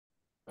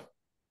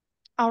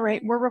All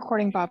right, we're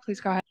recording, Bob. Please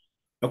go ahead.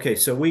 Okay,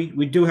 so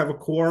we do have a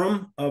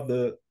quorum of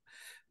the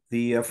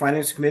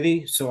Finance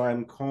Committee, so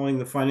I'm calling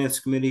the Finance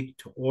Committee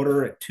to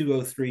order at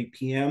 2:03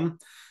 p.m.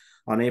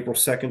 on April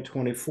 2nd,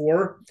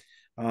 24.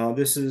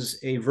 This is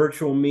a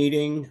virtual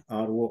meeting.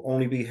 It will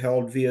only be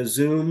held via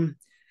Zoom,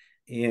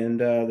 and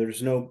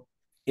there's no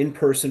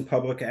in-person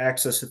public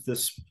access at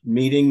this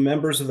meeting.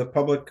 Members of the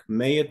public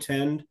may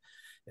attend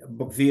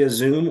via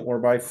Zoom or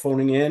by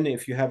phoning in.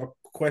 If you have a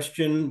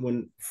question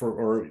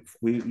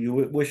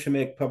you wish to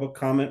make public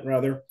comment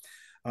rather,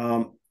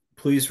 um,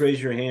 please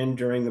raise your hand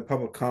during the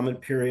public comment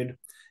period,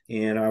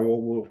 and I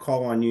will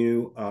call on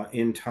you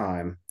in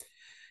time,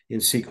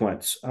 in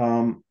sequence.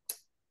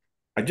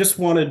 I just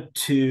wanted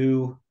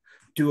to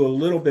do a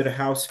little bit of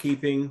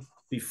housekeeping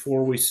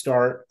before we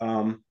start.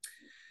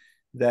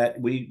 That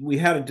we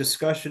had a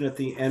discussion at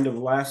the end of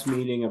last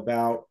meeting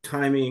about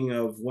timing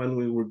of when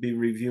we would be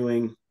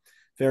reviewing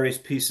various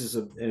pieces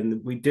of,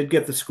 and we did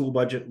get the school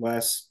budget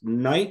last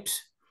night,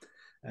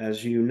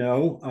 as you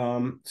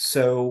know.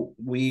 So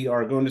we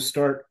are going to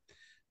start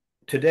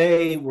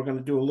today. We're going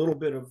to do a little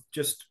bit of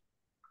just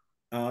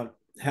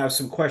have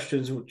some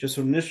questions, just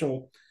an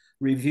initial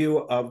review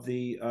of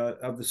the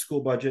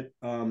school budget.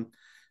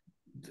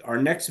 Our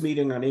next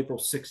meeting on April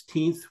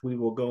 16th, we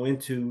will go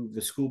into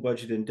the school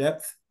budget in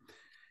depth,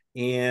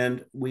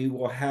 and we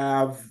will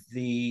have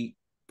the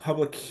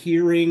public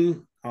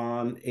hearing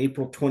on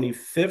April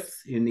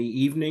 25th in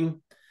the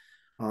evening.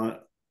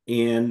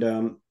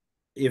 And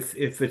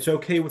if it's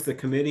okay with the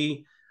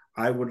committee,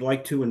 I would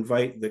like to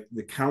invite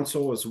the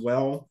council as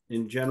well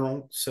in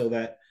general, so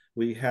that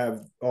we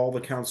have all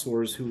the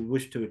counselors who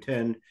wish to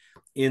attend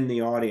in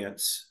the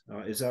audience.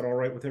 Is that all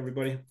right with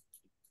everybody?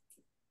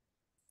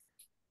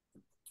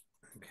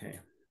 Okay.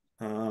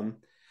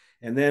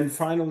 And then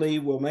finally,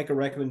 we'll make a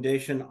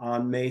recommendation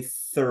on May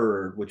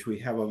 3rd, which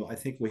I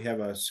think we have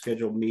a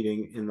scheduled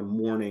meeting in the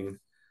morning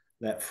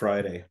that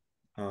Friday.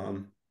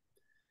 Pardon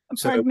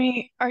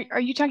me, are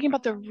you talking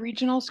about the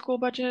regional school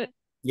budget?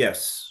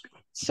 Yes.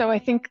 So I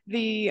think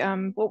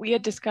what we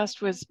had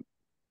discussed was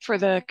for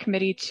the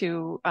committee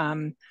to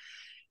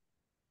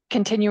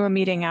continue a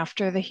meeting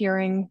after the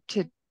hearing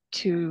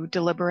to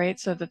deliberate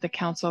so that the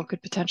council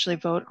could potentially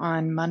vote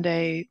on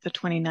Monday, the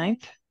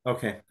 29th.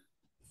 Okay.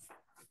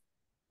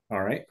 All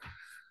right.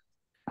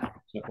 That's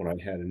not what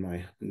I had in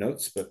my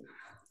notes, but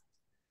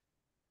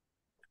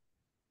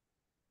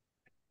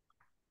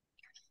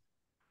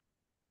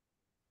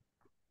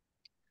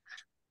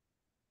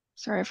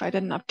sorry if I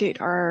didn't update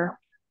our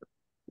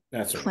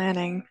that's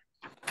planning.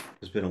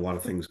 There's been a lot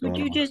of things going on.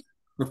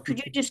 Could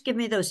you just give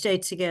me those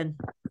dates again?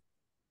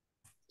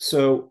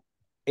 So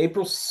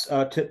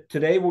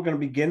today we're going to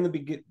begin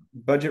the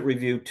budget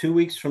review. 2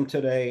 weeks from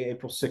today,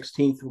 April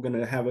 16th, we're going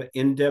to have an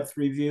in-depth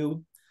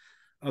review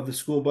of the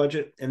school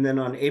budget. And then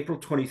on April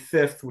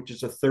 25th, which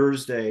is a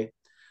Thursday,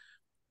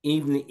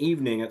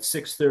 evening at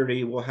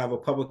 6:30, we'll have a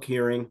public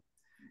hearing.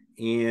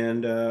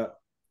 And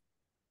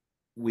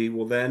we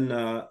will then...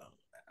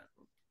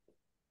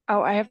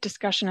 I have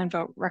discussion and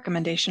vote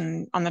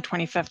recommendation on the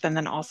 25th and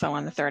then also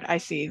on the 3rd. I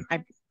see.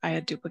 I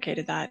had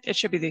duplicated that. It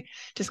should be the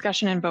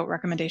discussion and vote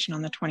recommendation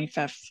on the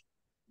 25th.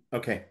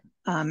 Okay.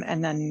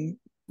 And then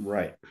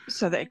right.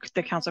 So that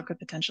the council could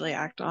potentially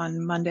act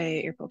on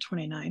Monday, April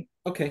 29th.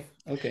 Okay.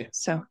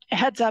 So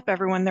heads up,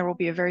 everyone, there will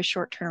be a very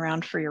short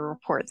turnaround for your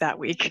report that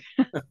week.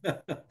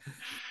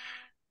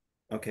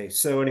 Okay.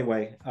 So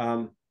anyway,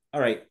 all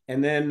right.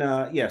 And then,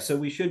 so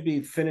we should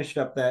be finished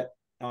up that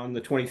on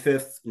the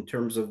 25th in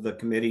terms of the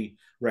committee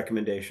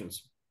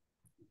recommendations.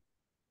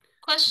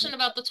 Question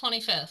about the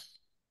 25th.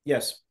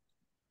 Yes.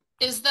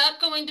 Is that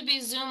going to be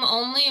Zoom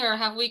only, or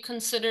have we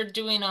considered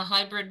doing a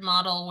hybrid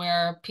model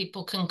where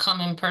people can come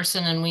in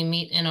person and we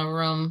meet in a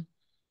room,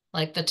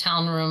 like the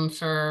town room,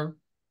 for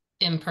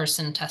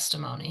in-person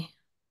testimony?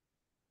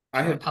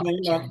 I had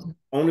planned on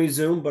only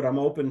Zoom, but I'm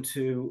open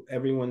to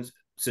everyone's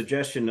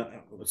suggestion,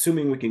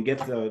 assuming we can get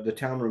the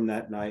town room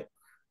that night.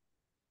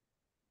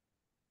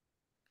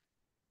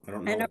 I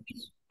don't know. And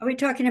are we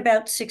talking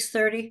about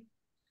 6:30?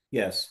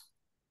 Yes.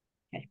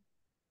 Okay.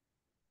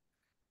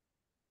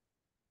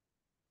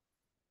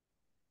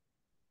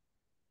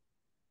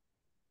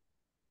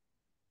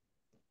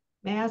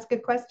 May I ask a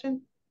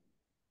question?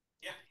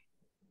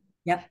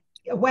 Yeah.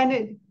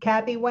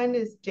 Kathy, when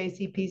is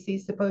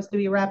JCPC supposed to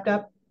be wrapped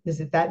up? Is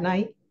it that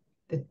night?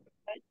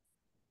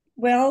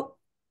 Well,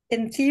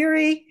 in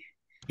theory,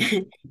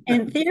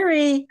 in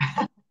theory,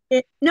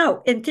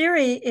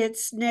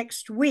 it's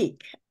next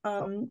week.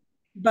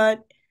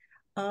 But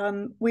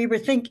we were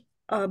thinking,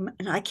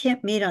 and I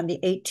can't meet on the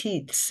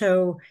 18th.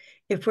 So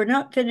if we're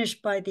not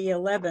finished by the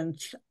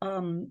 11th,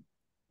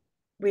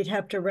 we'd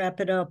have to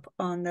wrap it up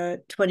on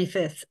the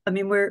 25th. I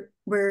mean, we're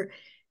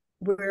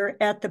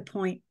at the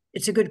point.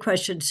 It's a good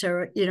question,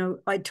 Sarah. You know,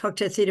 I talked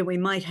to Theta. We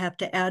might have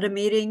to add a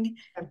meeting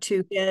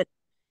to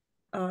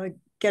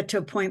get to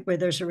a point where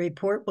there's a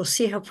report. We'll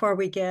see how far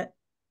we get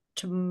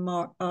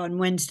tomorrow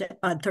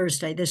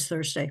this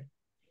Thursday.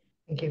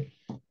 Thank you.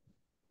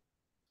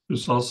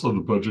 There's also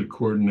the budget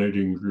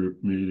coordinating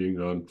group meeting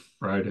on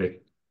Friday.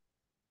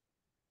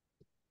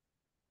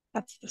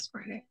 That's this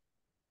Friday.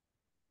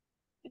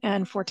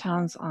 And Four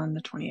Towns on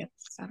the 20th,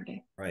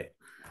 Saturday. Right.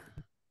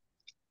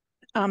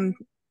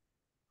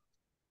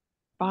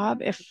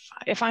 Bob,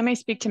 if I may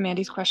speak to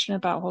Mandy's question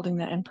about holding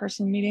the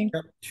in-person meeting.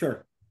 Yep,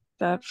 sure.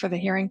 For the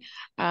hearing,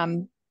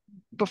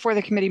 before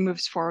the committee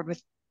moves forward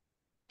with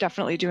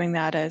definitely doing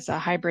that as a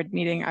hybrid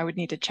meeting, I would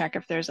need to check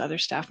if there's other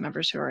staff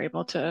members who are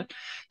able to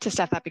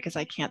staff that, because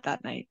I can't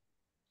that night.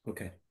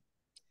 Okay.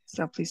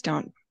 So please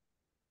don't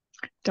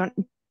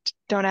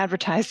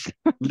advertise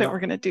that we're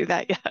going to do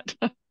that yet.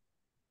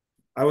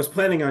 I was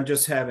planning on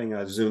just having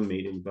a Zoom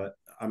meeting, but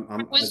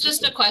It was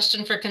just a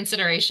question for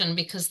consideration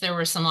because there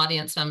were some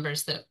audience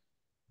members that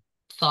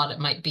thought it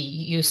might be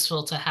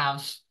useful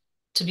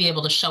to be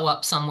able to show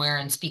up somewhere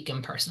and speak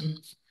in person.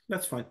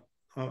 That's fine.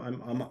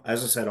 I'm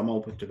as I said, I'm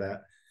open to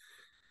that.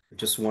 I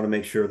just want to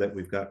make sure that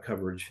we've got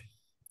coverage.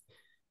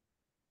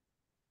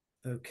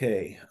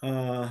 Okay,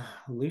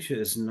 Alicia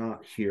is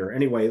not here.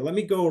 Anyway, let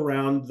me go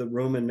around the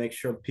room and make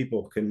sure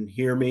people can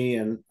hear me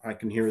and I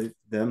can hear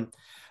them.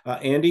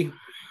 Andy?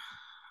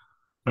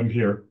 I'm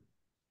here.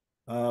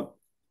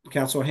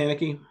 Councilor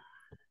Haneke?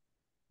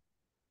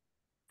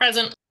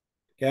 Present.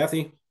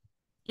 Kathy?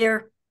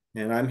 Here.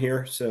 And I'm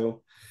here.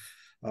 So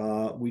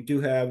we do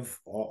have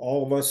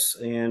all of us.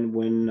 And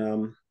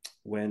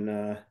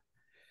when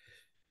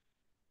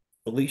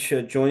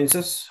Alicia joins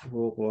us,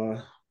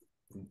 we'll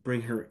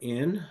bring her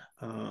in.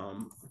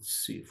 Let's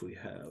see if we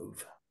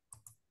have.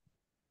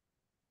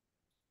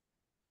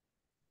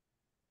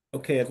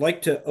 Okay, I'd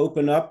like to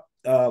open up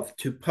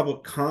to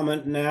public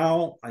comment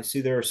now. I see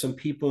there are some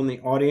people in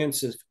the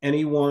audience. If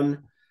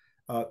anyone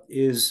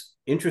is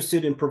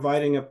interested in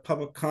providing a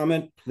public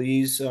comment,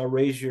 please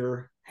raise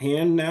your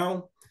hand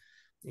now,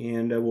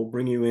 and we'll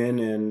bring you in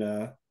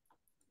and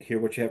hear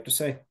what you have to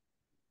say.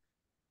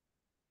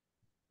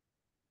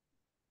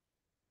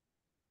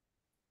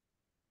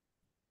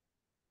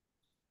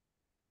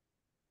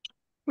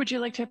 Would you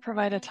like to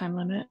provide a time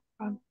limit,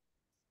 Bob?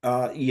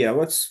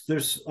 Yeah,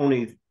 there's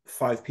only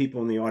 5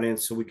 people in the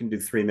audience, so we can do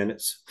 3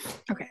 minutes.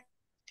 Okay.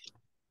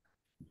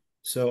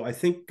 So I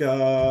think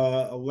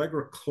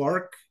Allegra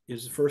Clark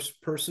is the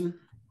first person.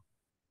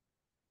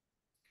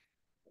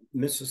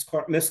 Mrs.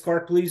 Clark, Miss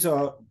Clark, please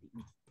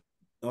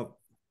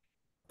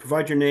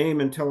provide your name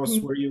and tell us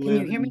where you live.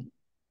 Can you hear me?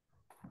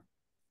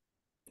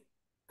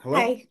 Hello?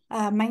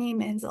 Hi, my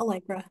name is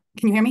Allegra.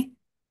 Can you hear me?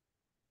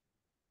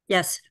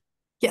 Yes.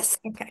 Yes,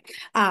 okay.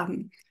 I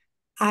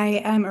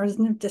am a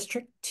resident of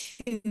District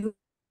 2,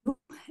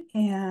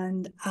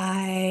 and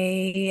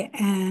I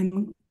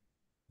am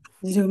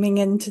Zooming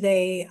in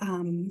today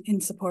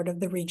in support of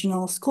the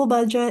regional school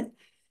budget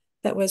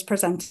that was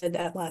presented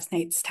at last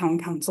night's town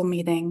council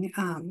meeting.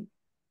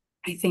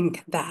 I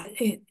think that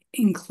it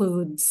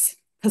includes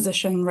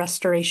position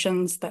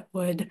restorations that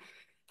would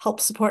help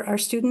support our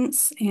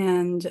students,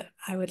 and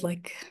I would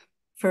like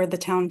for the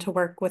town to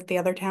work with the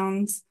other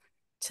towns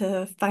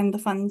to find the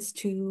funds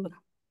to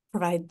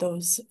provide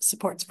those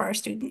supports for our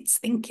students.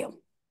 Thank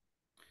you.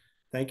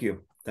 Thank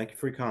you. Thank you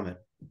for your comment.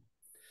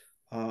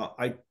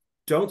 I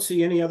don't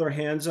see any other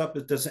hands up.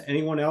 Does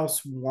anyone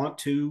else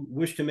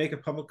wish to make a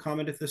public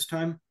comment at this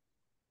time?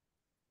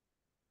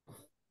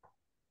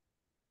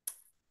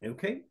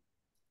 Okay.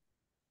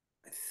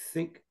 I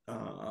think,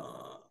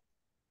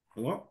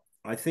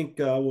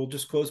 we'll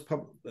just close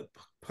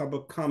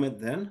public comment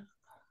then.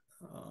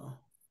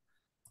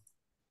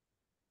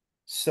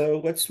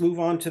 So let's move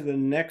on to the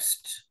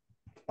next,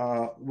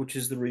 which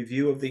is the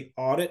review of the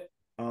audit.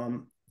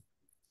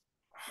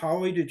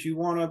 Holly, did you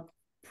want to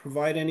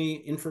provide any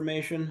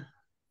information?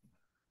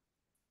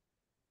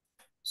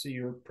 See,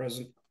 you're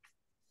present.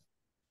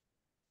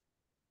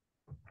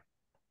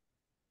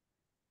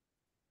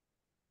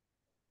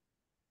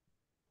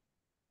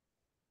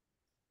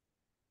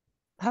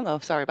 Hello,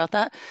 sorry about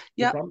that.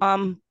 Yeah,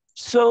 No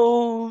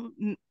so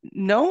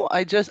no,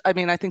 I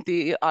mean, I think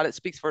the audit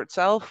speaks for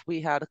itself. We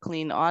had a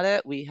clean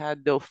audit. We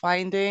had no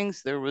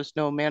findings. There was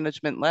no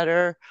management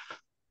letter.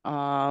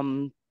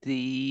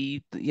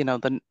 The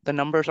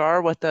numbers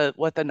are what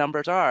the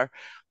numbers are.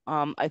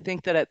 I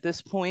think that at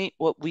this point,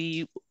 what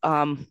we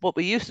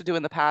used to do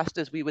in the past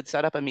is we would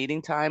set up a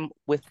meeting time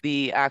with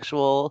the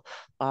actual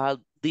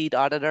lead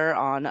auditor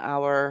on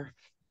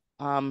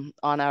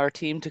our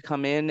team to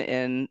come in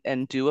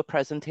and do a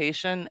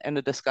presentation and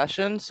a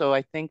discussion. So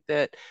I think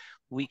that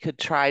we could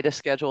try to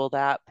schedule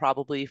that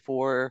probably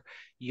for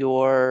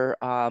your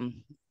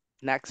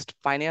next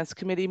finance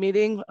committee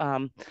meeting.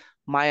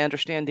 My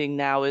understanding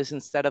now is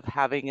instead of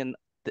having an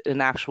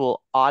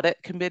actual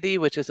audit committee,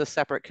 which is a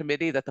separate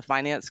committee, that the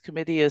finance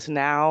committee is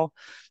now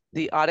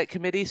the audit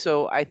committee.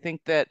 So I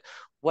think that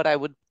what I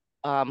would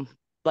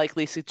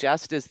likely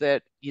suggest is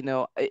that,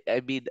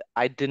 I mean,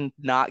 I did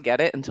not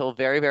get it until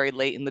very, very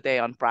late in the day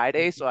on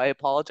Friday. So I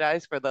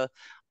apologize for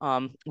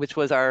which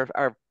was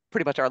our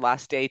pretty much our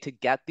last day to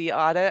get the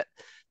audit.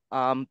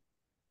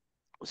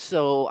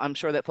 So I'm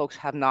sure that folks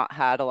have not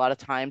had a lot of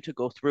time to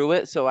go through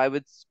it. So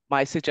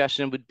my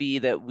suggestion would be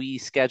that we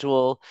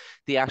schedule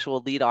the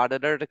actual lead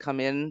auditor to come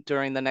in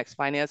during the next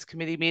finance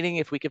committee meeting,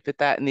 if we could fit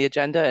that in the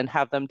agenda, and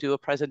have them do a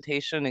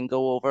presentation and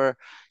go over,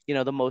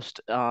 the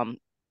most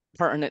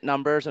pertinent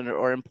numbers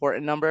or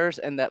important numbers,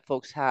 and that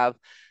folks have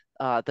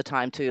the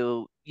time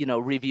to,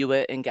 review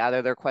it and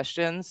gather their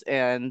questions,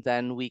 and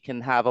then we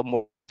can have a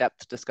more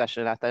depth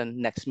discussion at the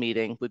next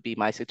meeting would be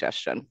my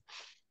suggestion.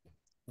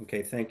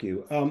 Okay, thank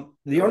you.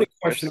 The only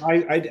question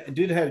I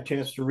did have a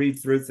chance to read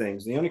through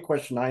things. The only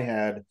question I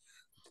had,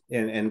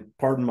 and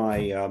pardon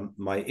my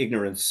my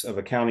ignorance of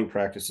accounting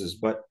practices,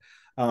 but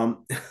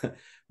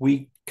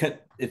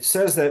it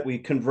says that we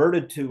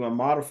converted to a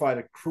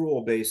modified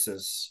accrual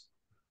basis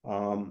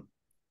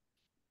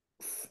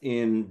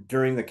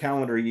during the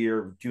calendar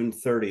year June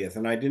 30th,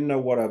 and I didn't know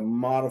what a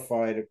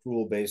modified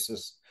accrual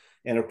basis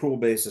and accrual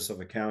basis of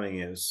accounting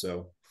is.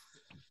 So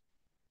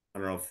I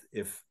don't know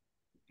if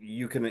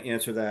you can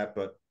answer that,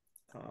 but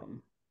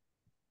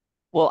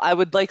well, I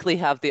would likely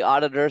have the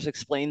auditors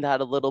explain that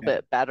a little yeah,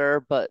 bit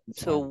better, but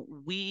so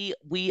we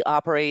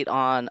operate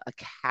on a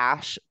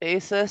cash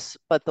basis,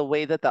 but the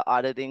way that the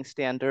auditing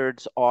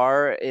standards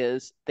are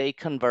is they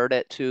convert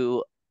it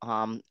to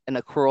an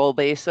accrual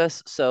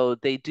basis. So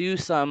they do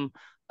some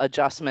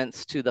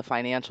adjustments to the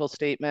financial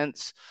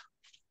statements,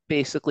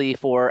 basically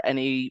for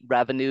any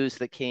revenues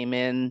that came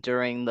in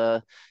during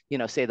the,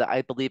 say that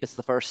I believe it's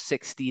the first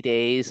 60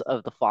 days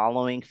of the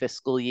following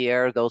fiscal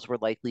year. Those were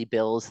likely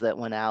bills that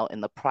went out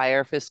in the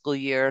prior fiscal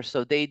year.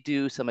 So they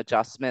do some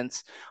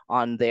adjustments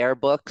on their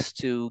books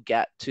to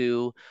get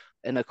to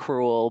an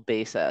accrual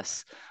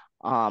basis.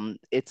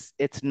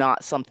 It's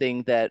not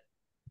something that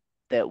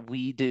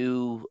we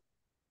do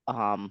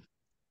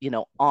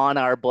on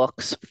our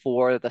books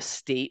for the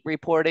state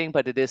reporting,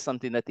 but it is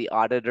something that the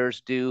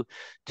auditors do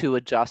to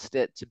adjust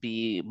it to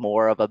be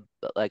more of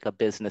a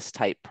business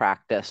type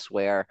practice,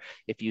 where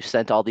if you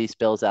sent all these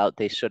bills out,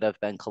 they should have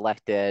been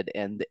collected,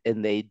 and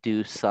they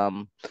do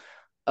some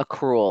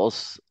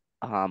accruals.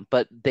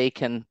 But they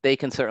can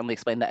certainly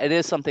explain that. It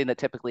is something that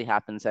typically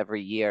happens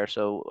every year.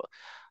 So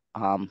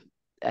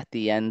at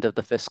the end of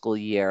the fiscal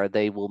year,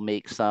 they will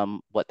make some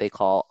what they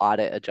call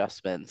audit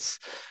adjustments.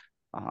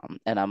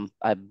 And I'm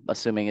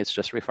assuming it's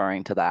just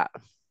referring to that.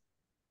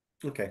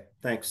 okay,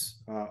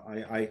 thanks.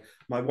 My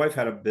wife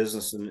had a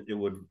business, and it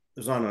was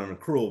on an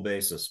accrual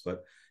basis,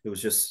 but it was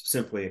just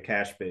simply a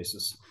cash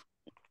basis.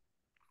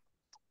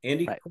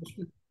 Andy, right.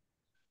 Question,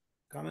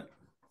 comment?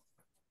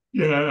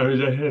 Yeah, I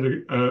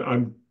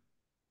mean,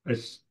 I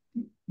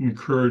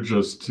encourage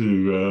us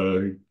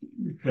to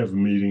have a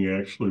meeting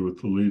actually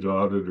with the lead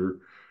auditor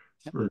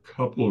for a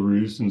couple of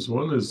reasons.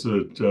 One is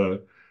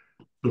that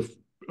the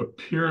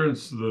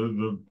appearance,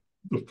 the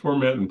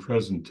format and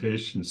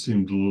presentation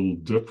seemed a little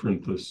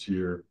different this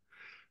year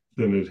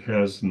than it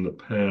has in the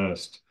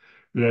past.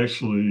 And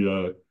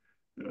actually,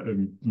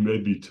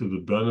 maybe to the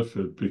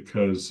benefit,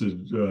 because it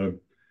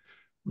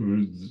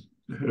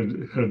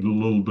had a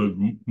little bit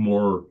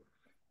more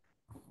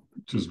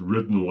just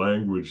written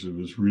language that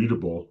was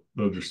readable,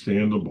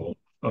 understandable,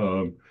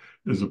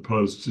 as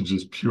opposed to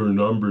just pure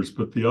numbers.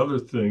 But the other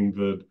thing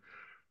that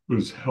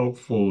was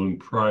helpful in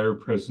prior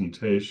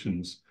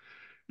presentations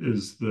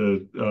is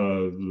that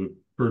the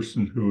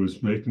person who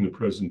was making the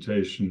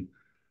presentation,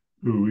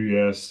 who we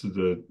asked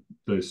that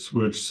they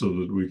switch so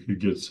that we could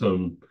get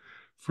some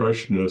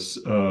freshness,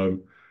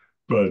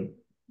 but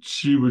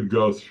she would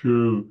go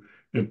through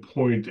and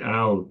point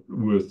out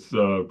with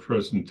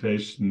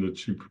presentation that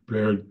she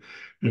prepared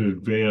in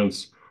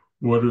advance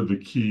what are the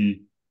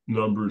key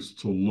numbers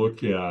to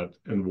look at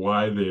and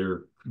why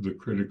they're the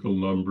critical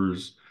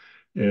numbers,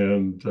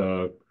 and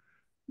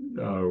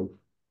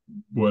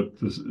what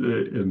this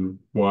and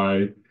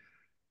why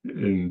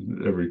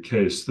in every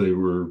case they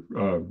were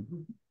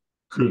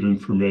good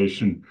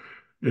information,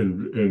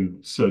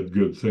 and said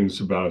good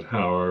things about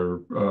how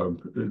our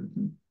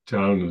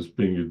town is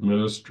being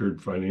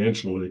administered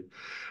financially.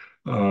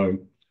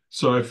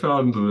 So I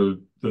found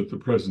that the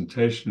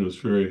presentation was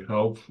very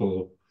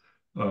helpful.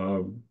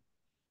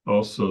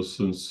 Also,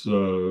 since we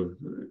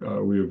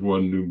have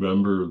one new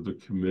member of the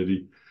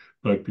committee,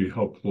 might be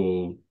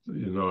helpful,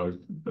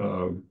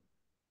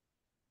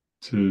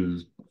 to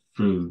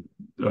for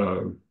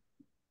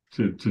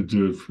to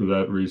do it for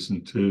that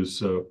reason too.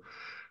 So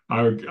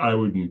I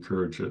would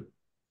encourage it.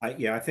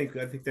 I think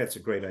that's a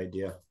great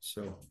idea.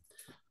 So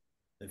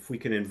if we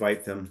can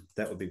invite them,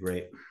 that would be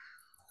great.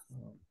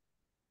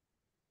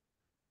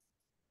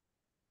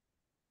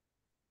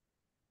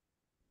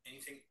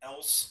 Anything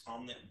else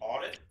on the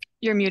audit?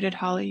 You're muted,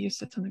 Holly. You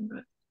said something,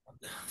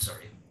 but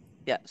sorry.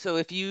 Yeah. So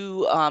if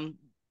you,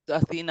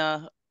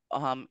 Athena,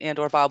 and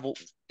or Bob,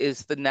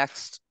 is the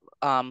next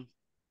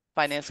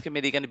finance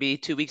committee going to be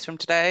 2 weeks from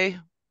today?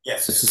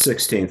 Yes, it's the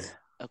 16th.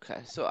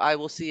 Okay, so I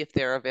will see if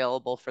they're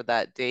available for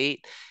that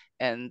date,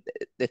 and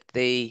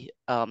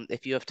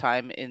if you have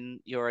time in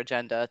your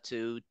agenda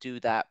to do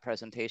that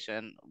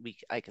presentation,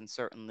 I can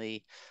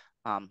certainly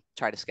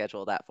try to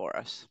schedule that for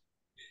us.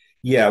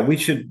 Yeah, we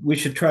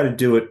should try to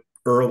do it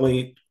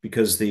early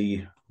because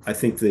I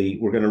think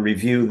we're going to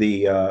review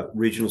the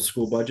regional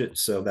school budget,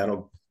 so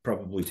that'll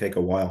probably take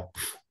a while.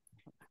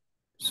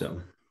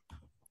 So.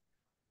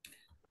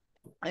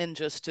 And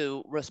just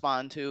to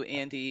respond to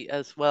Andy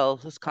as well,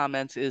 his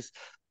comments is,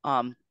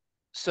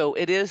 so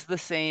it is the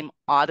same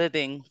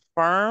auditing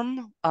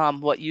firm.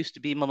 What used to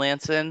be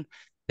Melanson,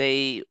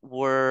 they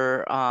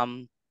were,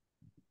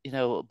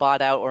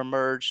 bought out or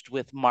merged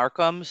with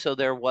Markham. So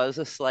there was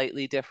a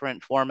slightly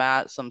different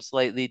format, some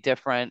slightly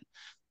different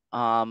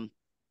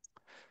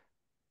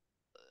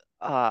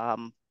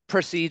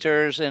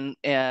procedures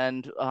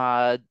and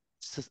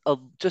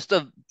just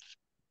a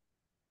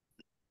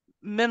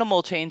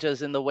minimal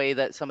changes in the way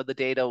that some of the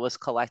data was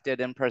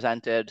collected and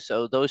presented.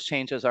 So those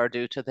changes are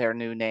due to their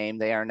new name.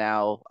 They are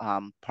now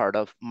part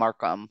of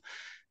Markham,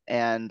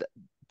 and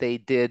they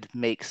did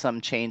make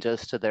some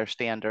changes to their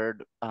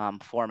standard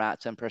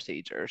formats and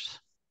procedures.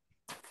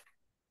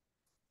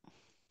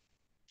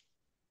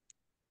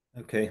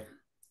 Okay.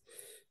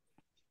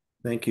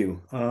 Thank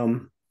you.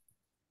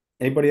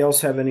 Anybody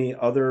else have any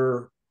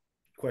other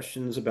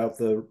questions about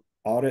the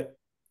audit?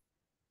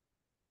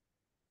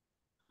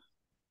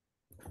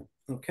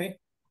 Okay.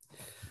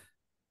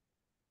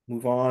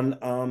 Move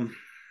on.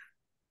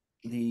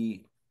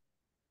 The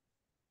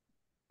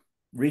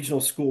regional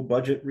school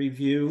budget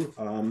review.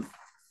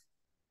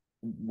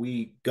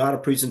 We got a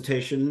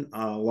presentation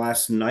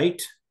last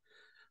night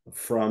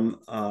from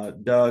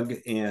Doug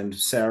and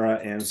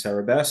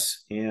Sarah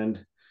Bess.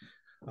 And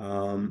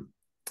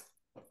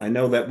I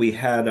know that we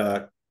had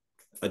a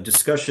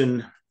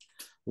discussion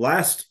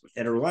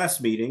at our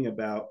last meeting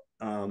about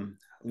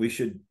we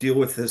should deal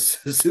with this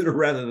sooner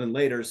rather than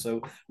later.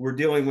 So we're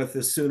dealing with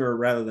this sooner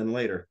rather than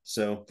later.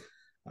 So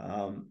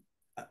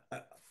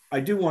I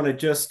do want to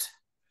just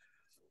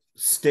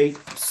state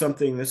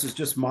something. This is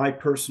just my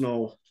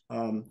personal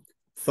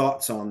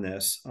thoughts on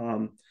this.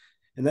 And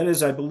that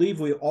is, I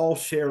believe we all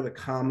share the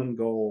common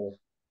goal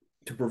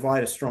to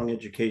provide a strong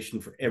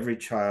education for every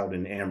child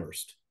in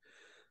Amherst.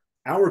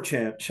 Our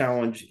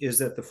challenge is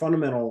that the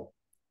fundamental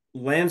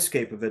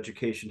landscape of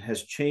education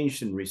has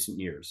changed in recent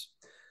years.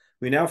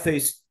 We now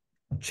face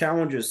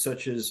challenges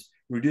such as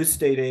reduced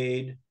state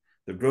aid,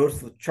 the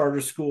growth of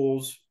charter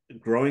schools, the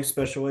growing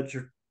special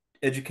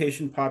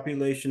education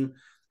population,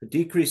 the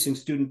decreasing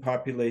student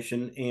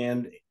population,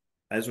 and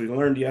as we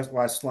learned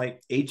last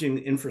night, aging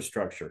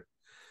infrastructure.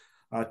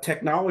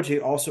 Technology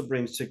also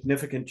brings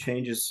significant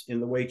changes in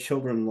the way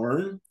children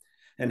learn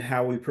and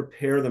how we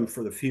prepare them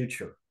for the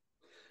future.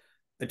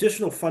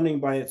 Additional funding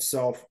by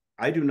itself,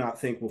 I do not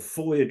think will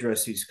fully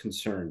address these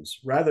concerns.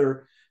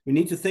 Rather, we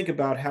need to think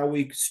about how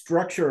we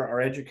structure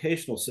our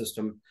educational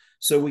system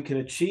so we can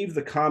achieve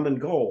the common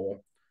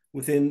goal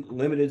within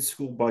limited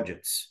school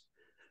budgets.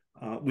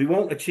 We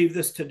won't achieve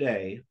this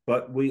today,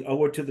 but we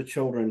owe it to the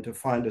children to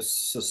find a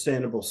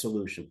sustainable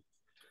solution.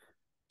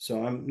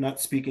 So I'm not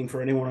speaking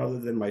for anyone other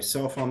than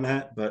myself on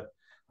that, but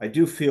I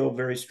do feel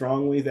very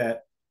strongly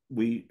that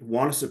we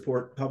want to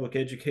support public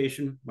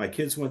education. My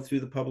kids went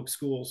through the public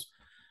schools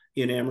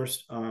in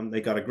Amherst.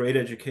 They got a great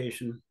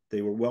education.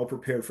 They were well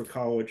prepared for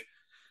college.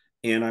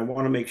 And I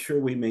want to make sure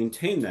we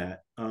maintain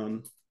that.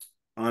 On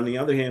the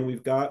other hand,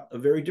 we've got a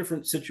very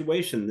different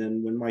situation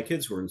than when my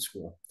kids were in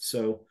school.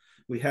 So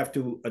we have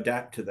to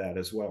adapt to that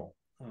as well.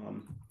 I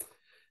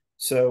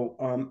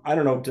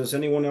don't know, does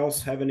anyone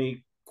else have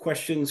any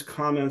questions,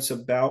 comments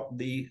about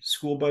the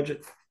school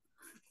budget?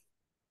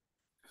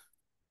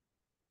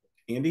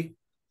 Andy?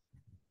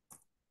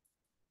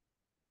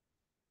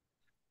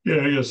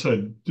 Yeah, I guess I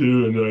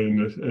do, and I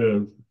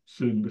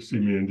see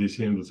Mandy's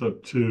hand is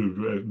up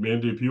too.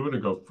 Mandy, if you want to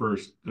go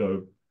first.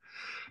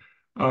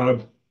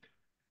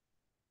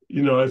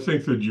 I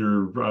think that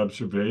your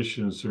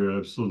observations are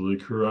absolutely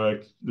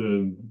correct,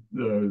 and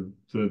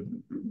that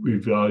we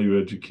value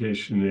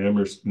education in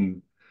Amherst.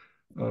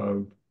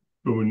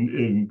 But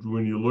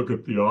when you look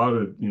at the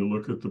audit, you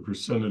look at the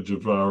percentage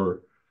of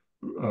our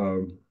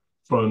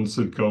funds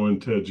that go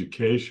into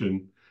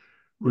education,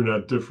 we're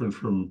not different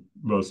from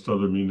most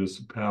other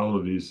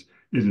municipalities.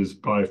 It is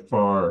by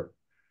far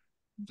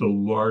the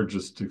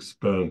largest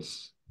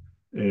expense.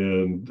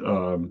 And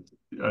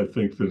I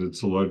think that it's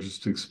the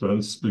largest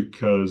expense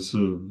because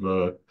of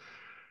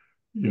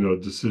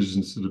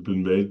decisions that have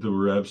been made that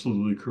were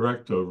absolutely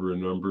correct over a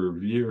number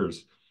of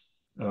years.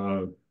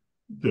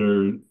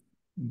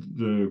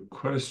 The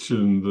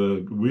question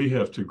that we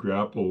have to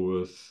grapple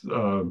with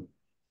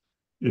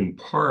in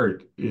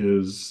part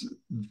is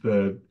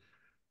that,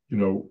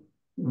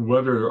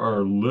 what are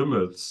our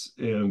limits,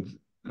 and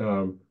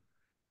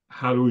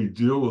how do we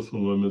deal with the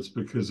limits?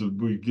 Because if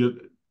we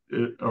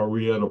are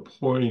we at a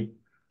point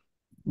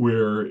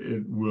where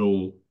it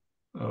will,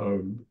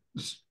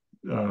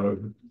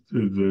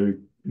 the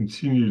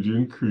continued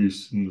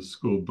increase in the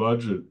school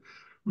budget,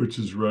 which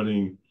is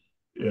running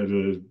at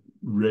a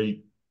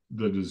rate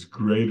that is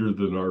greater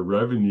than our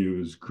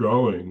revenue is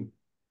growing,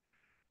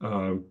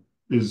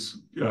 is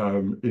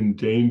in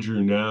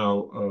danger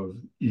now of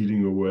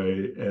eating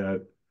away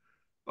at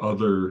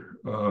other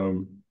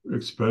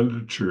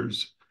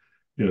expenditures.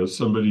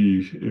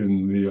 somebody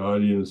in the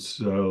audience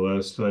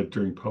last night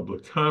during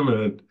public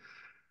comment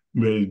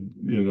made,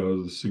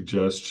 the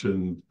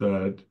suggestion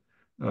that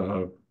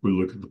we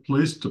look at the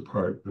police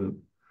department.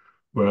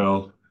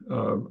 Well,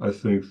 I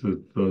think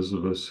that those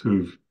of us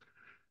who've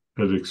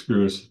had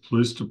experienced the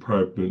police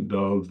department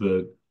know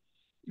that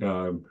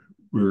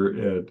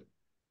we're at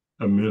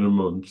a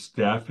minimum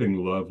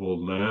staffing level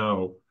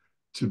now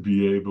to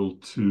be able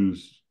to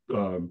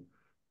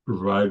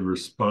provide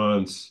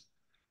response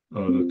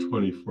on a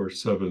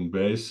 24/7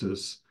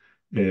 basis.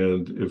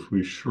 And if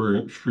we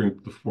shrink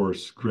the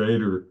force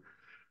greater,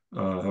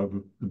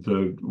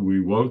 that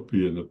we won't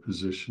be in a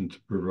position to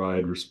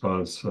provide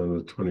response on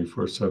a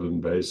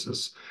 24/7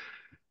 basis.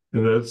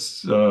 And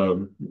that's,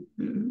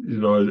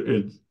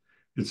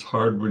 it's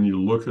hard when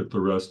you look at the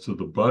rest of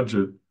the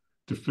budget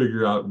to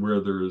figure out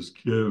where there is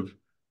give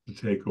to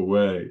take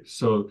away.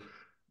 So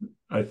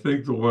I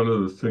think that one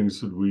of the things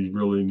that we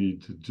really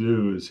need to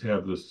do is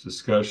have this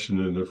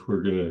discussion. And if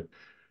we're going to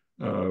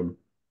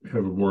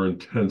have a more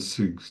intense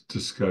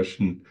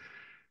discussion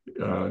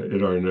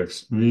at our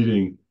next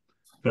meeting,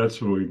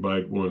 that's when we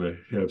might want to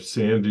have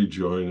Sandy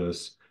join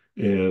us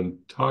and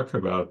talk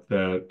about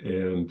that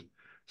and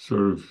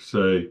sort of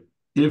say,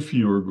 if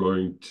you were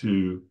going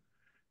to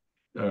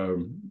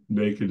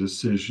make a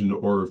decision,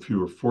 or if you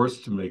were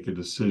forced to make a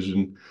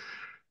decision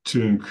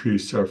to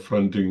increase our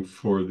funding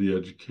for the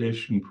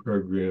education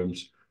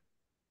programs,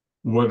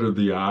 what are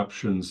the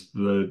options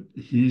that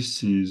he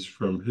sees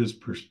from his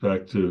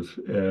perspective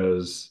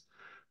as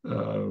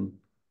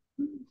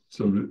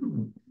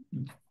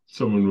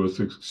someone with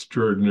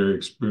extraordinary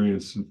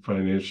experience and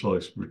financial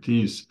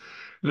expertise?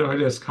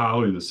 I'd ask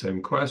Holly the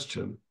same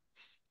question.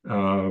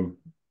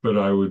 But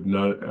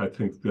I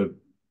think that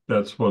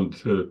that's one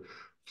to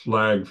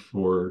flag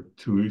for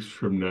 2 weeks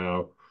from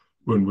now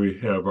when we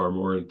have our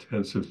more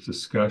intensive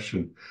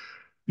discussion.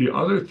 The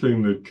other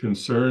thing that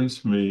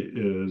concerns me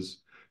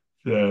is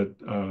that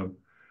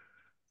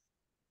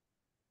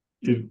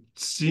it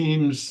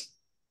seems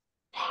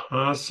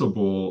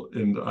possible,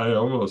 and I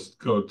almost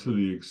go to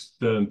the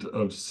extent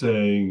of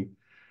saying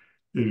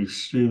it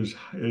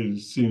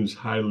seems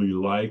highly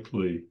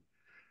likely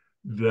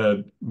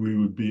that we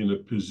would be in a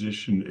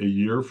position a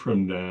year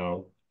from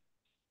now,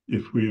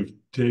 if we have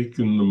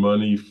taken the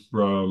money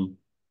from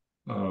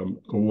a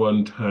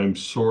one-time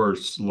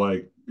source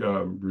like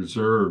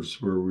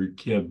reserves, where we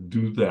can't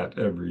do that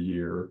every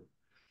year.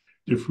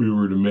 If we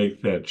were to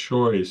make that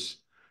choice,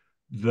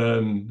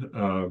 then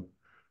a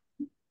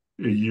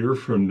year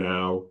from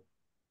now,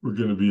 we're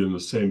going to be in the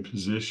same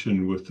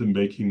position with them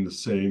making the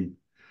same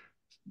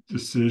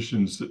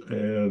decisions.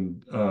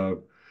 And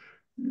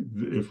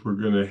if we're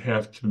going to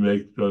have to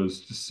make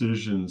those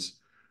decisions,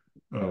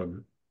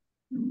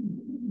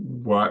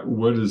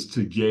 what is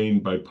to gain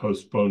by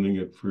postponing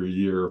it for a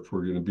year if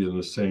we're going to be in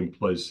the same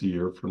place a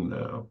year from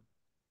now?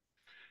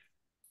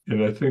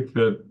 And I think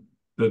that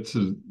that's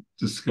a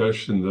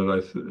discussion that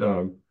I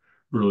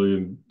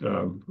really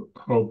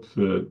hope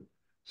that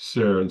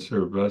Sarah and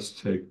Sarah Best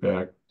take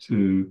back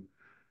to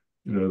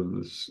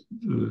the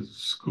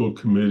school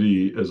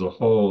committee as a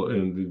whole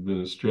and the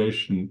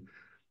administration,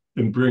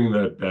 and bring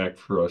that back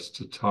for us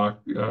to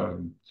talk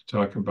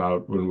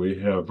about when we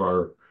have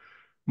our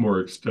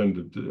more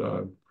extended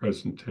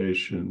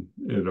presentation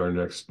at our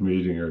next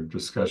meeting, or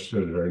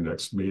discussion at our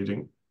next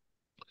meeting.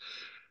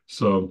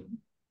 So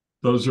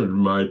those are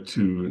my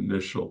two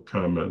initial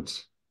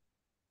comments.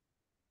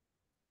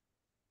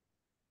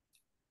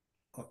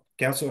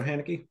 Councilor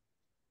Haneke?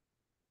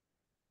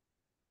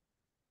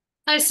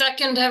 I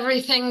second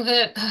everything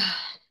that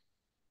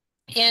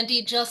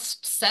Andy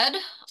just said,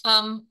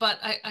 but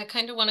I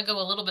kind of want to go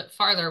a little bit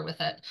farther with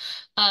it.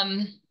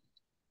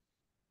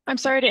 I'm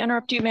sorry to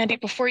interrupt you, Mandy.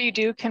 Before you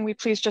do, can we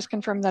please just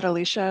confirm that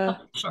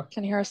Alicia Sure.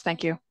 can hear us?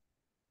 Thank you.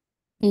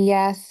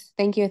 Yes.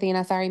 Thank you,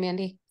 Athena. Sorry,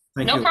 Mandy.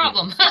 No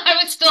problem. I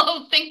was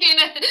still thinking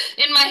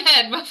in my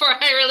head before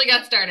I really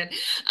got started.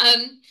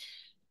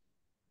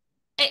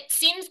 It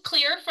seems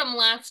clear from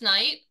last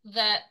night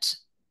that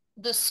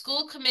the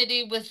school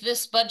committee, with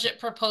this budget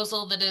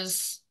proposal that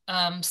is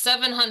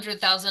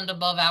 $700,000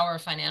 above our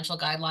financial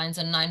guidelines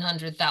and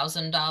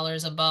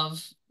 $900,000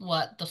 above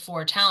what the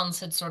four towns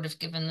had sort of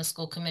given the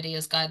school committee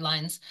as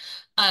guidelines,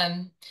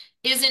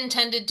 is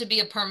intended to be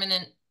a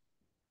permanent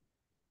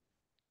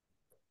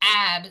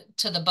add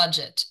to the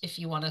budget, if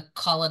you want to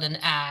call it an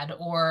add,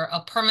 or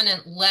a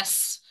permanent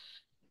less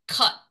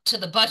cut to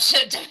the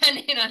budget,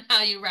 depending on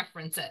how you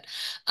reference it.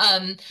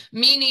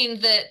 Meaning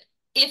that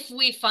if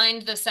we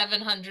find the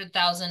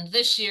 700,000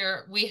 this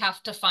year, we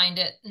have to find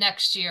it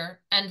next year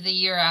and the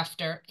year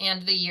after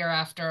and the year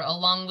after,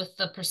 along with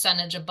the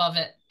percentage above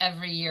it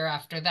every year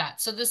after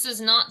that. So this is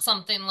not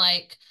something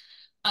like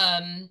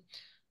the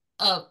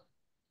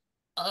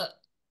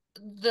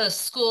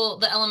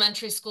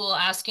elementary school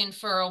asking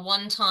for a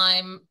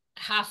one-time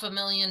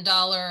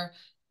 $500,000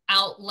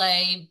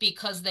 outlay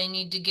because they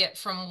need to get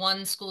from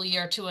one school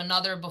year to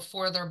another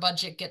before their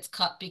budget gets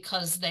cut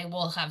because they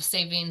will have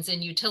savings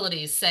in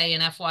utilities, say in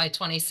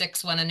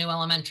FY26 when a new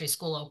elementary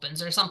school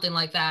opens or something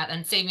like that,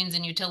 and savings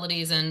in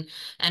utilities and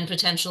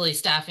potentially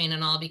staffing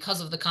and all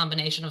because of the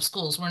combination of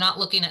schools. We're not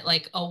looking at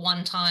like a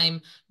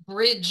one-time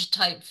bridge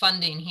type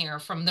funding here.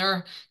 From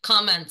their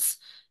comments,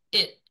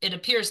 it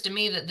appears to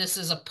me that this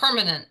is a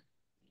permanent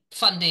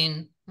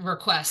funding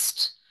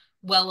request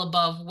well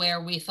above where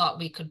we thought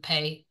we could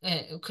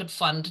could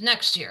fund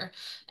next year.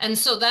 And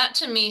so that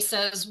to me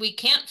says we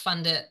can't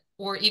fund it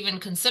or even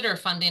consider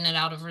funding it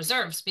out of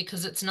reserves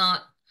because it's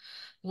not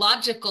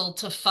logical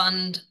to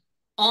fund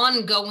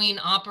ongoing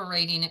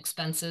operating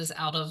expenses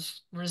out of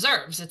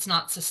reserves. It's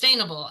not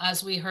sustainable,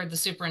 as we heard the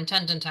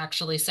superintendent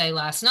actually say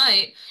last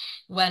night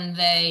when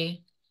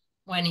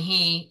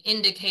he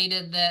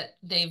indicated that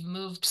they've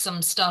moved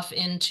some stuff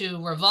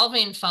into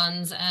revolving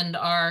funds and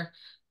our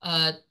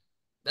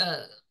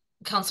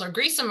Councillor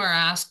Griesemer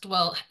asked,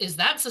 well, is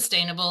that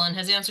sustainable? And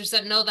his answer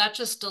said, no, that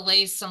just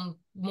delays some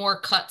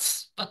more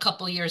cuts a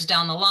couple years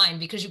down the line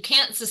because you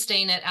can't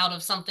sustain it out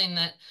of something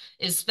that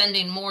is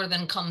spending more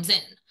than comes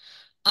in.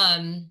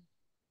 And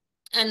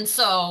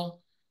so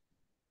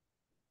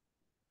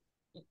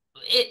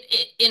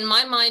in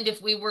my mind,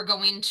 if we were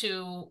going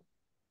to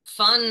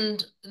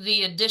fund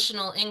the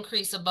additional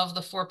increase above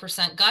the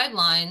 4%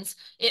 guidelines,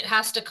 it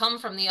has to come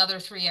from the other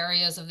three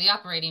areas of the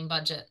operating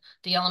budget,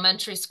 the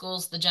elementary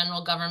schools, the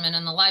general government,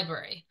 and the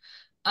library.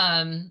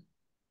 The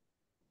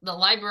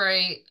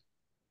library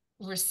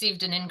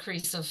received an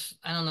increase of,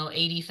 I don't know,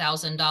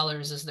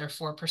 $80,000 as their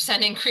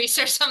 4% increase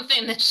or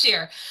something this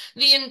year.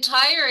 The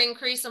entire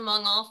increase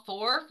among all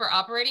four for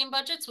operating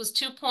budgets was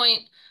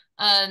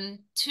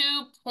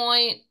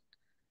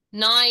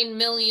 $2.9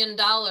 million.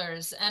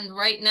 And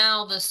right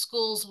now the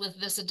schools with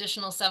this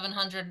additional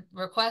 700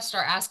 requests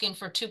are asking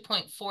for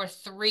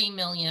 2.43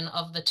 million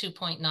of the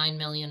 $2.9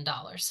 million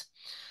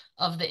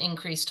of the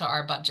increase to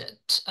our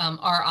budget,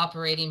 our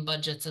operating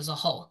budgets as a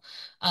whole,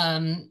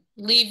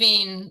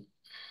 leaving,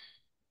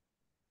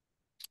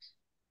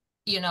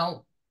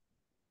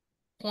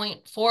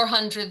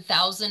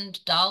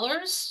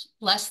 $400,000,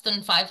 less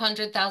than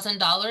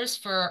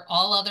 $500,000 for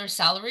all other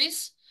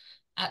salaries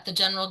at the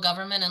general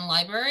government and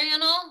library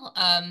and all.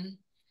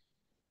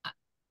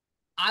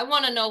 I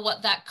want to know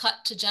what that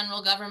cut to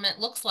general government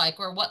looks like,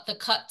 or what the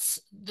cuts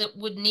that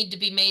would need to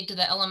be made to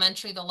the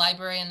elementary, the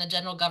library, and the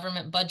general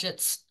government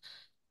budgets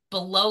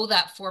below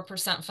that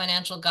 4%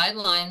 financial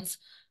guidelines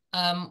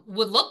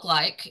would look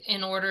like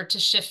in order to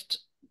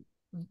shift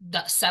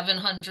that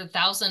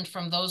 700,000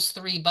 from those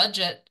three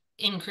budget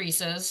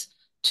increases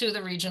to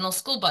the regional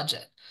school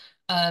budget.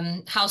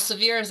 How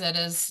severe is it?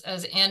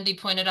 As Andy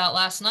pointed out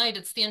last night,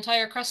 it's the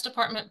entire Crest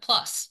Department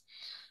plus.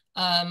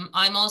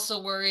 I'm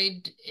also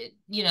worried,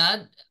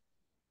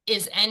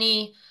 is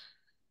any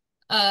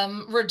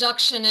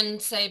reduction in,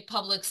 say,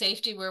 public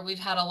safety, where we've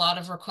had a lot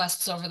of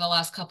requests over the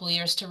last couple of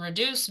years to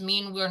reduce,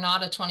 mean we're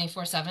not a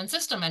 24/7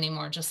 system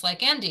anymore, just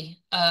like Andy.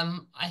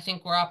 I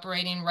think we're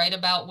operating right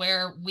about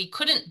where we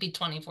couldn't be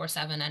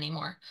 24/7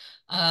 anymore.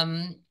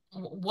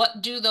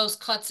 What do those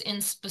cuts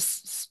in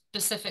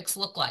specifics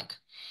look like?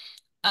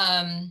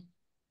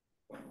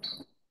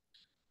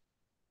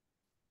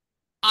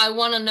 I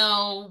want to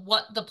know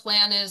what the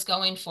plan is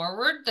going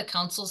forward. The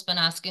council's been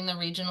asking the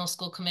regional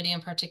school committee in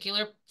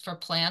particular for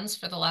plans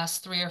for the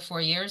last 3 or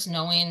 4 years,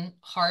 knowing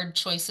hard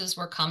choices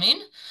were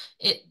coming.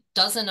 It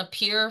doesn't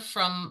appear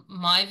from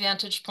my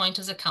vantage point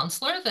as a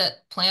counselor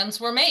that plans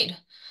were made.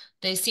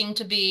 They seem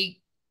to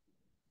be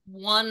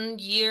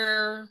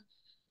 1-year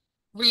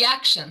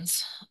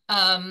reactions,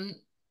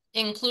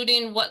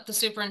 including what the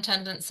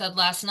superintendent said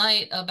last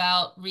night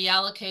about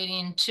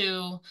reallocating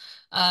to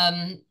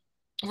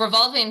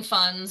revolving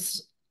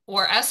funds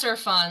or ESSER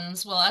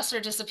funds. Well, ESSER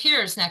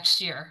disappears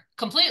next year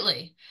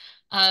completely.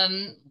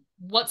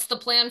 What's the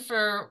plan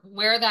for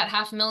where that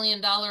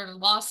 $500,000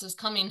 loss is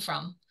coming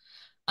from?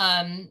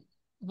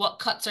 What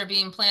cuts are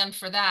being planned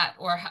for that?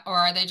 Or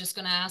are they just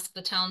going to ask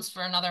the towns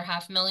for another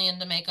 $500,000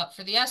 to make up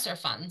for the ESSER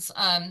funds?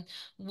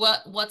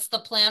 What's the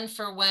plan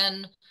for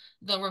when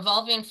the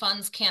revolving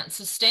funds can't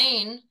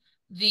sustain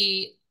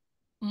the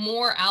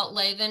more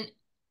outlay than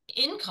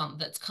income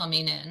that's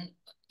coming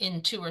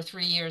in 2 or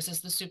 3 years,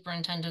 as the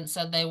superintendent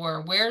said they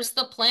were? Where's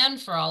the plan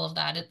for all of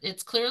that?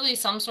 It's clearly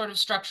some sort of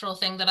structural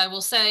thing that I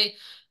will say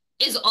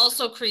is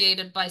also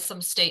created by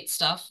some state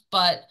stuff,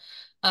 but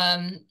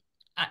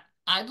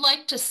I'd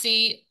like to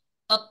see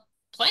a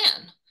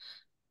plan,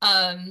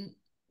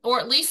 or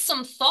at least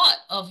some thought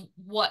of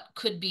what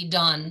could be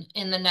done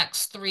in the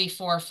next 3,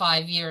 4,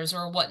 5 years,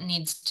 or what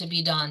needs to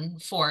be done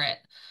for it.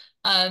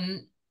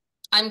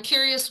 I'm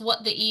curious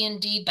what the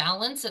E&D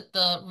balance at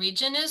the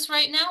region is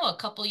right now. A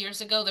couple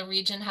years ago, the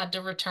region had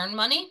to return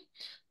money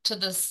to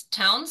the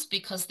towns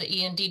because the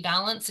E&D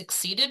balance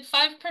exceeded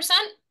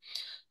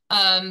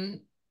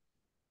 5%.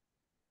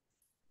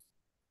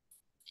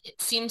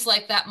 it seems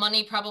like that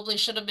money probably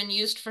should have been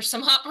used for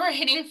some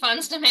operating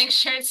funds to make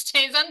sure it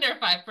stays under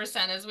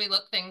 5% as we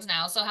look things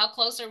now. So how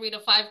close are we to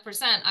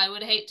 5%? I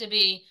would hate to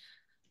be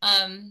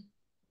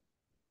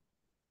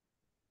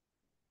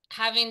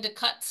having to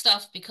cut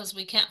stuff because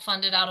we can't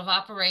fund it out of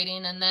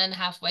operating, and then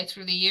halfway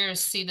through the years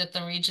see that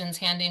the region's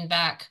handing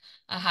back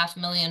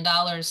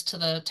 $500,000 to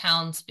the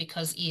towns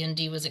because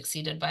E&D was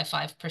exceeded by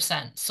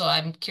 5%. So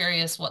I'm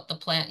curious what the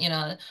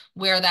plan,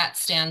 where that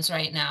stands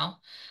right now.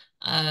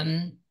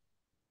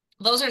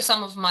 Those are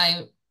some of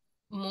my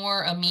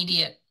more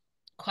immediate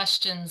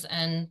questions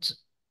and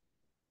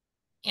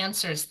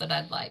answers that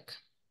I'd like.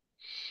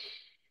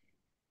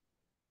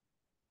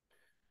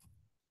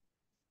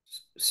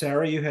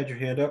 Sarah, you had your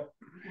hand up.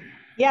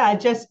 Yeah,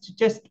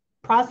 just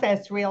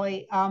process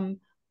really.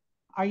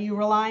 Are you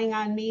relying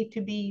on me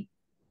to be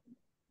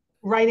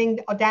writing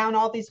down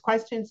all these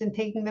questions and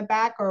taking them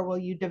back, or will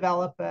you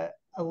develop a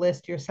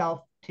list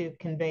yourself to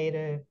convey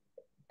to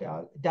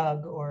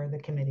Doug or the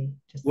committee?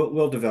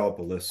 We'll develop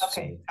a list.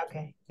 Okay,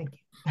 okay, thank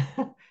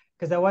you.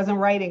 Because I wasn't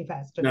writing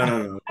fast enough.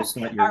 No. It's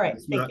not your. All right,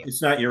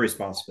 it's not your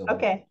responsibility.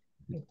 Okay.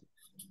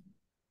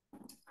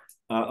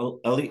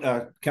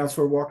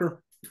 Councilor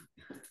Walker.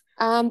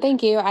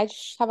 Thank you. I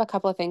just have a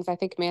couple of things. I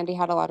think Mandy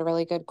had a lot of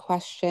really good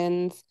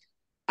questions.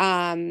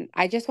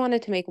 I just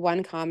wanted to make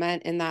one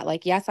comment in that,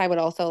 like, yes, I would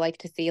also like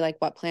to see like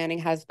what planning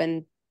has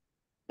been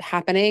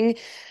happening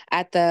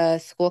at the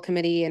school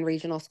committee and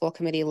regional school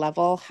committee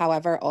level.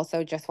 However,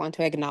 also just want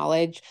to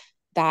acknowledge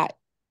that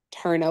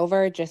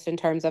turnover, just in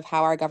terms of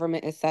how our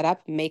government is set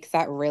up, makes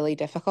that really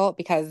difficult,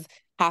 because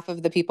half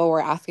of the people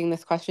we're asking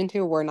this question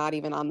to were not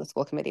even on the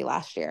school committee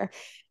last year.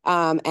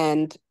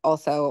 And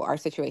also our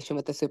situation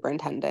with the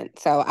superintendent.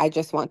 So I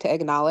just want to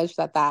acknowledge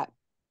that that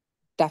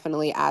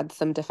definitely adds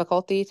some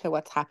difficulty to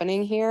what's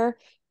happening here.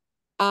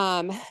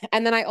 And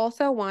then I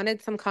also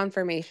wanted some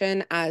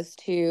confirmation as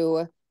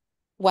to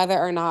whether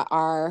or not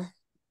our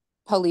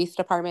police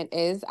department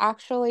is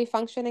actually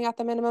functioning at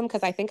the minimum,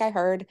 because I think I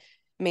heard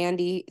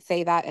Mandy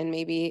say that and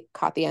maybe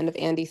caught the end of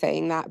Andy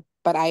saying that,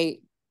 but I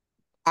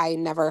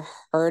never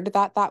heard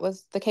that that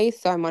was the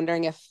case. So I'm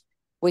wondering if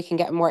we can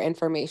get more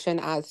information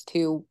as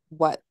to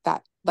what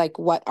that, like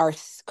what our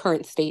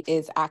current state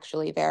is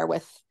actually there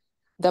with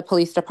the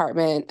police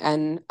department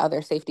and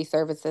other safety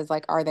services.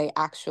 Like, are they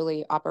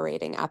actually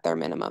operating at their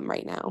minimum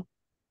right now?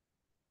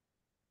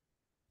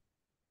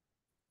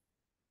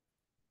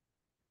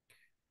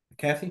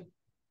 Kathy?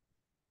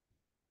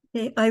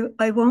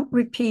 I won't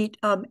repeat,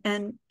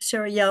 and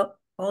Sarah, yeah,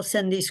 I'll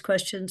send these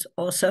questions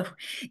also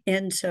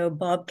in so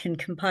Bob can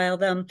compile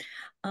them.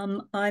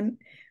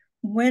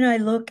 When I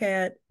look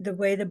at the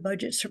way the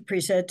budgets are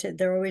presented,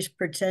 they're always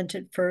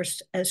presented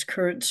first as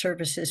current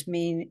services,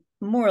 mean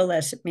more or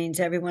less it means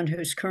everyone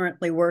who's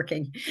currently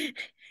working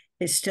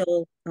is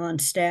still on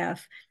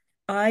staff.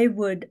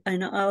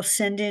 And I'll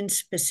send in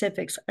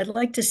specifics. I'd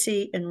like to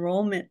see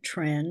enrollment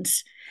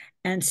trends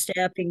and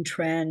staffing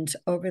trends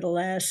over the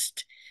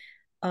last,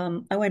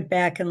 I went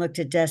back and looked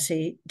at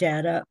DESE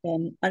data.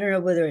 I don't know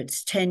whether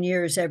it's 10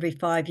 years, every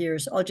 5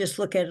 years. I'll just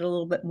look at it a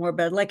little bit more,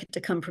 but I'd like it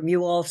to come from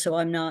you all, so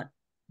I'm not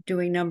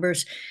doing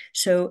numbers.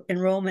 So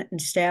enrollment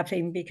and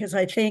staffing, because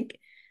I think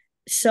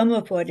some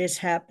of what is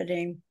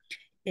happening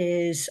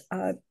is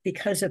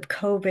because of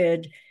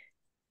COVID,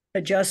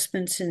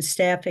 adjustments in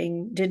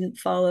staffing didn't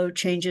follow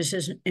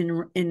changes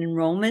in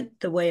enrollment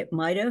the way it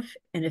might have.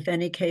 And if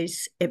any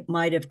case, it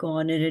might have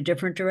gone in a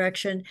different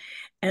direction.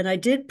 And I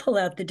did pull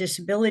out the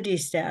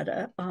disabilities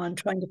data on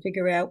trying to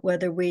figure out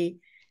whether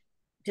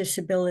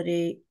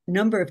disability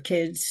number of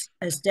kids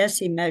as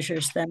DESE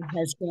measures them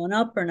has gone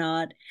up or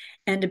not.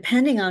 And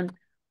depending on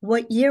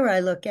what year I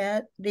look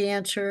at, the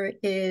answer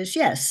is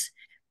yes.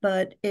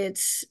 But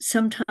it's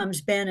sometimes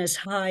been as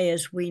high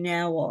as we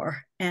now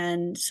are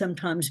and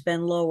sometimes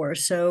been lower.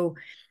 So,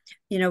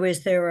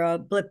 is there a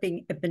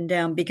blipping up and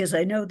down? Because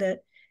I know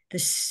that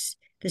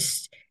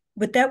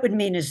what that would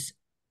mean is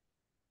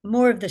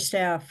more of the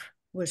staff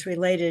was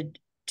related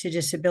to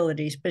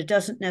disabilities, but it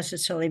doesn't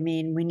necessarily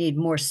mean we need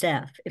more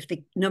staff. If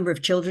the number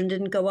of children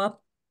didn't go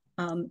up,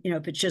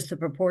 if it's just the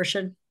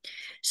proportion.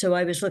 So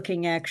I was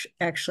looking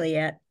actually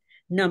at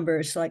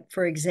numbers, like,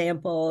 for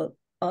example,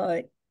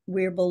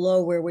 we're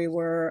below where we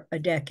were a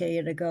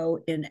decade ago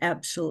in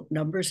absolute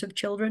numbers of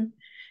children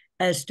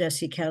as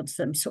DESE counts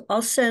them. So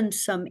I'll send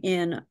some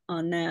in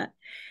on that.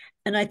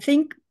 And I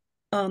think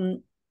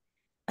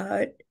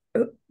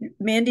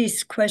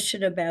Mandy's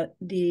question about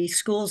the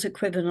school's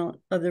equivalent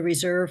of the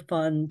reserve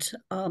fund,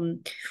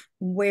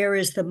 where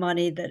is the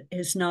money that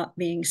is not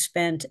being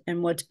spent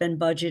and what's been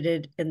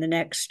budgeted in the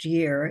next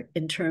year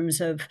in terms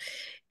of,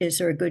 is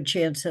there a good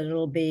chance that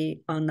it'll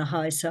be on the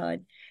high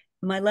side?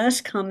 My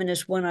last comment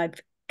is one I've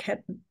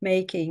kept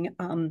making.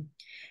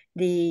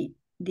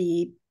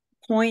 The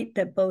point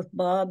that both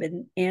Bob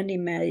and Andy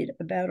made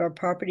about our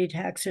property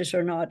taxes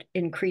are not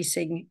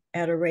increasing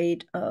at a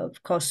rate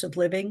of cost of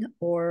living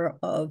or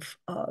of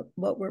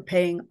what we're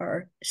paying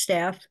our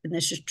staff, and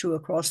this is true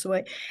across the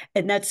way.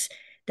 And it's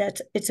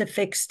a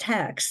fixed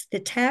tax. The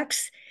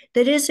tax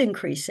that is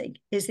increasing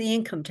is the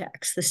income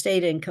tax, the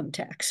state income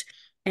tax.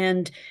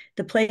 And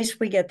the place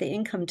we get the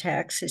income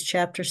tax is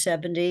Chapter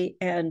 70,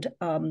 and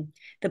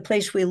the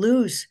place we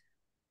lose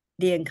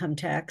the income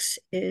tax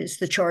is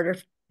the charter,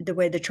 the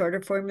way the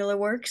charter formula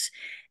works.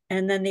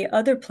 And then the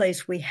other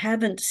place we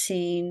haven't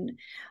seen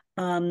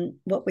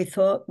what we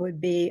thought would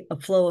be a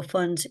flow of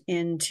funds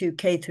into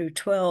K through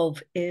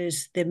 12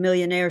 is the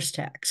millionaire's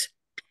tax.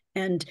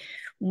 And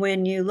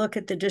when you look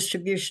at the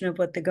distribution of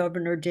what the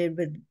governor did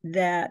with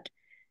that,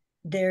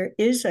 there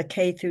is a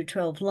K through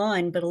 12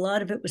 line, but a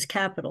lot of it was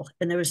capital.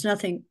 And there was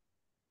nothing,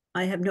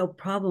 I have no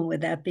problem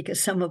with that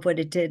because some of what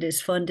it did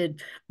is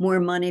funded more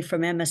money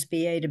from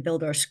MSBA to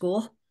build our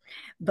school.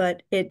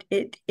 But it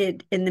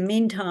in the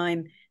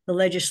meantime, the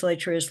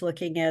legislature is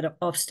looking at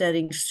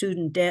offsetting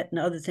student debt and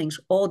other things,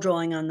 all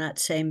drawing on that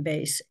same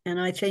base. And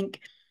I think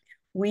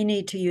we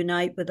need to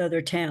unite with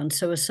other towns.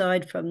 So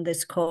aside from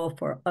this call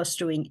for us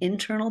doing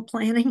internal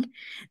planning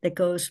that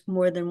goes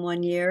more than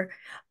 1 year,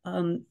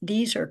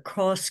 these are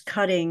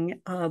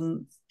cross-cutting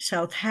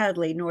South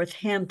Hadley,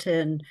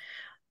 Northampton,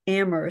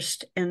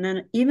 Amherst, and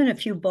then even a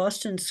few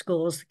Boston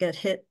schools got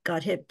hit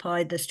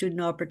by the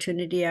Student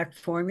Opportunity Act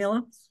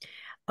formula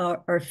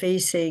are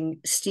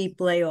facing steep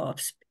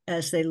layoffs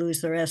as they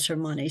lose their ESSER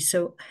money.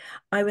 So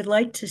I would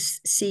like to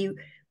see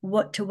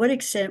to what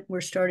extent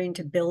we're starting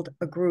to build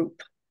a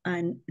group.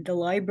 And the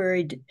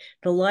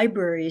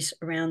libraries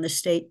around the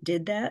state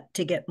did that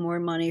to get more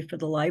money for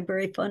the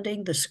library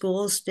funding. The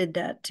schools did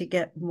that to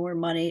get more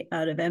money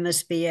out of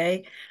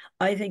MSBA.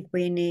 I think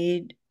we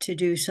need to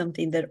do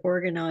something that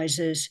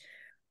organizes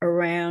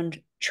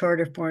around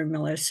charter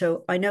formula.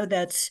 So I know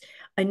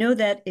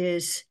that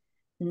is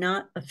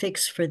not a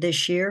fix for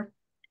this year.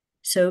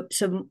 So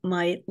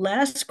my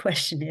last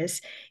question is,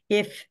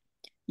 if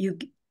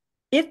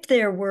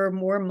there were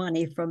more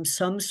money from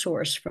some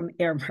source from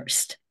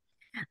Amherst,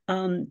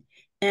 and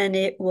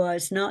it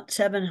was not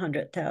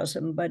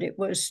 700,000, but it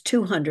was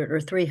 200 or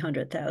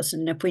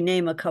 300,000. If we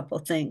name a couple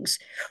of things,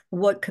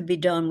 what could be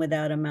done with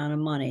that amount of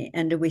money?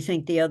 And do we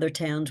think the other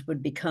towns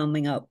would be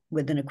coming up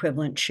with an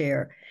equivalent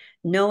share?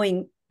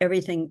 Knowing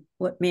everything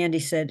what Mandy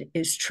said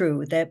is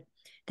true, that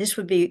this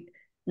would be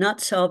not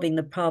solving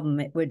the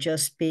problem. It would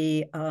just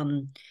be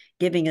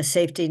giving a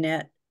safety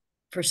net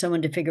for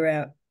someone to figure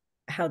out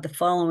how the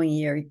following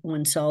year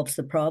one solves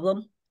the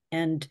problem.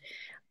 And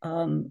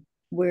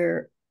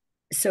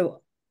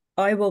so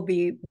I will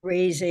be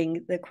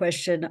raising the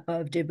question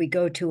of, did we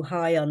go too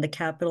high on the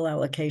capital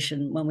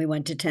allocation when we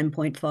went to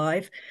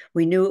 10.5?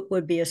 We knew it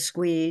would be a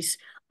squeeze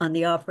on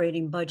the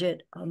operating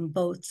budget.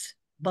 Both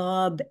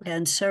Bob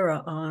and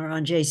Sarah are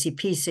on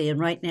JCPC, and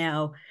right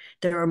now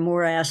there are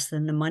more asks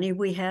than the money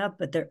we have,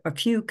 but there a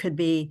few could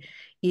be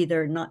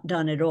either not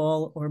done at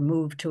all or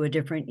moved to a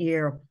different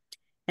year.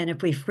 And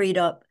if we freed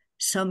up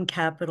some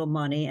capital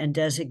money and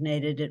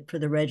designated it for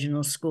the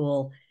regional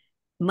school,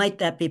 might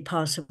that be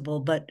possible,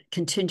 but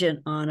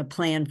contingent on a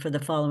plan for the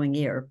following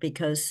year,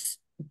 because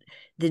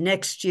the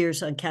next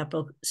years on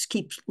capital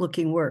keeps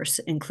looking worse,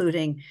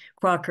 including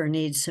Crocker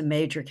needs some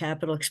major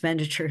capital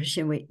expenditures,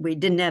 and we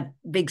didn't have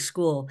big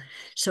school.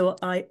 So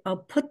I'll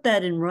put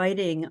that in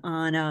writing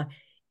on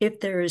if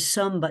there is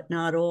some but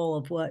not all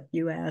of what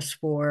you asked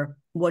for,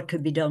 what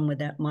could be done with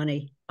that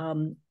money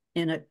in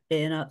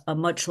a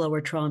much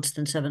lower tranche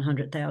than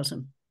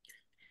 700,000.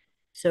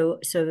 So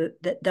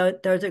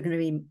those are going to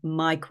be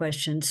my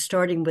questions,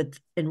 starting with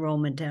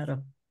enrollment data.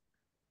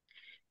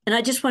 And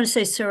I just want to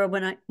say, Sarah,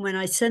 when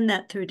I send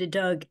that through to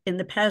Doug, in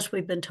the past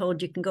we've been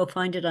told you can go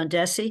find it on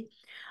DESE.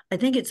 I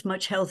think it's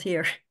much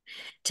healthier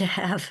to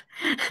have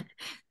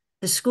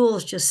the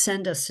schools just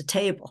send us a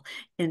table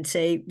and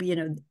say,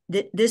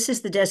 this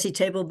is the DESE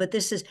table, but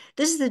this is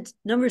the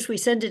numbers we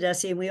send to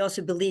DESE, and we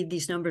also believe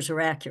these numbers are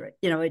accurate.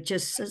 It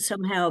just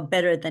somehow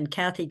better than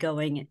Kathy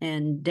going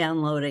and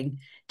downloading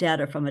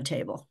data from a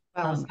table.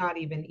 Well, it's not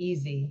even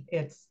easy.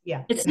 It's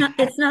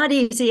not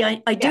easy.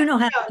 I do know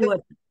how to do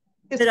it.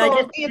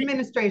 The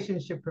administration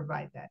should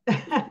provide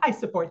that. I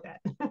support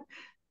that.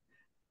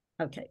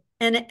 Okay.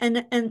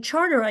 And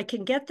charter, I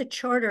can get the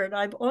charter. And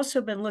I've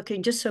also been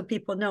looking, just so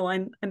people know,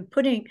 I've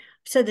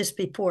said this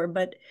before,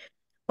 but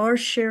our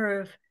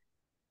share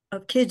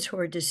of kids who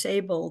are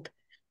disabled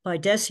by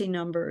DESE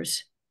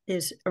numbers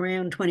is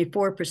around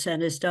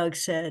 24%, as Doug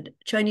said.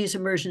 Chinese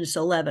immersion is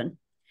 11%.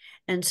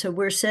 And so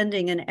we're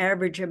sending an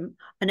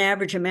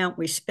average amount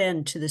we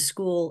spend to the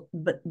school,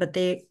 but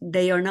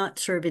they are not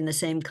serving the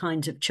same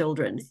kinds of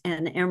children.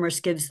 And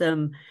Amherst gives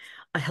them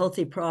a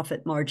healthy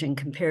profit margin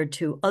compared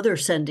to other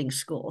sending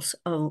schools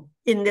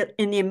in the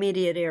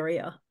immediate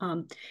area.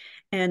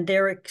 And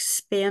they're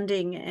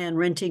expanding and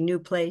renting new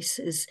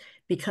places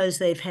because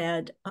they've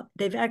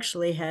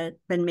actually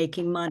been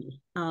making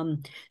money.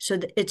 So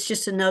it's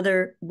just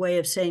another way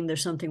of saying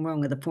there's something wrong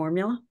with the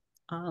formula.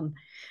 And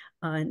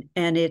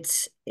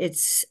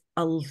it's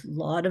a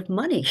lot of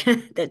money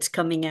that's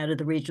coming out of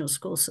the regional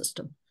school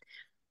system.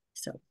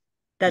 So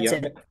that's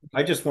it.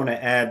 I just want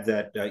to add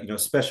that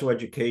special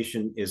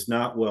education is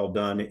not well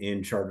done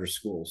in charter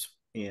schools,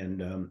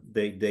 and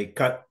they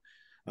cut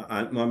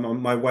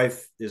My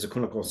wife is a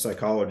clinical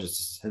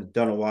psychologist, has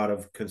done a lot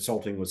of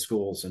consulting with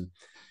schools and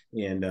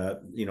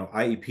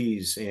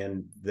IEPs,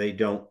 and they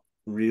don't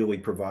really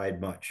provide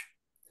much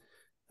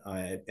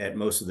at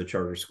most of the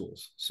charter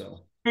schools.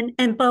 So.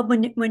 And Bob,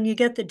 when you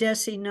get the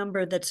DESE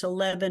number that's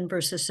 11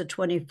 versus a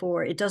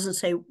 24, it doesn't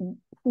say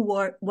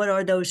what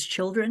are those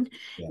children?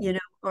 Yeah.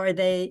 Are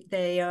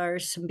they are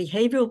some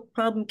behavioral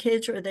problem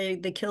kids, or are they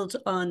the kids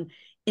on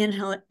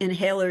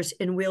inhalers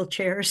in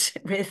wheelchairs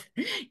with,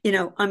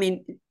 I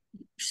mean,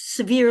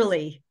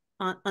 severely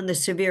on the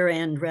severe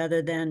end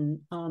rather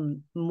than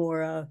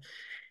more,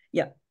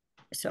 yeah.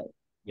 So.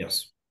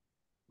 Yes.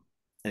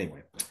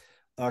 Anyway,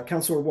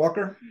 Councilor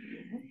Walker.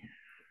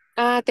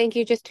 Thank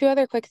you. Just two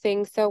other quick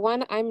things. So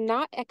one, I'm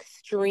not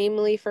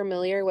extremely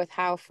familiar with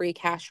how free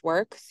cash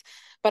works,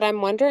 but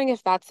I'm wondering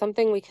if that's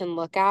something we can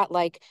look at,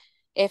 like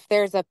if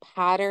there's a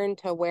pattern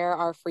to where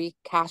our free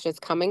cash is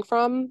coming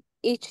from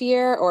each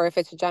year, or if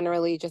it's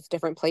generally just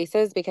different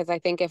places, because I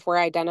think if we're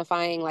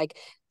identifying like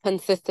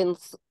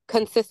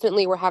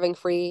consistently we're having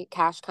free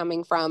cash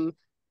coming from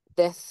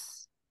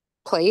this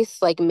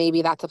place, like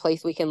maybe that's a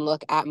place we can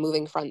look at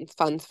moving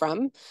funds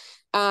from.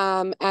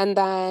 And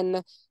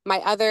then my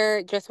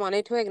other, just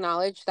wanted to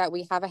acknowledge that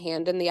we have a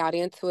hand in the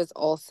audience who is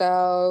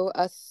also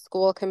a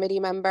school committee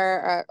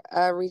member,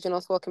 a regional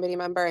school committee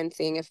member, and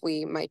seeing if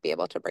we might be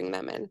able to bring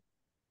them in.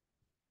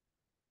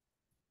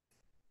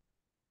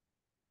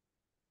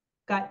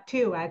 Got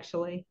two,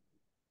 actually.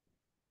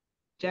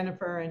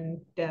 Jennifer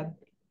and Deb.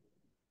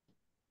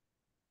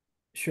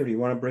 Sure. Do you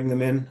want to bring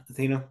them in,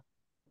 Athena?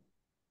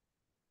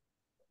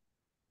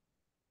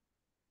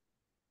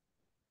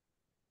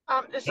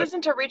 This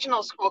isn't a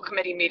regional school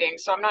committee meeting,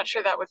 so I'm not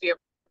sure that would be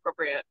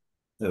appropriate.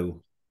 Oh.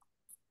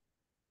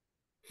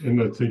 And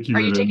I think you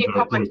would end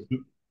up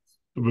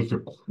with a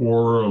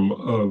quorum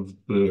of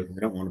the.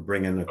 We don't want to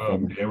bring in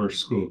the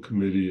Amherst School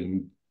Committee.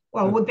 And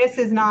well, this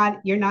is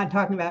not, you're not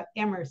talking about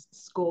Amherst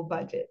school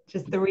budget,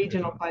 just the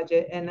regional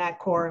budget, and that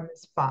quorum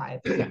is 5.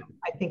 So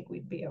I think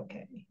we'd be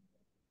okay.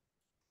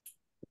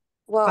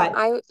 Well, but,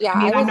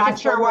 I'm not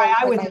sure why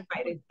I was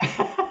invited.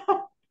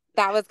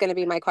 That was going to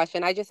be my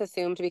question. I just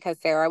assumed because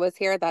Sarah was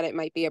here that it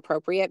might be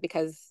appropriate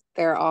because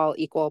they're all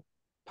equal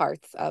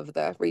parts of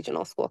the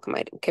regional school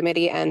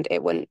committee and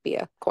it wouldn't be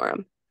a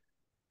quorum.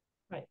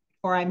 Right.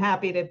 Or I'm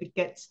happy to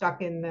get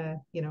stuck in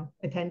the,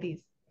 attendees.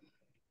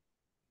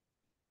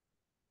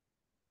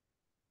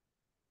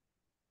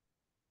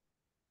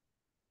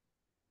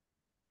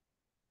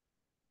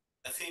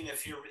 Athena,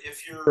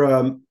 if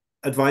you're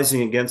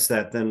advising against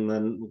that,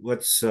 then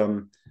let's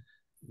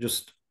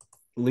just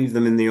leave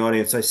them in the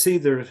audience. I see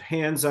there's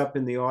hands up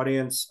in the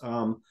audience.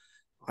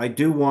 I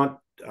do want,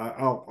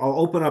 I'll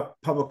open up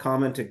public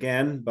comment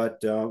again,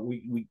 but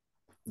we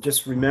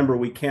just remember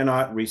we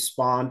cannot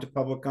respond to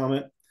public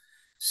comment.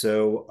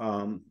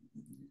 So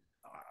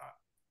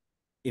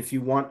if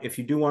you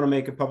do want to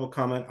make a public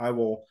comment, I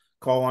will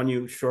call on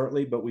you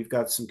shortly, but we've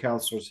got some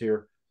counselors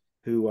here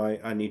who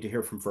I need to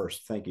hear from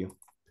first. Thank you.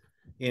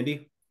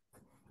 Andy?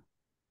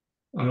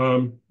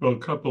 Well, a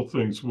couple of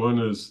things. One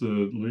is that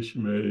Alicia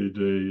made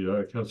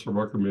Councilor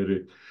Walker made a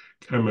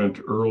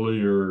comment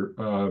earlier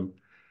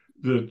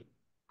that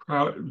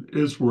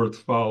is worth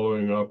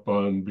following up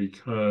on,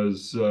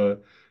 because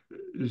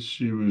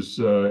she was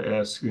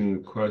asking a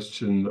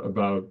question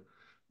about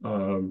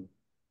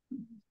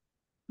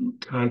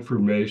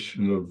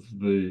confirmation of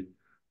the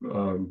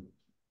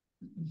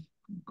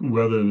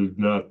whether or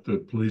not the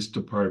police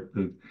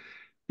department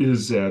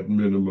is at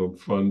minimum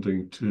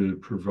funding to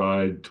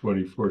provide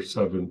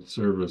 24/7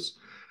 service.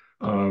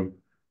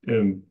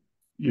 And,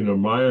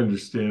 my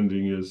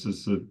understanding is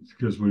that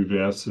because we've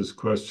asked this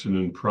question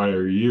in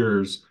prior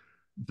years,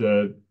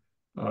 that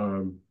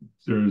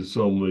there's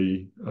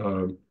only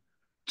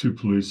 2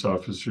 police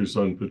officers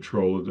on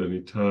patrol at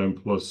any time,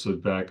 plus a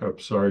backup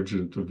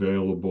sergeant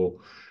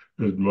available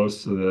at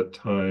most of that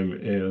time,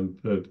 and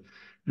that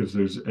if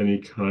there's any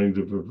kind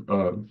of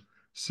a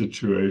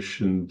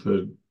situation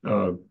that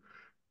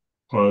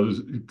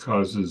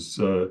causes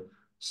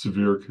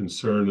severe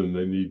concern and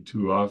they need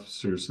 2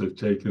 officers, they've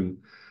taken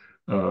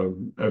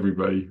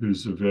everybody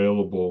who's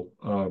available.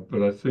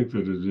 But I think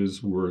that it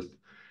is worth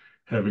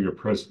having a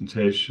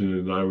presentation,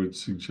 and I would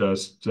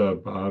suggest,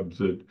 Bob,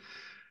 that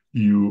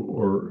you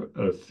or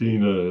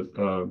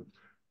Athena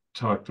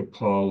talk to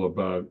Paul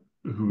about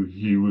who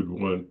he would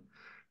want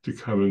to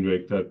come and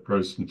make that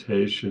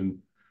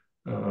presentation.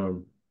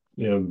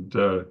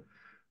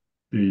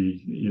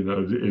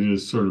 It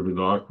is sort of an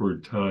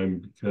awkward time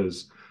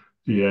because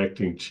the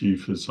acting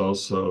chief is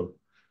also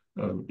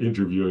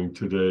interviewing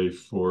today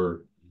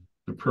for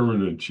the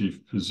permanent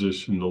chief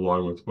position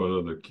along with one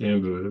other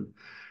candidate.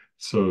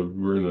 So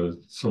we're in a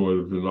somewhat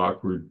of an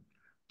awkward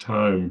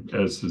time,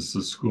 as is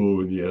the school,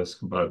 when you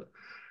ask about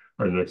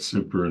our next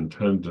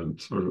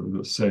superintendent, sort of in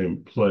the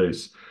same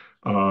place.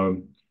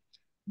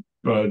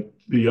 But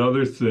the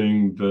other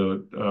thing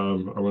that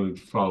I wanted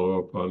to follow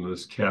up on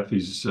is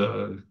Kathy's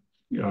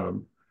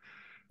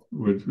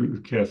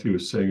what Kathy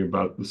was saying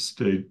about the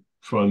state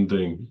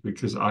funding,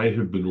 because I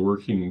have been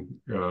working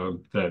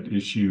that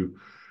issue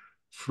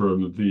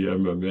from the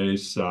MMA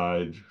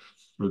side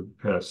for the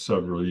past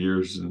several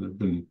years, and have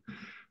been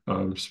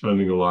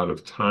spending a lot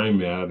of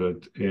time at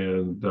it,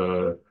 and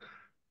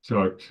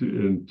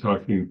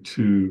talking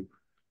to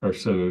our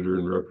senator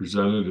and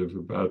representative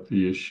about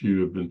the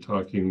issue. I've been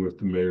talking with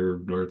the mayor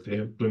of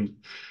Northampton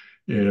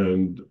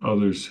and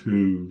others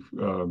who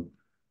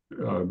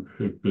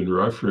have been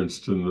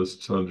referenced in this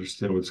to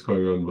understand what's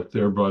going on with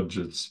their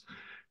budgets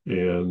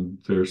and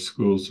their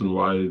schools and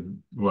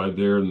why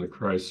they're in the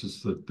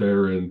crisis that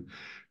they're in,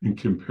 and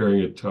comparing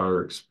it to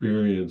our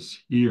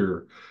experience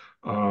here.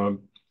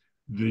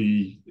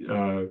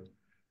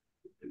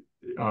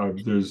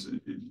 There's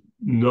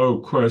no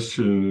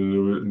question,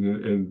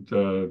 and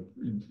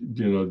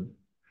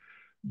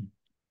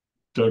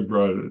Doug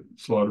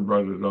Slaughter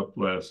brought it up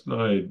last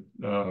night,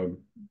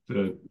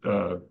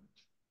 that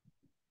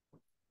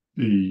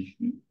the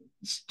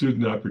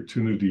Student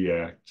Opportunity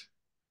Act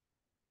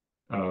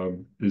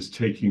is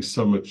taking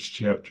so much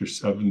Chapter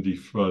 70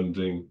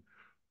 funding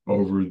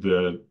over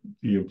the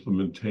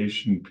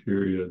implementation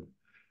period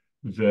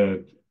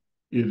that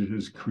it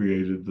has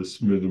created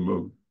this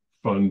minimum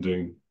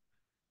funding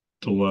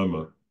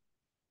dilemma.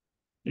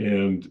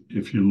 And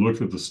if you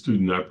look at the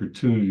Student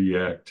Opportunity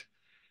Act,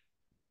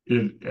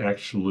 it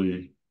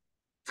actually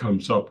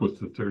comes up with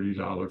the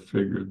 $30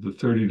 figure. The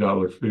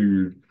 $30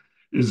 figure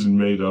isn't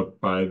made up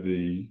by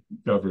the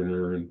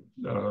governor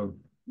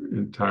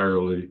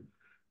entirely,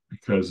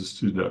 because the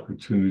Student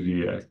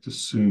Opportunity Act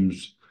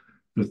assumes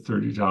that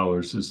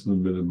 $30 is the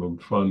minimum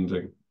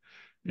funding.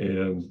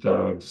 And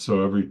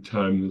so every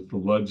time that the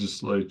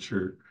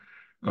legislature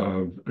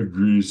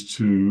agrees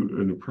to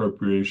an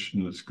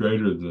appropriation that's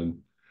greater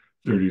than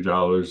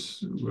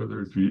 $30,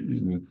 whether it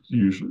be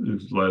usually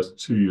the last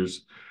 2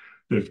 years,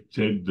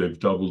 they've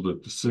doubled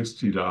it to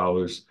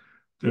 $60.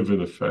 They've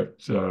in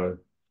effect,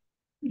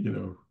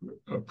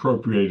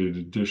 appropriated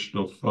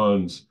additional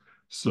funds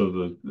so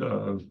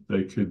that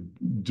they could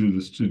do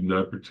the Student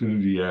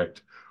Opportunity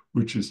Act,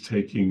 which is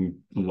taking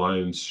the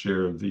lion's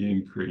share of the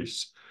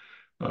increase.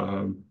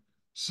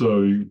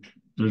 So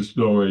there's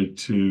no way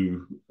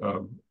to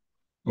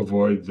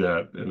avoid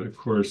that. And of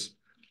course,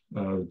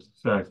 the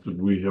fact that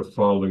we have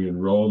falling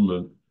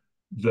enrollment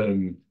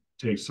then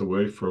takes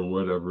away from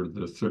whatever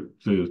the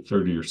 $30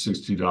 or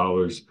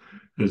 $60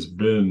 has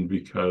been,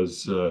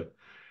 because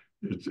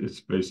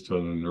it's based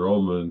on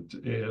enrollment,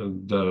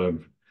 and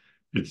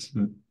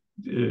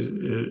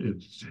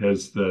it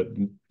has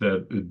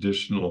that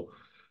additional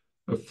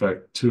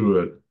effect to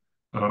it.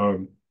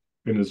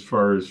 And as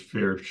far as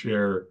fair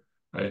share,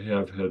 I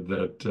have had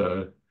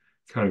that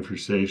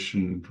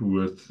conversation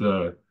with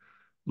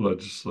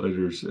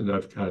legislators, and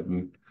I've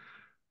gotten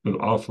an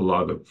awful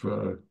lot of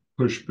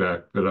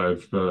pushback, but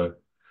I've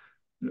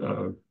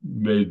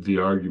made the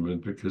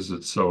argument because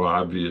it's so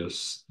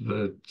obvious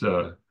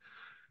that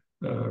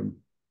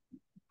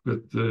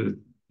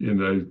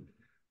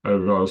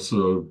I've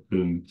also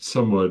been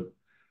somewhat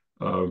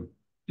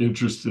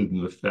interested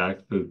in the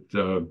fact that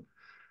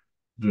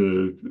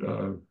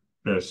the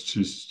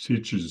Massachusetts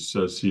Teachers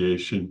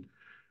Association,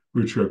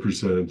 which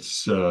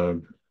represents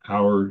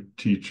our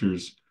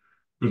teachers,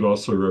 but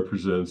also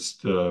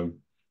represents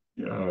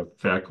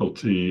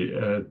faculty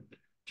at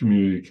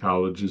community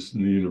colleges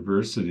and the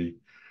university,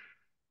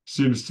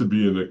 seems to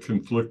be in a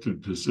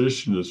conflicted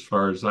position as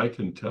far as I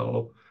can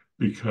tell,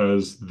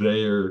 because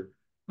they're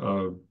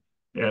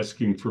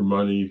asking for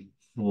money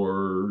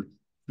for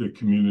the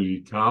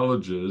community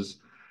colleges,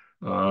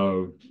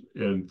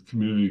 and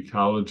community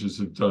colleges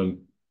have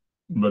done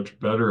much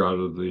better out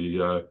of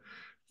the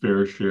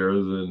fair share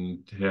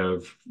than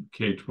have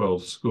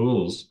K-12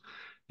 schools,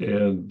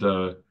 and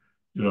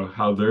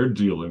how they're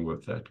dealing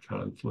with that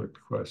conflict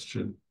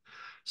question.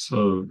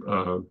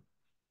 So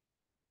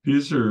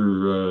these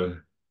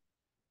are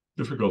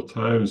difficult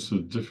times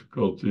with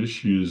difficult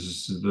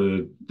issues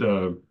that,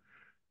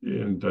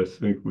 and I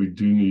think we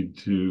do need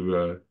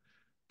to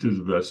do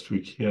the best we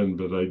can,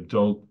 but I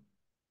don't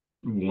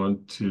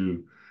want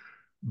to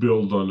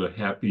build on a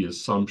happy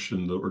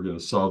assumption that we're going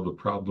to solve the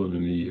problem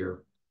in a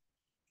year.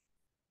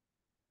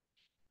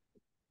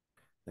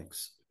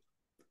 Thanks.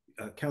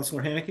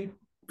 Councilor Haneke?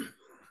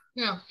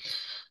 Yeah.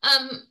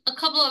 A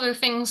couple other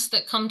things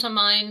that come to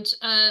mind,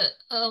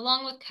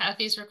 along with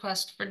Kathy's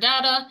request for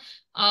data,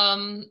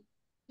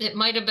 it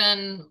might have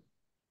been,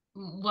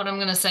 what I'm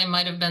going to say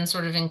might have been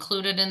sort of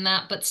included in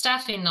that, but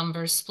staffing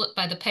numbers split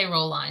by the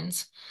payroll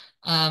lines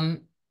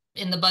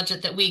in the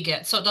budget that we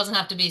get. So it doesn't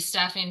have to be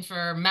staffing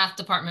for math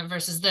department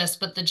versus this,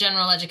 but the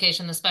general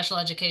education, the special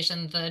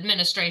education, the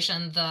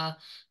administration, the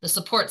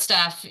support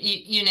staff,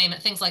 you name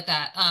it, things like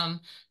that.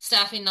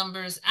 Staffing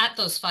numbers at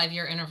those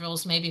 5-year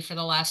intervals, maybe for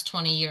the last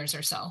 20 years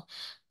or so.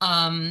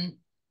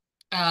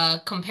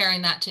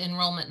 Comparing that to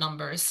enrollment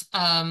numbers.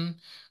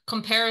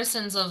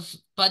 Comparisons of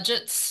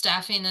budgets,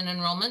 staffing, and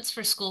enrollments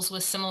for schools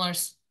with similar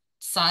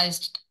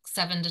sized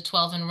 7 to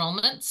 12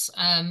 enrollments.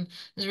 I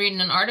was reading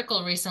an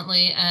article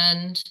recently,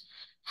 and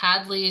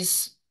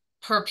Hadley's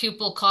per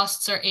pupil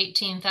costs are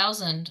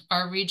 18,000.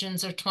 Our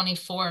regions are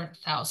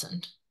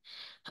 24,000.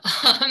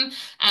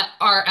 At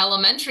our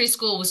elementary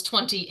school was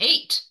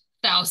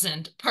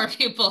 28,000 per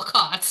pupil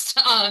cost.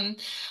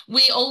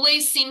 We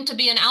always seem to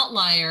be an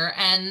outlier,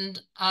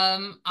 and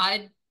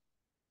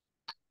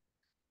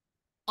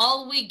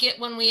all we get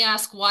when we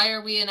ask why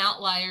are we an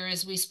outlier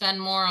is we spend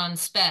more on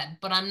SPED,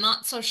 but I'm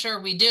not so sure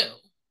we do.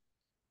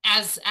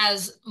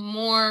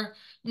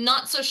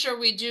 Not so sure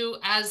we do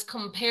as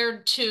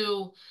compared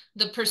to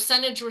the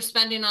percentage we're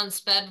spending on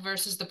SPED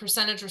versus the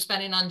percentage we're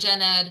spending on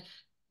Gen Ed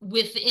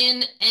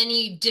within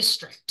any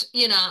district,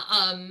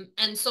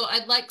 and so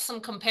I'd like some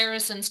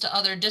comparisons to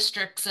other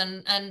districts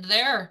and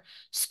their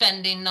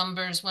spending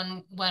numbers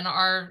when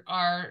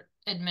our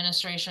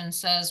administration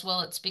says, well,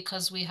 it's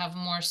because we have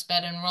more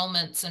SPED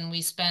enrollments and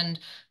we spend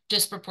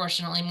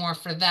disproportionately more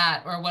for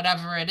that or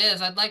whatever it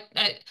is. I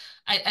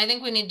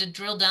think we need to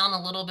drill down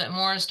a little bit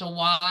more as to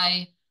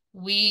why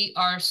we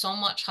are so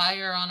much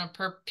higher on a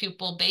per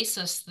pupil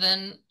basis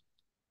than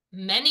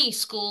many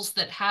schools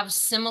that have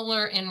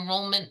similar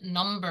enrollment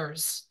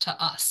numbers to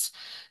us,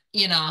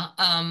 in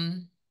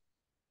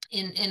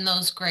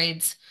those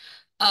grades.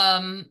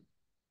 I'd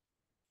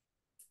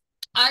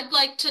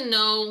like to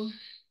know,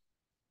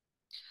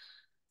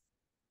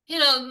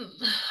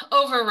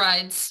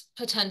 overrides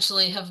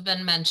potentially have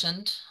been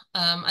mentioned.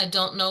 I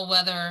don't know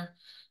whether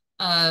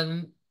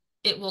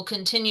it will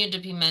continue to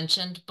be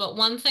mentioned, but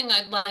one thing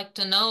I'd like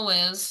to know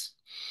is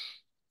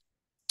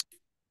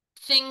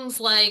things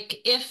like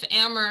if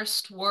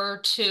Amherst were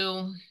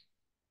to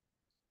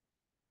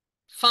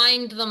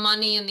find the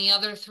money and the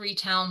other three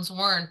towns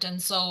weren't,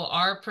 and so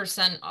our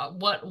percent,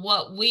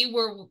 what we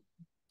were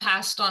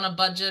passed on a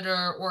budget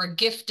or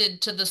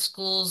gifted to the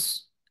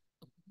schools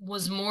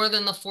was more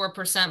than the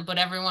 4%, but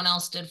everyone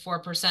else did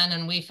 4%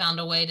 and we found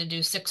a way to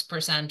do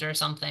 6% or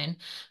something.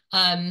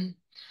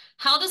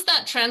 How does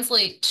that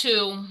translate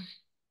to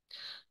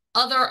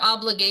other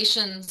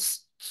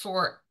obligations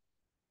for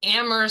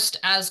Amherst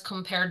as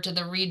compared to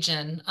the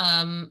region?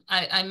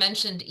 I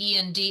mentioned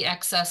E&D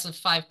excess of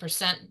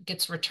 5%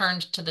 gets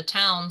returned to the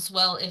towns.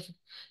 Well,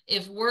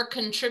 if we're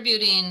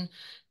contributing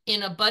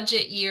in a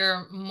budget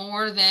year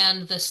more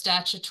than the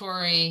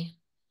statutory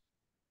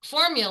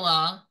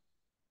formula,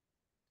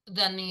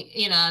 then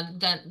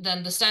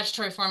the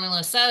statutory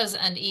formula says,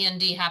 and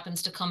E&D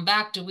happens to come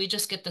back, do we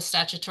just get the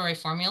statutory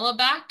formula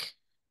back?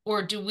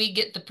 Or do we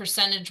get the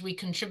percentage we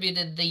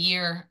contributed the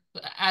year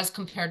as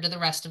compared to the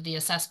rest of the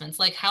assessments?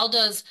 Like,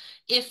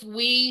 if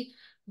we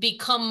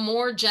become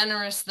more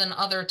generous than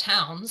other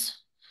towns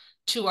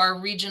to our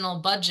regional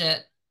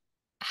budget,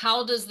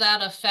 how does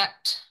that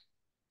affect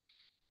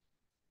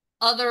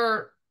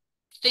other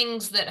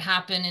things that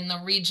happen in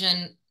the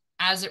region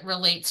as it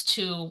relates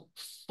to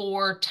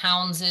four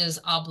towns'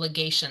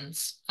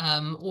 obligations,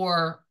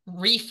 or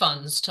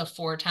refunds to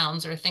four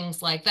towns or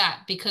things like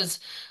that? Because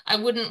I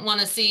wouldn't want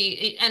to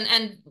see,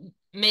 and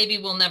maybe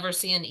we'll never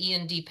see an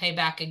E&D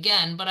payback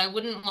again, but I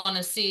wouldn't want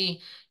to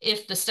see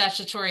if the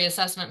statutory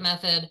assessment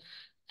method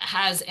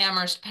has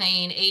Amherst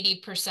paying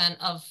 80%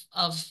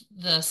 of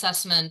the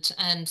assessment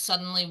and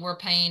suddenly we're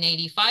paying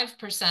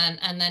 85%,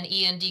 and then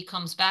E&D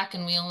comes back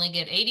and we only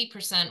get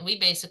 80%. We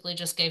basically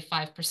just gave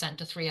 5%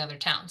 to three other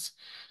towns.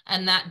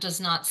 And that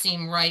does not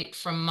seem right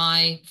from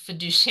my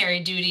fiduciary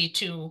duty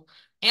to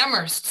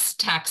Amherst's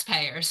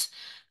taxpayers.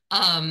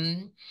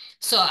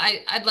 So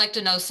I'd like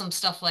to know some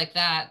stuff like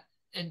that.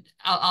 And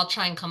I'll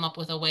try and come up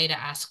with a way to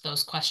ask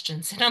those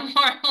questions in a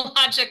more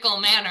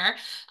logical manner.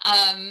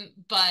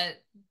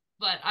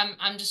 But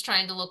I'm just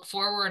trying to look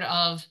forward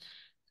of,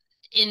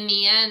 in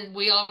the end,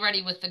 we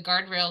already with the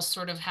guardrails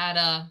sort of had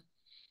a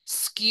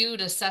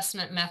skewed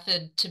assessment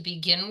method to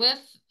begin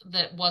with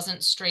that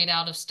wasn't straight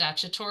out of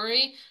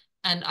statutory.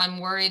 And I'm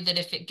worried that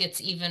if it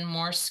gets even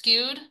more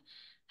skewed,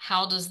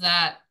 how does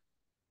that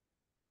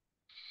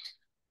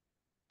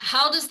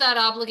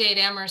obligate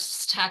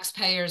Amherst's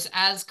taxpayers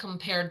as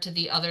compared to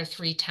the other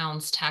three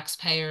towns'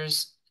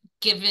 taxpayers,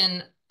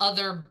 given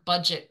other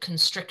budget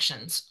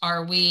constrictions?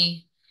 Are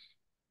we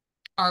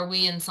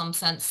in some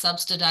sense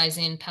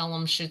subsidizing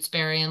Pelham,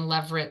 Shutesbury, and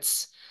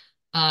Leverett's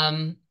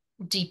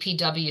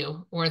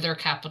DPW or their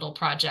capital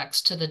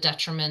projects to the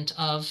detriment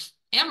of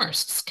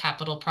Amherst's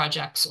capital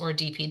projects or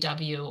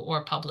DPW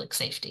or public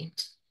safety?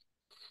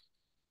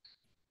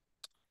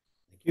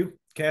 Thank you.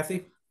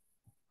 Kathy?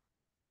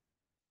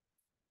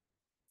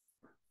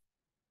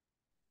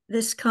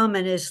 This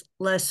comment is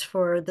less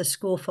for the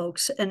school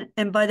folks.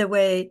 And by the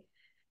way,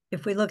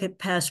 if we look at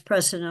past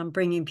precedent on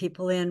bringing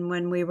people in,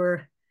 when we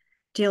were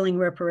dealing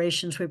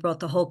reparations, we brought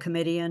the whole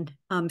committee in.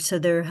 So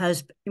there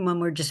has,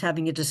 when we're just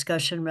having a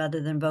discussion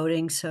rather than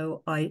voting.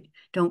 So I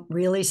don't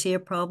really see a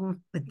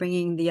problem with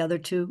bringing the other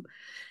two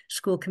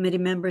school committee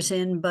members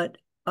in, but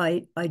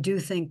I do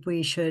think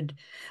we should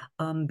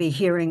be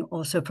hearing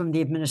also from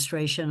the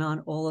administration on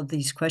all of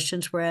these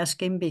questions we're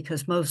asking,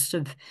 because most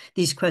of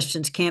these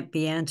questions can't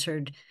be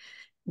answered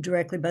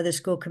directly by the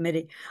school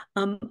committee.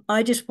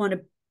 I just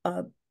want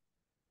to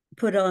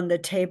put on the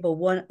table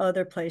one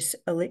other place.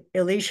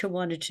 Alicia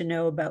wanted to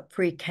know about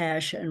free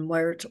cash and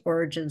where its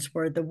origins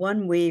were. The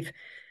one we've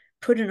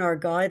put in our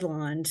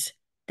guidelines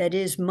that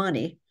is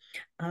money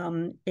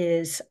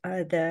is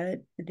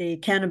the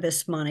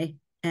cannabis money.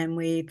 And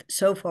we've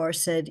so far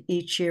said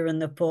each year in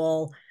the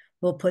fall,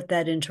 we'll put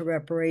that into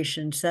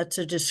reparations. That's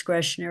a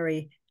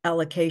discretionary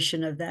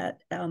allocation of that.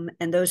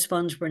 And those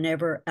funds were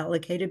never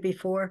allocated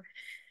before.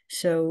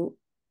 So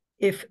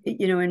if,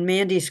 you know, in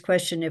Mandy's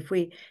question, if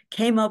we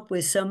came up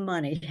with some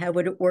money, how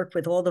would it work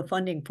with all the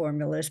funding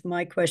formulas?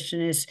 My question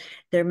is,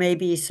 there may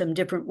be some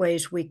different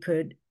ways we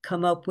could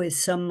come up with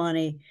some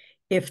money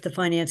if the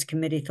finance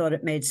committee thought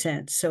it made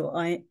sense. So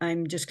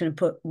I'm just going to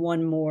put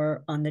one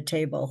more on the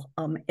table.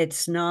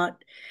 It's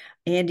not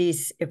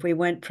Andy's, if we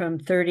went from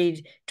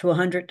 $30 to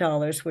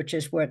 $100, which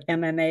is what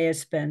MMA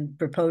has been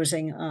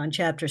proposing on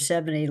Chapter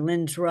 70,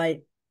 Lynn's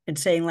right in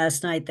saying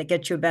last night that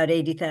gets you about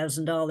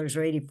 $80,000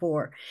 or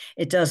 84.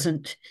 It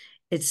doesn't,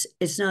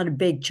 it's not a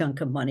big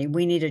chunk of money.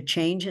 We need a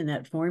change in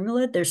that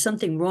formula. There's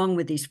something wrong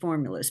with these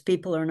formulas.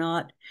 People are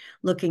not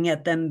looking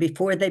at them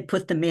before they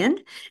put them in.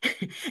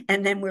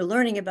 And then we're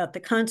learning about the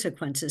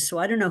consequences. So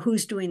I don't know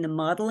who's doing the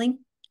modeling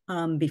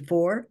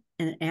before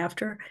and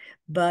after,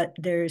 but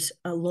there's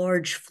a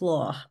large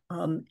flaw.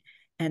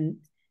 And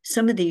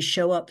some of these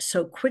show up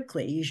so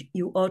quickly,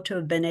 you ought to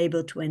have been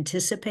able to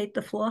anticipate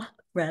the flaw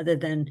rather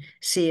than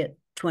see it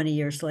 20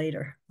 years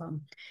later.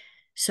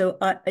 So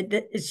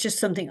it's just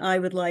something I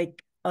would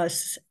like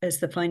us as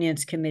the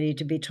finance committee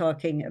to be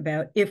talking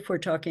about, if we're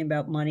talking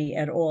about money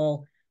at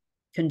all,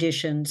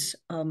 conditions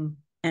and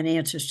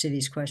answers to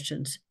these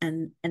questions.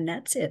 And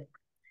that's it.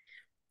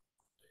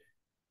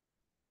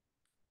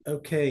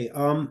 Okay.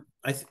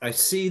 I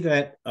see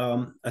that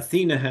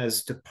Athena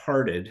has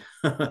departed.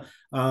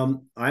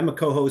 I'm a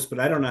co-host, but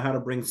I don't know how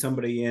to bring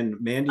somebody in.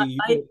 Mandy,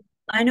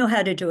 I know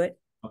how to do it.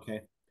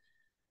 Okay.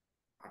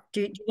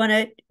 Do you want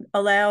to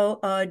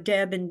allow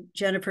Deb and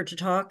Jennifer to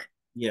talk?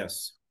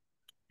 Yes.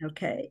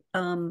 Okay.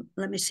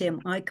 Let me see. Am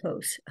I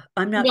co-host?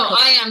 I'm not. No,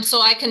 I am,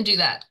 so I can do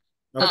that.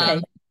 Okay.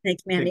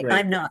 Thanks, Mandy. Okay,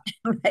 I'm not.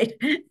 Right.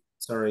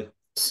 Sorry.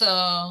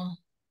 So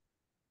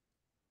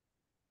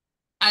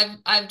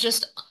I've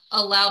just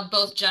allowed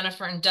both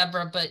Jennifer and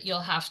Deborah, but you'll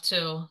have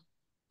to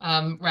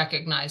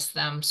recognize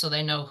them so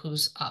they know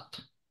who's up.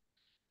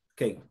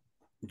 Okay.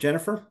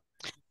 Jennifer?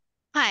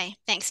 Hi,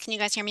 thanks. Can you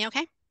guys hear me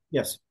okay?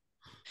 Yes.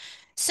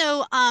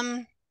 So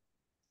I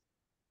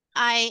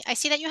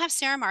see that you have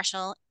Sarah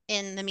Marshall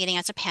in the meeting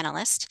as a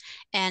panelist,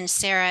 and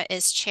Sarah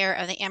is chair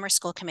of the Amherst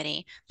School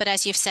Committee. But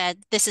as you've said,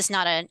 this is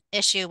not an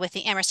issue with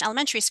the Amherst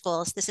Elementary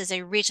Schools. This is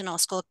a regional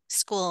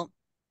school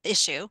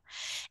issue.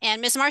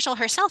 And Ms. Marshall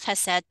herself has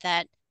said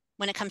that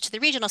when it comes to the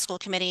regional school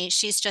committee,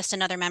 she's just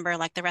another member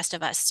like the rest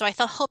of us. So I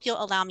hope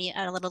you'll allow me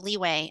a little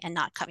leeway and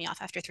not cut me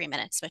off after 3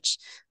 minutes, which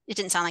it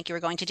didn't sound like you were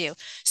going to do.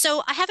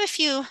 So I have a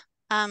few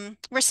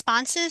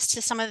responses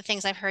to some of the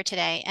things I've heard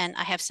today, and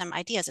I have some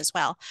ideas as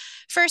well.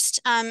 First,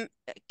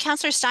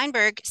 Councillor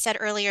Steinberg said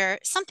earlier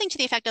something to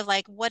the effect of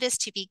like, what is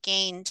to be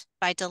gained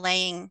by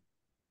delaying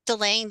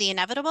the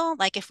inevitable?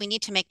 Like if we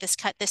need to make this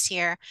cut this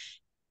year,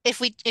 if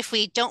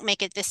we don't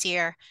make it this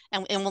year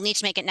and we'll need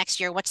to make it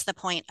next year, what's the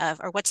point of,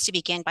 or what's to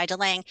be gained by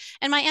delaying?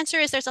 And my answer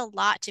is there's a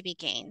lot to be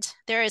gained.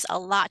 There is a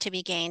lot to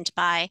be gained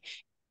by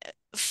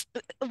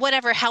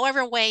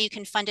however way you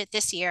can fund it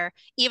this year,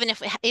 even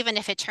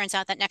if it turns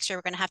out that next year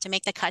we're going to have to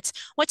make the cuts.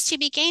 What's to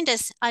be gained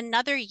is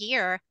another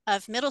year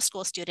of middle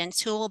school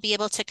students who will be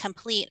able to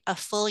complete a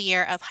full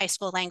year of high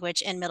school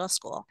language in middle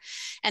school.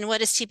 And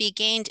what is to be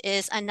gained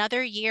is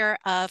another year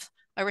of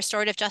a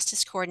restorative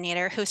justice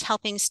coordinator who's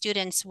helping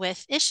students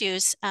with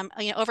issues,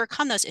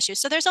 overcome those issues.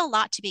 So there's a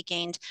lot to be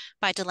gained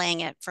by delaying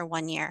it for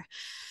 1 year.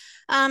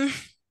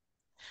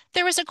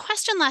 There was a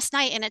question last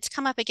night, and it's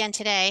come up again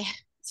today.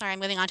 Sorry, I'm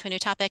moving on to a new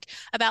topic,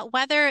 about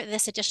whether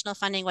this additional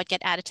funding would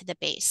get added to the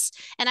base.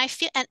 And I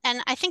feel,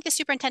 and I think the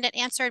superintendent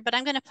answered, but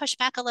I'm going to push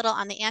back a little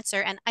on the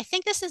answer. And I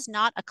think this is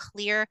not a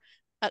clear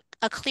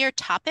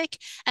topic.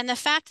 And the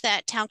fact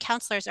that town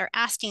councilors are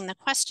asking the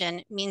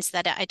question means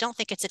that I don't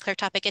think it's a clear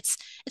topic.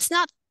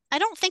 I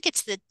don't think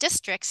it's the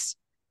district's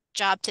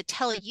job to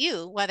tell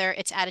you whether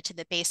it's added to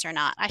the base or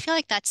not. I feel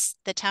like that's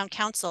the town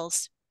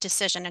council's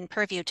decision and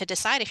purview to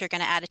decide if you're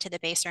going to add it to the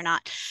base or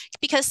not.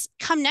 Because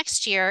come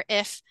next year,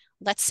 if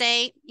let's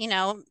say,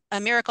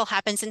 a miracle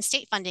happens and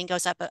state funding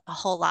goes up a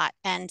whole lot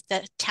and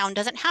the town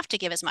doesn't have to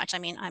give as much. I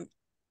mean,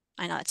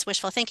 I know it's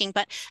wishful thinking,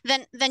 but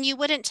then you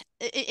wouldn't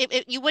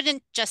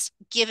just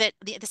give it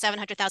the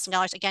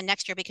 $700,000 again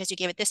next year because you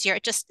gave it this year.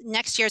 It just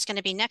next year is going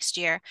to be next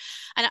year,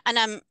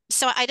 and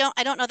so I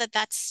don't know that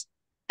that's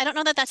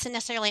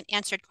necessarily an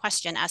answered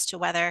question as to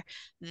whether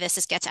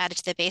this gets added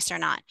to the base or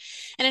not.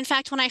 And in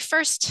fact, when I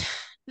first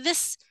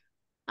this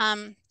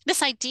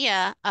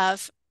idea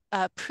of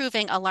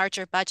approving a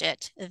larger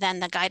budget than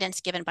the guidance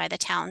given by the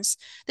towns.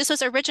 This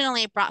was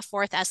originally brought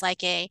forth as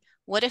like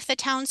what if the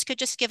towns could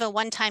just give a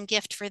one-time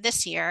gift for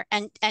this year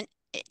and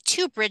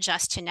to bridge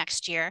us to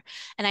next year.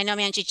 And I know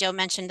Manji Joe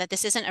mentioned that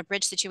this isn't a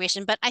bridge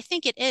situation, but I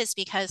think it is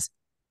because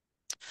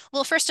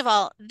Well, first of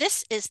all,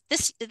 this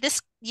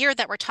year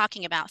that we're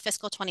talking about,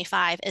 fiscal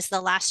 25, is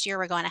the last year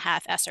we're going to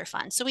have ESSER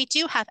funds. So we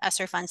do have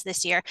ESSER funds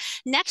this year.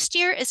 Next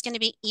year is going to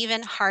be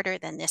even harder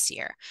than this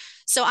year.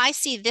 So I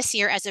see this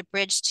year as a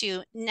bridge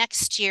to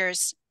next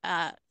year's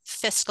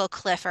fiscal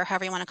cliff, or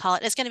however you want to call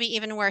it, is going to be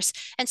even worse.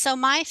 And so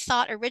my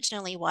thought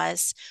originally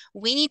was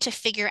we need to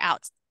figure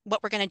out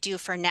what we're going to do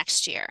for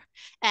next year.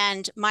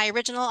 And my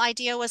original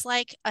idea was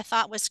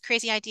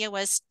crazy idea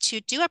was to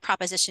do a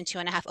Proposition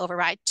 2.5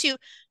 override to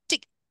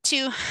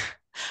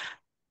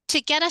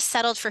to get us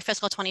settled for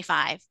fiscal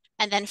 25,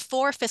 and then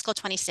for fiscal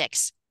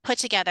 26 put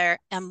together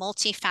a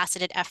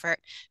multifaceted effort,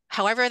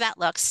 however that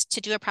looks, to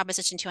do a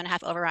Proposition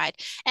 2.5 override.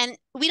 And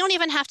we don't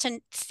even have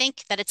to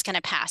think that it's going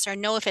to pass or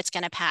know if it's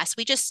going to pass.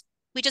 We just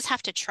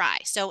have to try.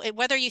 So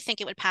whether you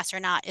think it would pass or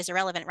not is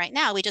irrelevant right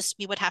now.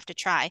 We would have to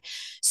try.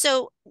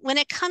 So when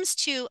it comes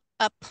to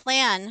a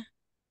plan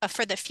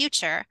for the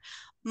future,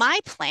 my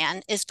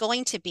plan is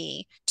going to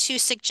be to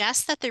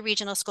suggest that the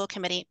regional school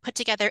committee put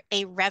together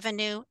a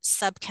revenue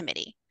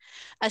subcommittee,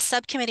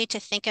 to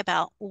think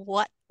about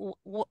what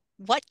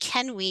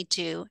can we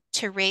do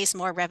to raise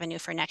more revenue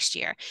for next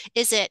year?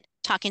 Is it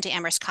talking to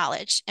Amherst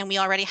College? And we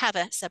already have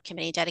a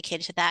subcommittee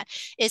dedicated to that.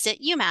 Is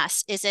it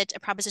UMass? Is it a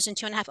Proposition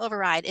 2.5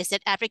 override? Is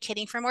it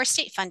advocating for more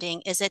state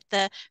funding? Is it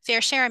the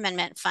Fair Share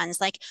Amendment funds?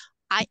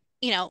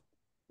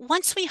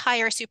 Once we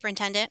hire a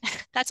superintendent,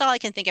 that's all I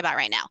can think about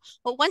right now.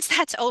 But once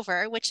that's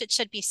over, which it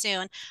should be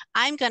soon,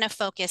 I'm going to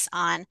focus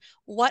on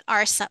what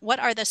are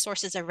the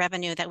sources of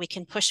revenue that we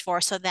can push for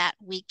so that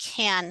we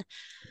can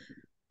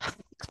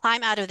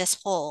climb out of this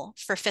hole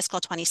for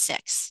fiscal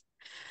 26.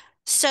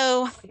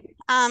 So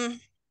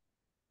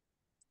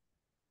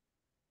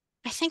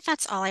I think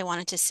that's all I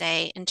wanted to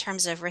say in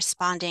terms of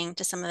responding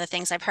to some of the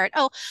things I've heard.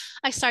 Oh,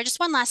 just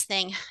one last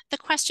thing. The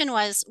question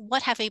was,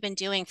 what have we been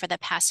doing for the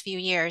past few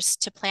years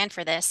to plan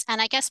for this?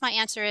 And I guess my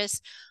answer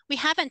is we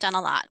haven't done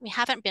a lot. We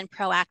haven't been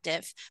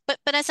proactive. But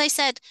as I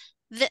said,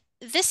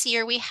 this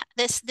year,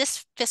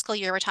 this fiscal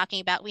year we're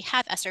talking about, we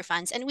have ESSER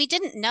funds, and we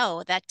didn't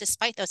know that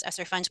despite those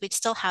ESSER funds, we'd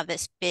still have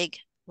this big,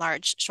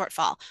 large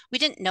shortfall. We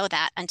didn't know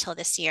that until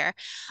this year.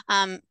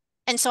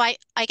 And so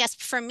I guess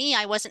for me,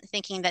 I wasn't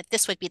thinking that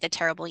this would be the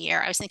terrible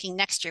year. I was thinking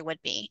next year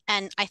would be.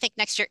 And I think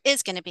next year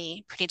is going to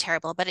be pretty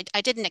terrible, but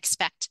I didn't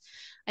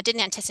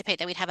anticipate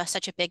that we'd have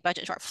such a big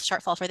budget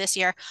shortfall for this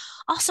year.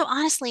 Also,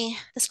 honestly,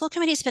 the school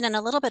committee's been in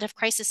a little bit of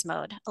crisis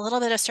mode, a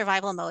little bit of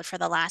survival mode for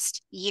the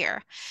last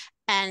year.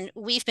 And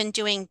we've been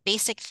doing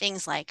basic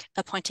things like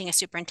appointing a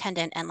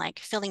superintendent and like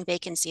filling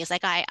vacancies.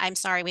 Like I'm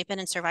sorry, we've been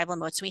in survival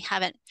mode, so we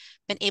haven't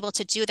been able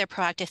to do the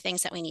proactive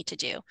things that we need to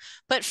do.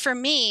 But for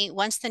me,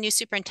 once the new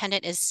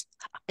superintendent is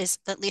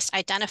at least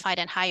identified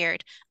and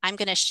hired, I'm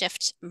going to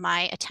shift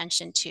my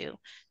attention to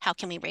how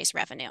can we raise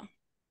revenue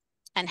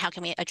and how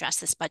can we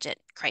address this budget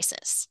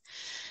crisis.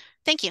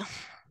 Thank you.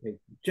 Okay.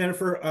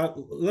 Jennifer,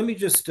 let me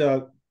just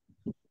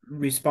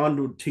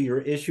respond to your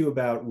issue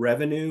about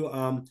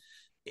revenue.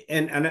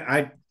 And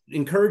I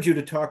encourage you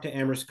to talk to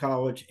Amherst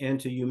College and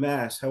to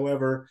UMass.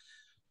 However,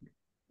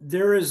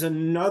 there is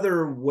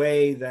another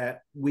way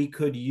that we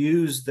could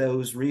use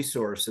those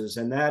resources,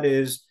 and that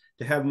is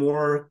to have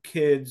more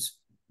kids,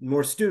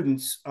 more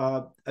students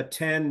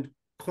attend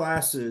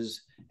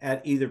classes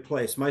at either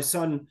place. My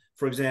son,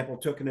 for example,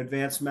 took an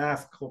advanced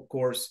math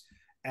course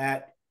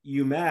at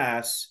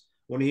UMass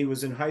when he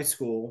was in high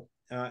school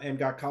and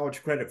got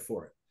college credit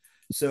for it.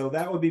 So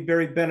that would be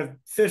very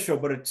beneficial,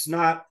 but it's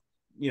not,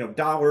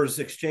 dollars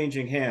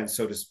exchanging hands,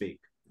 so to speak.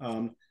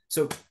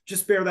 So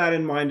just bear that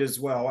in mind as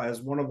well,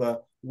 as one of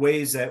the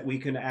ways that we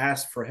can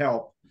ask for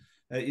help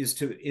is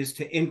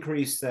to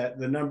increase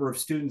the number of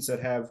students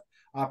that have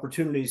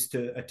opportunities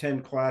to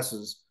attend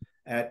classes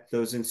at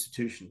those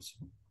institutions.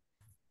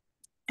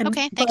 And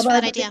okay, thanks for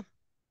that idea.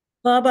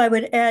 Bob, I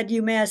would add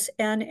UMass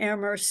and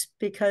Amherst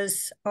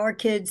because our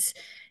kids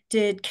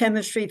did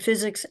chemistry,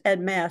 physics,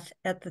 and math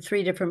at the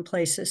 3 different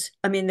places.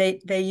 I mean,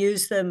 they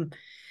use them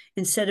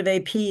instead of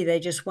AP.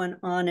 They just went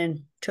on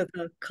and took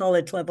a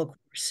college level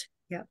course.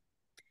 Yeah.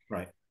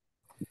 Right.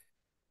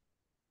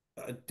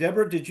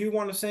 Deborah, did you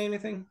want to say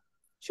anything?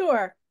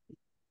 Sure.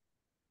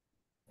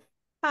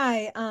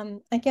 Hi,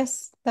 I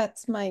guess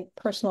that's my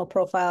personal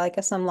profile. I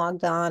guess I'm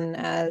logged on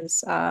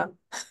as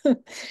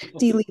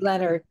D. Lee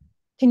Leonard.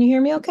 Can you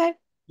hear me okay?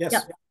 Yes.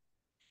 Yeah.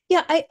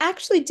 Yeah, I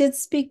actually did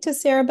speak to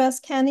Sarah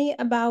Beth Kenny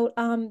about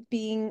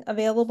being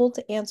available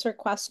to answer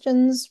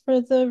questions for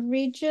the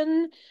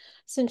region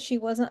since she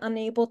wasn't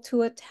unable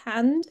to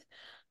attend.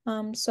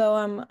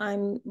 So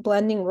I'm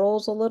blending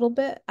roles a little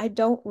bit. I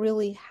don't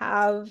really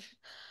have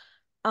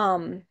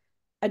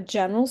a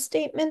general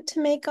statement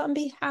to make on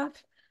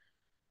behalf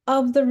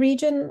of the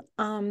region.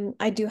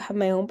 I do have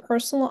my own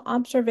personal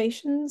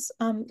observations,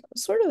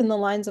 sort of in the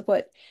lines of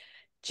what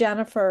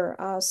Jennifer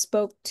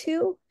spoke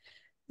to,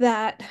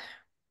 that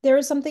there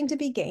is something to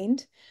be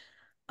gained.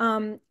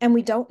 And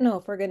we don't know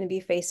if we're going to be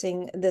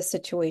facing this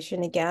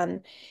situation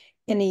again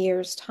in a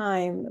year's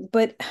time.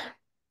 But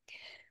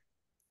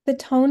the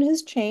tone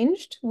has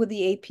changed with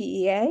the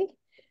APEA.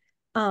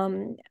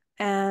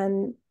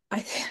 And I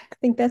think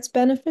think that's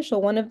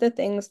beneficial. One of the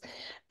things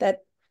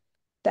that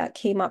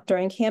came up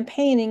during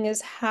campaigning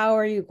is, how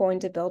are you going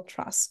to build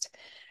trust?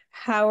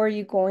 How are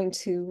you going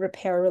to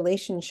repair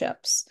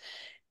relationships?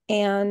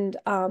 And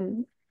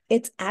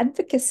it's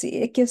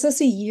advocacy. It gives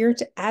us a year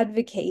to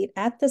advocate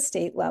at the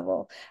state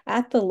level,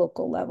 at the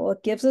local level.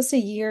 It gives us a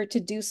year to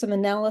do some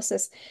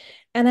analysis.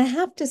 And I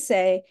have to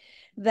say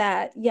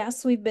that,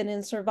 yes, we've been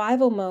in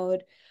survival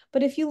mode,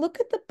 but if you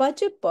look at the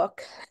budget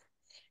book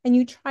and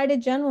you try to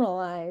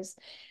generalize,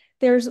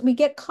 we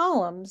get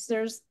columns.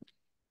 There's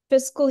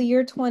fiscal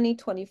year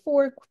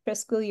 2024,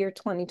 fiscal year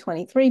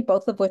 2023,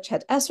 both of which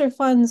had ESSER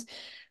funds.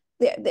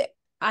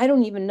 I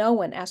don't even know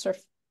when ESSER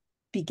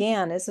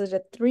began. Is it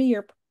a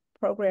 3-year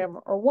program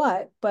or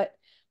what? But,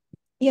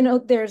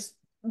 there's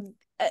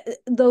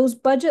those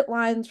budget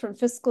lines from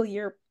fiscal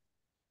year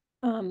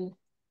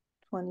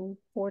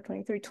 24,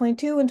 23,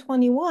 22, and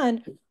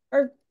 21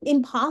 are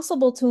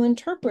impossible to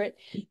interpret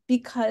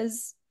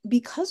because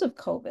of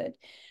COVID,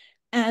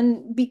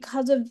 and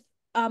because of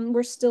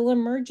we're still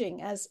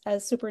emerging, as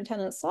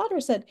Superintendent Slaughter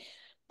said,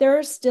 there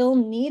are still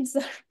needs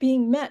that are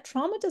being met.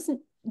 Trauma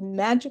doesn't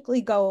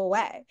magically go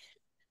away.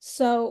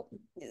 So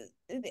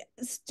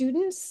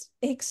students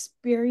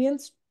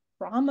experience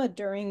trauma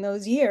during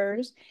those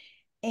years,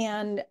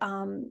 and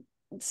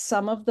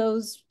some of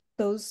those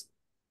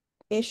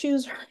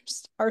issues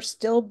are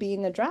still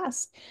being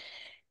addressed.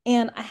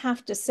 And I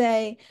have to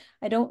say,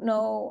 I don't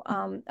know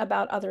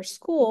about other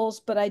schools,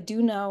 but I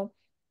do know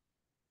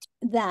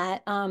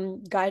that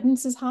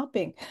guidance is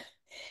hopping.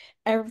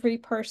 Every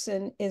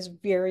person is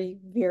very,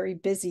 very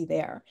busy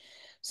there.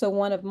 So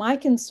one of my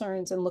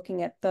concerns in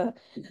looking at the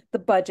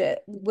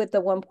budget with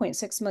the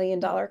 $1.6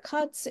 million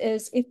cuts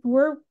is, if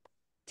we're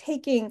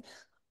taking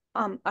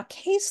a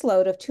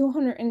caseload of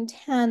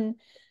 210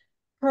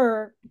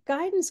 per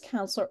guidance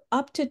counselor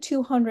up to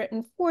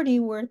 240,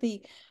 where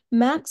the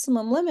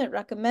maximum limit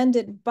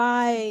recommended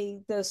by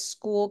the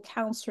School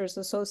Counselors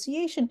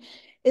Association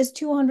is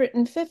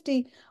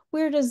 250,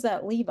 where does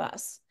that leave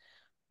us?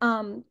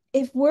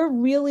 If we're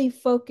really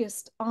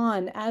focused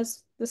on,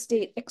 as the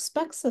state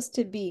expects us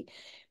to be,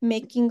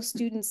 making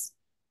students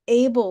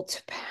able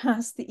to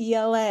pass the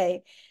ELA,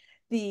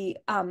 the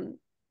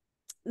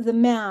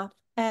math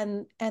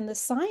and the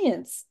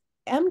science,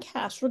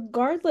 MCAS,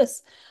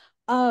 regardless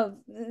of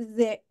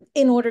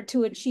in order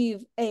to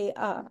achieve a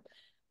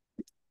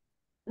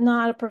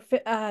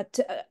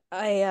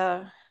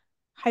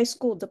high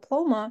school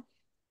diploma,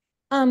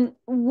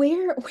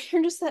 where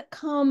does that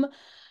come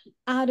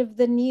out of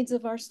the needs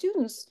of our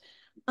students?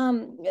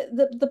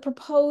 The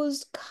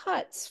proposed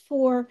cuts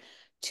for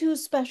 2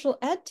 special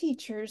ed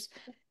teachers,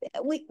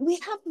 we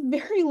have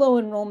very low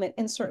enrollment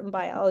in certain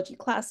biology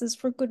classes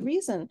for good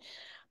reason.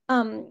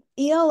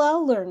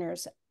 ELL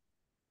learners,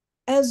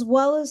 as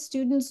well as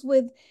students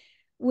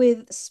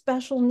with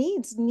special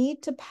needs,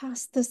 need to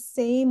pass the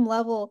same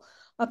level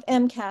of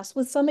MCAS,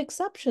 with some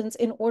exceptions,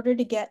 in order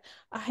to get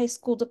a high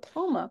school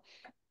diploma.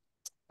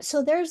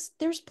 So there's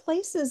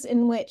places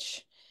in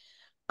which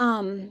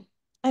I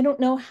don't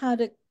know how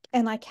to,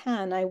 and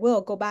I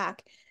will go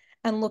back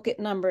and look at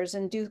numbers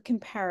and do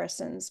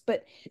comparisons,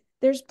 but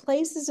there's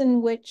places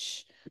in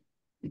which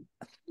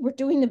we're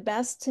doing the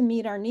best to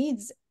meet our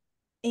needs.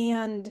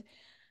 And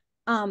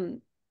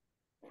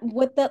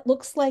what that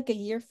looks like a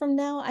year from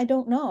now, I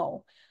don't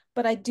know.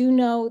 But I do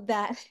know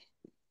that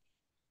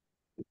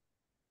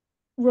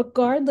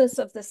regardless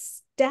of the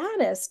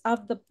status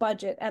of the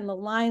budget and the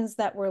lines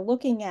that we're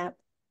looking at,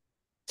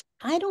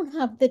 I don't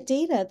have the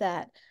data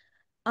that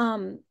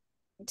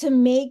to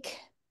make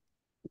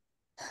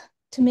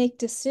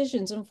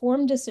decisions,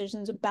 informed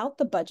decisions about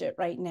the budget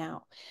right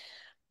now.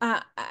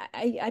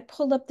 I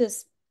pulled up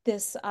this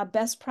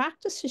best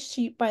practices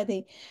sheet by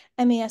the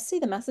MASC,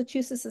 the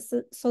Massachusetts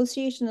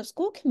Association of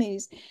School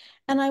Committees,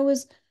 and I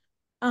was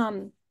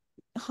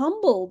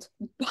humbled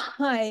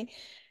by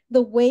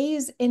the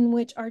ways in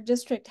which our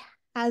district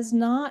has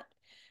not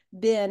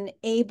been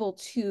able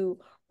to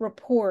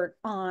report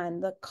on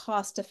the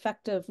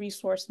cost-effective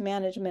resource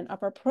management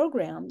of our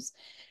programs.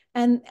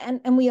 And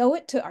we owe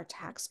it to our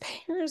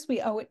taxpayers, we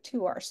owe it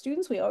to our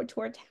students, we owe it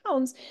to our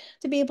towns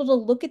to be able to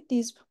look at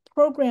these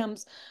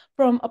programs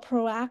from a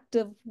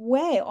proactive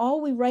way.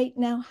 All we right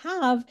now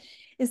have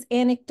is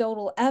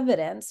anecdotal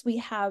evidence. We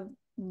have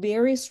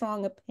very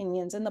strong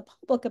opinions in the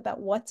public about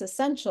what's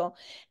essential,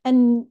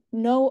 and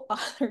no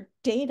other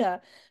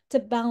data to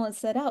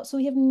balance that out. So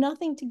we have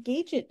nothing to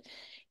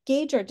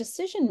gauge our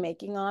decision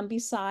making on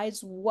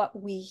besides what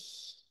we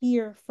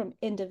hear from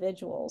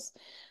individuals.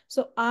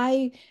 So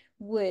I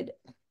would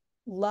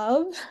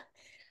love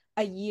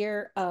a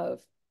year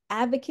of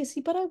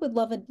advocacy, but I would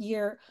love a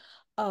year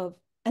of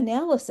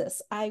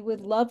analysis. I would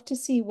love to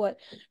see what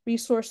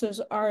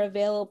resources are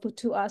available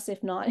to us,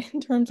 if not in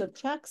terms of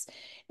checks,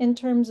 in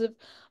terms of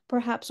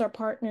perhaps our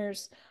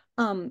partners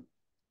in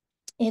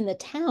the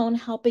town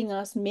helping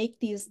us make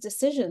these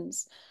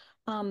decisions.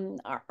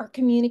 Our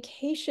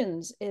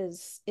communications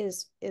is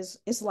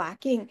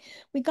lacking.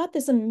 We got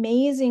this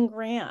amazing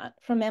grant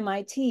from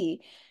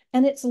MIT,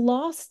 and it's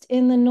lost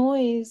in the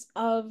noise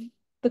of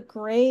the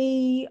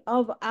gray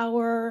of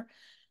our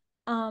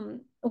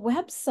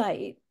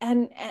website,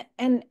 and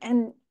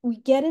we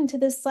get into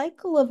this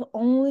cycle of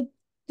only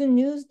the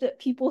news that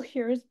people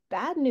hear is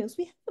bad news.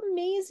 We have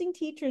amazing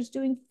teachers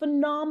doing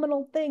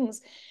phenomenal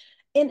things,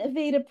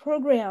 innovative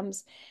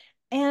programs,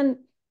 and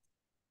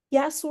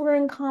yes, we're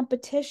in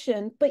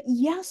competition, but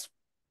yes,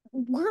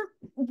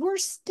 we're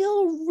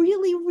still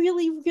really,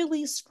 really,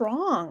 really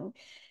strong.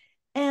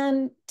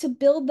 And to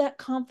build that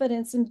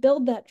confidence and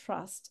build that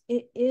trust,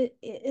 it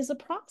is a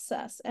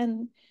process.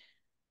 And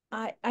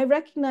I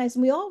recognize,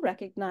 and we all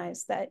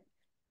recognize, that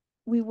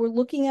we were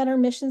looking at our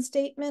mission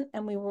statement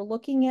and we were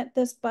looking at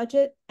this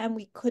budget and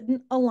we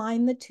couldn't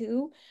align the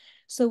two.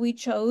 So we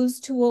chose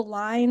to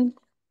align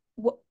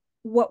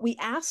what we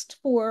asked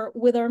for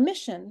with our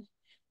mission,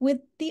 with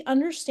the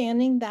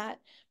understanding that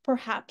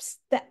perhaps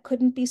that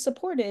couldn't be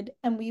supported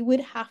and we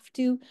would have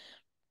to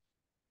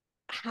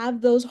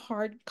have those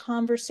hard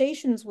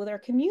conversations with our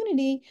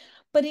community,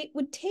 but it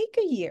would take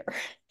a year.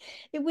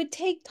 It would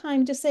take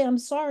time to say, I'm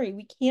sorry,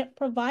 we can't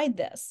provide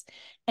this.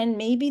 And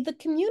maybe the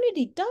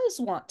community does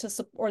want to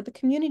support, or the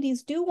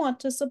communities do want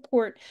to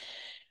support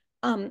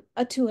a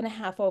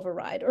 2.5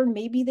 override, or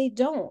maybe they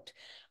don't.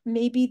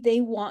 Maybe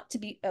they want to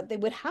be, they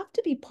would have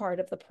to be part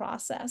of the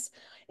process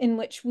in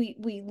which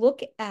we look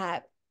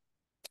at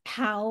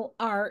how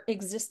our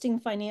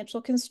existing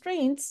financial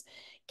constraints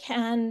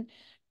can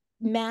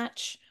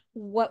match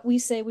what we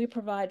say we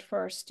provide for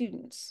our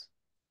students.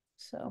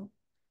 So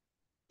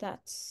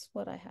that's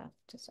what I have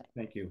to say.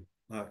 Thank you.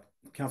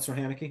 Councilor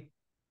Haneke?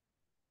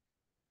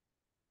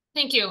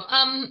 Thank you.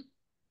 I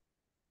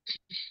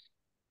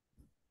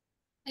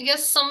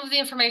guess some of the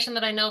information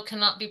that I know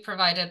cannot be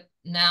provided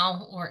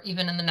now or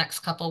even in the next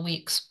couple of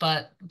weeks,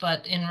 but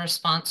in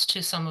response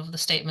to some of the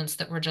statements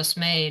that were just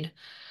made,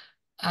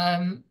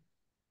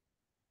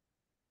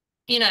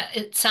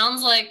 it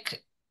sounds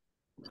like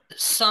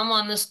some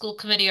on the school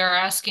committee are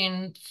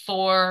asking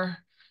for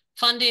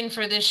funding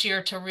for this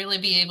year to really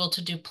be able to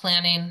do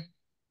planning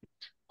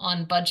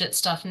on budget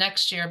stuff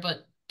next year,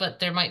 but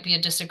there might be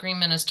a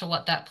disagreement as to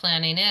what that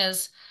planning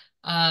is.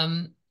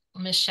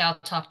 Ms. Shao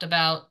talked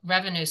about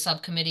revenue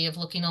subcommittee of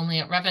looking only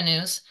at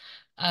revenues.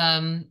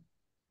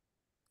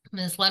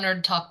 Ms.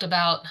 Leonard talked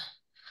about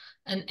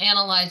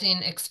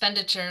analyzing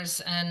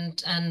expenditures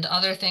and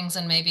other things,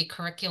 and maybe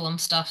curriculum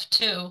stuff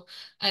too.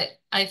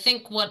 I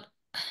think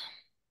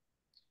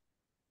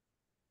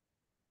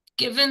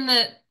given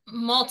that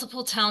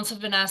multiple towns have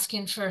been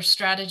asking for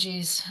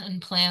strategies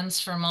and plans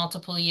for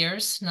multiple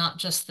years, not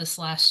just this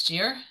last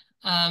year,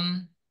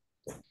 I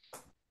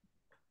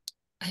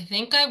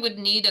think I would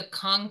need a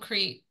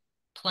concrete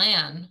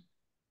plan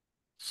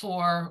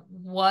for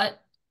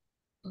what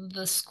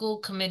the school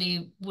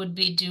committee would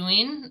be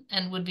doing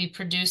and would be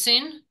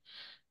producing,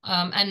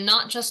 and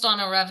not just on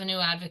a revenue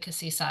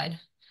advocacy side.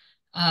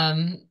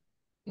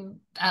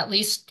 At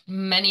least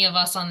many of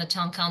us on the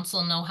town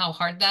council know how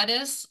hard that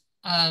is,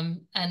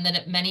 and that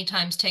it many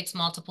times takes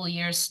multiple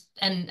years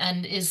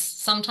and is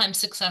sometimes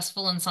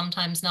successful and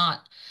sometimes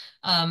not.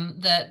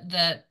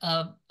 That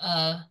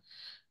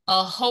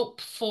a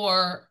hope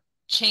for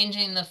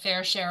changing the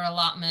fair share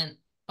allotment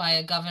by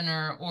a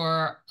governor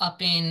or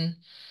upping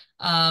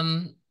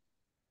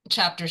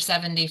Chapter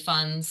 70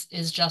 funds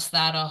is just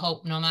that, a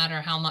hope, no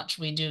matter how much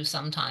we do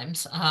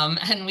sometimes.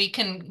 And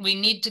we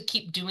need to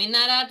keep doing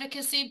that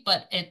advocacy,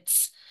 but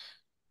it's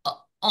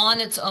on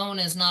its own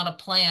is not a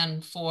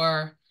plan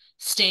for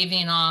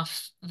staving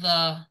off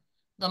the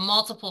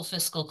multiple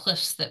fiscal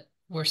cliffs that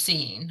we're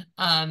seeing.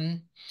 I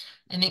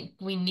think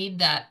we need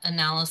that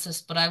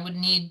analysis, but I would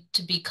need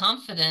to be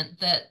confident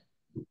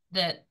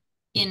that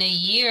in a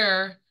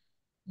year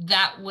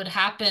that would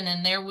happen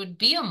and there would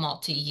be a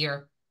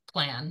multi-year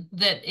plan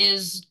that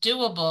is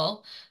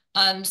doable.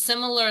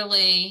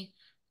 Similarly,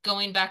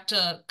 going back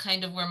to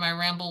kind of where my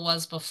ramble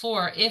was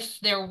before, if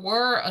there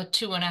were a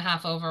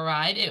 2.5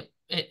 override,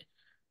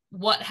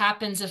 what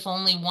happens if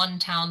only one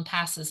town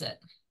passes it?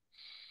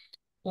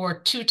 Or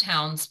 2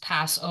 towns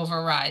pass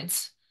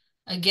overrides?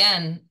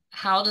 Again,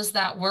 how does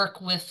that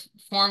work with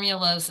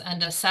formulas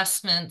and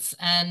assessments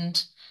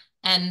and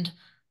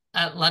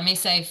let me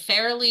say,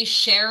 fairly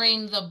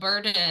sharing the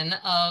burden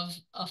of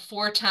a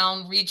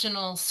 4-town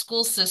regional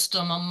school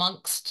system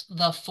amongst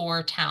the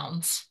 4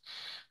 towns?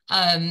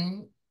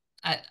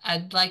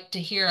 I'd like to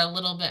hear a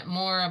little bit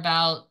more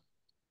about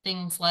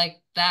things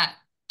like that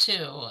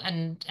too.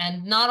 And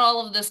not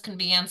all of this can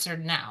be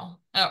answered now,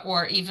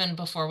 or even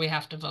before we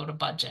have to vote a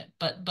budget.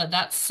 But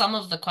that's some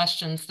of the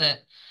questions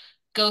that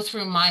go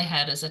through my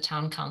head as a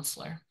town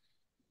councilor.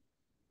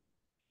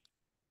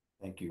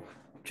 Thank you.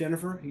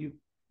 Jennifer, you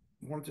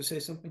wanted to say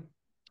something?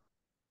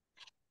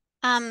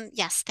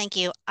 Yes, thank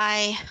you.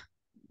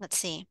 Let's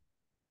see.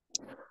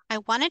 I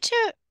wanted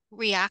to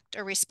react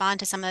or respond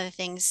to some of the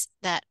things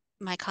that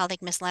my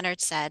colleague Miss Leonard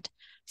said.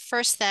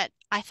 First, that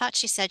I thought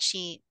she said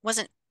she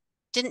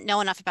didn't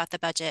know enough about the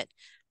budget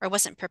or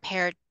wasn't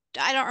prepared.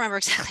 I don't remember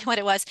exactly what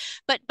it was,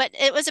 but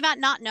it was about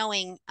not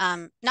knowing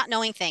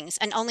things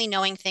and only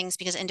knowing things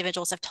because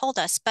individuals have told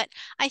us. But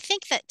I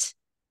think that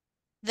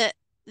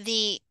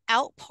the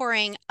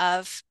outpouring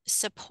of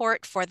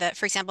support for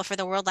for example, for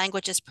the World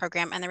Languages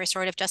program and the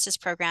Restorative Justice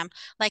program,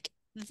 like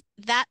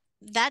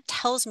that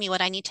tells me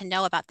what I need to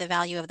know about the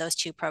value of those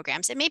two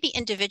programs. It may be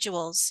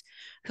individuals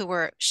who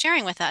were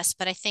sharing with us,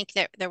 but I think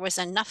there was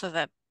enough of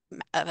a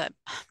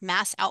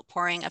mass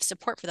outpouring of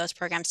support for those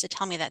programs to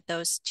tell me that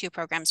those two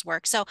programs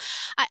work. So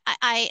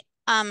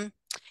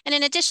and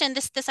in addition,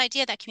 this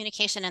idea that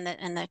communication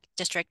in the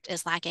district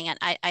is lacking, and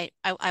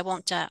I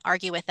won't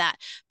argue with that.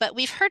 But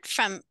we've heard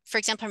from, for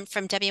example,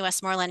 from Debbie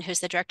Westmoreland, who's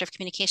the director of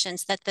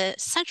communications, that the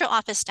central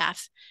office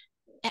staff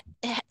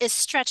is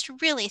stretched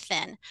really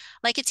thin.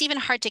 Like it's even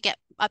hard to get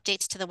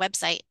updates to the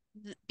website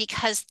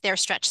because they're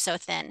stretched so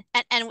thin,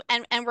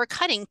 and we're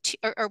cutting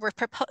or we're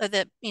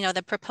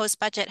the proposed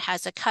budget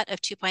has a cut of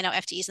 2.0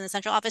 FTEs in the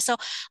central office. So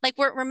like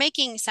we're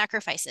making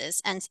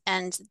sacrifices,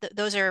 and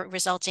those are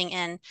resulting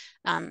in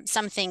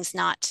some things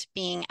not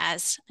being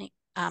as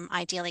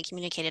ideally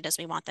communicated as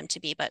we want them to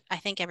be. But I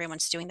think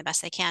everyone's doing the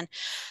best they can.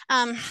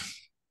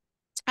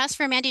 As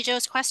for Mandy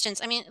Jo's questions,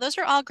 I mean, those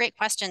are all great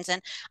questions.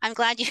 And I'm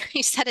glad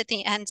you said at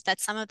the end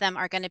that some of them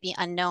are going to be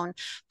unknown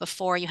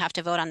before you have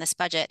to vote on this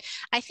budget.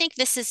 I think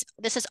this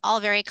is all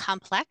very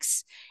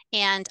complex.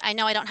 And I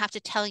know I don't have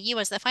to tell you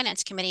as the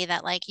finance committee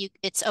that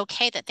it's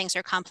okay that things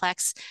are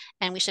complex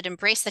and we should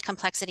embrace the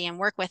complexity and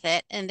work with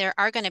it. And there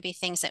are going to be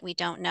things that we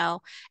don't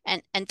know.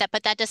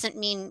 But that doesn't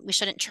mean we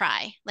shouldn't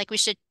try. Like we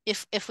should,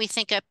 if we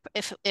think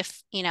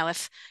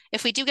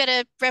if we do get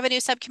a revenue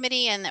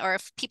subcommittee or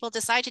if people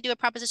decide to do a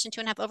Proposition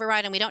 2.5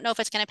 override and we don't know if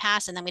it's going to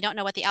pass, and then we don't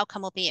know what the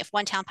outcome will be if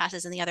one town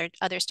passes and the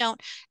others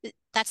don't,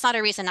 that's not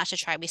a reason not to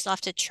try. We still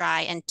have to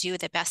try and do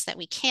the best that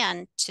we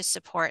can to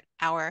support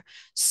our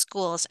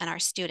schools and our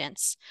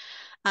students.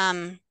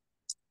 Yeah,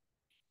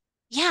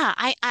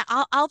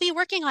 I'll be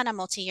working on a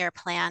multi-year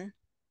plan.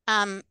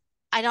 I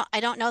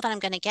don't know that I'm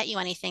going to get you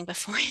anything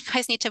before you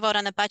guys need to vote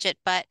on the budget,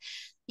 but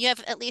you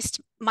have at least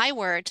my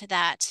word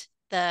that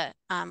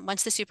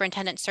once the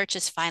superintendent search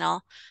is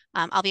final,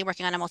 I'll be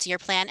working on a multi-year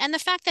plan. And the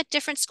fact that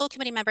different school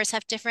committee members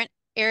have different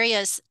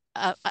areas,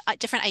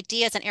 different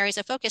ideas and areas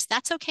of focus,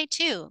 that's okay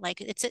too.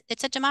 Like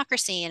it's a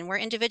democracy and we're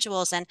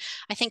individuals. And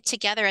I think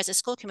together as a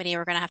school committee,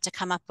 we're going to have to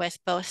come up with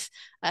both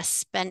a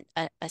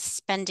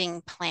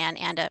spending plan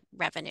and a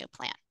revenue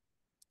plan.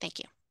 Thank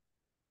you.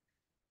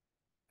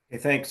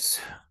 Okay, thanks.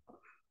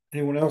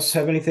 Anyone else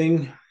have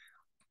anything?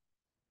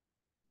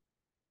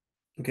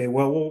 Okay,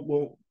 well,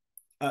 we'll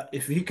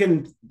if you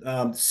can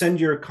send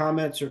your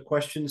comments or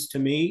questions to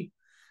me,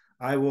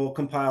 I will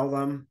compile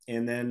them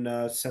and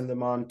then send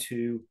them on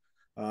to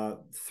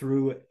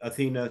through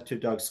Athena to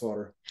Doug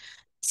Slaughter.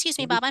 Excuse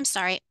me, Bob, I'm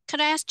sorry.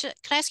 Could I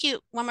ask you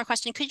one more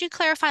question? Could you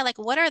clarify, like,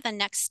 what are the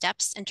next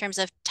steps in terms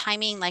of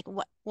timing? Like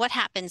what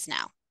happens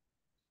now?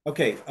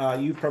 Okay,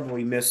 you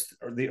probably missed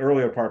the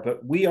earlier part,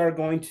 but we are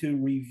going to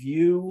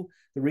review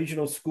the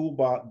regional school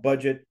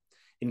budget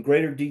in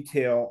greater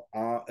detail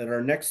at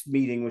our next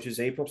meeting, which is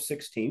April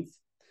 16th.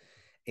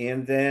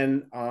 And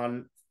then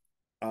on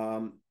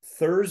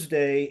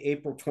Thursday,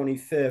 April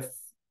 25th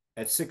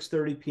at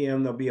 6:30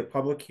 p.m., there'll be a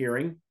public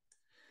hearing.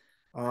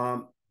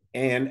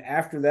 And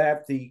after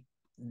that,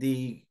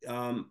 the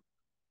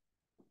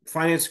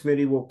Finance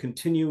Committee will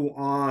continue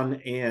on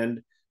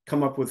and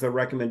come up with a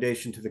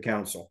recommendation to the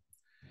council.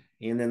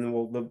 And then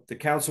the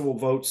council will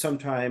vote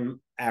sometime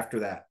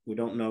after that. We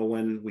don't know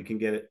when we can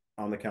get it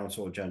on the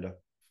council agenda.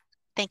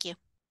 Thank you.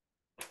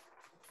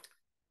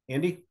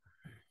 Andy?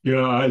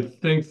 Yeah, I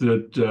think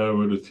that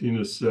what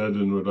Athena said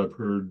and what I've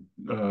heard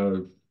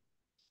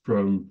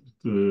from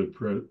the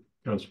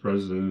council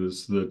president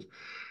is that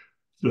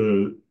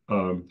the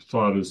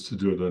thought is to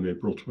do it on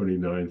April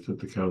 29th at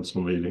the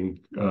council meeting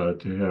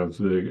to have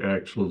the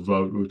actual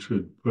vote, which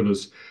would put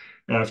us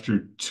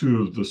after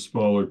two of the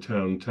smaller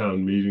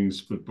town meetings,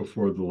 but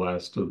before the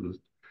last of the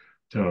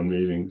town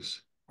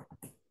meetings.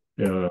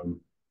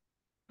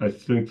 I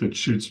think that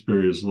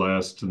Shutesbury is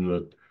last and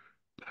that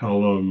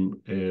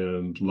Pelham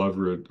and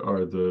Leverett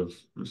are the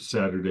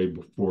Saturday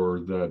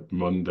before that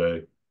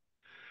Monday.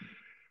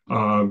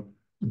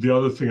 The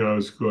other thing I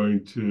was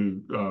going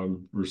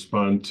to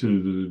respond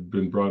to that had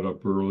been brought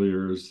up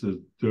earlier is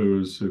that there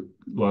was a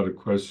lot of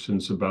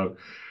questions about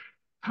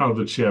how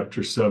the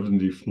Chapter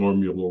 70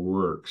 formula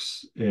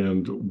works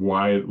and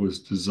why it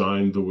was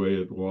designed the way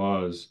it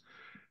was.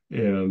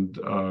 And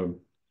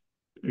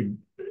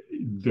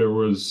there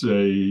was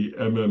a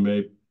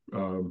MMA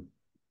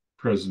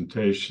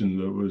presentation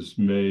that was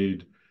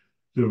made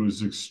that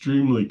was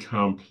extremely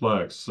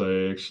complex.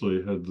 I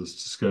actually had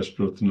this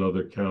discussion with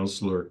another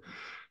counselor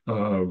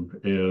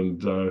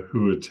and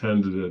who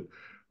attended it.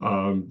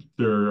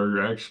 There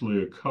are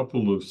actually a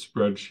couple of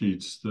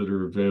spreadsheets that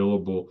are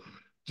available.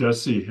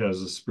 Desi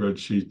has a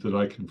spreadsheet that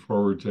I can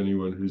forward to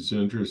anyone who's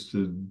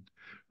interested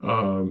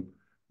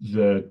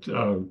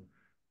that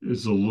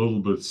is a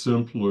little bit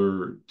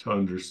simpler to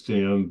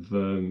understand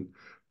than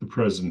the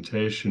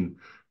presentation.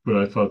 But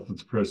I thought that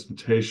the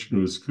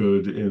presentation was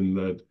good in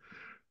that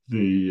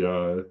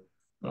the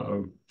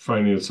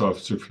finance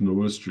officer from the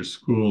Worcester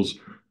schools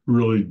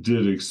really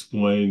did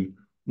explain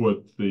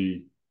what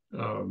the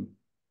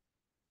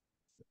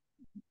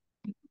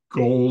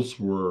goals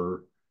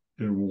were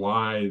and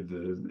why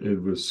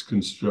it was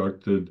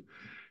constructed.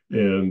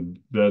 And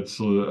that's,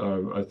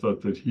 I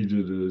thought that he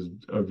did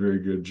a very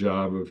good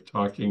job of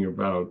talking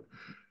about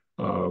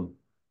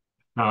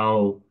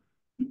how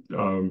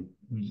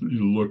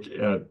you look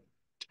at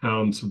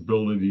town's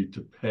ability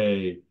to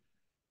pay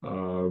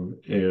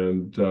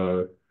and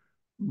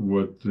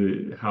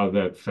how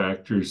that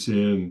factors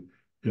in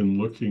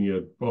looking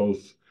at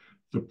both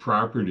the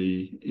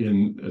property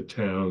in a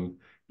town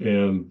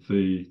and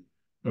the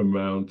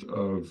amount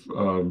of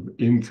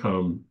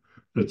income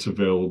that's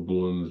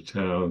available in the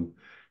town,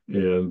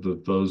 and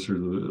that those are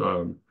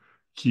the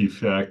key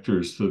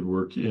factors that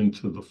work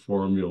into the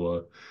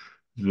formula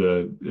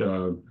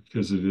that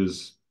because it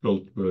is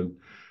built on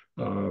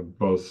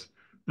both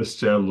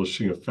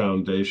establishing a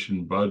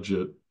foundation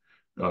budget,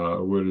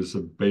 what is a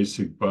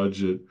basic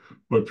budget,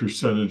 what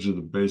percentage of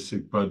the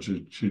basic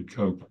budget should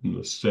come from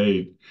the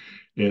state,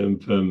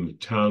 and then the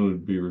town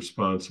would be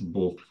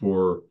responsible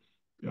for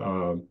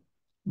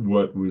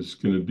what was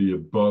going to be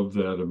above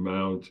that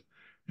amount,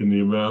 and the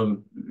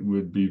amount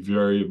would be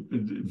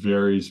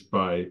varies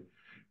by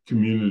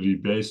community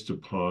based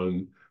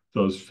upon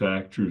those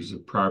factors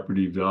of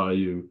property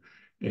value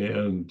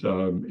and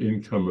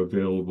income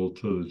available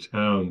to the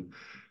town,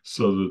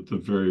 so that the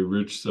very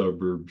rich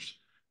suburbs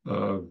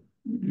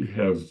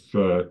have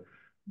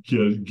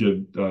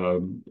get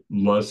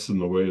less in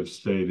the way of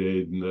state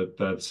aid, and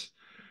that's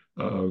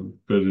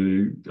but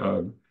you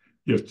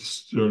have to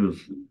sort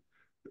of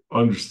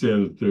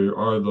understand that there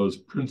are those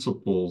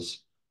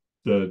principles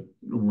that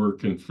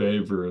work in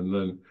favor, and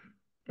then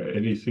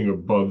anything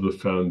above the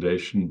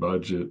foundation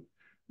budget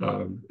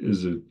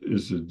is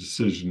a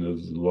decision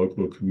of the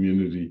local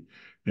community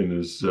and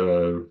is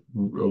a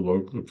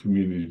local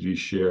community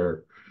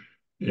share.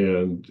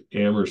 And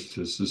Amherst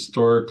has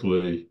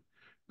historically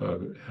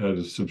had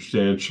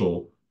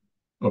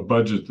a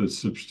budget that's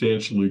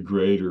substantially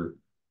greater,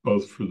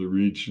 both for the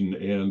region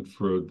and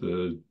for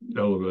the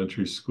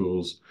elementary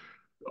schools,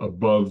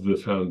 above the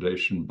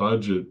foundation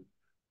budget,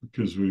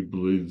 because we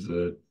believe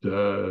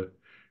that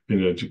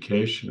in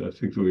education, I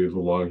think that we have a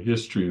long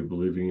history of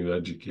believing in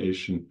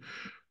education.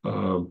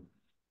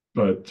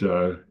 But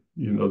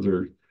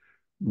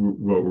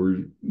what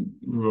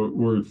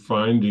we're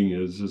finding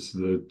is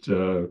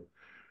that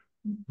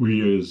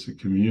we as a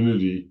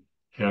community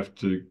have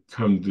to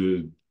come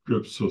to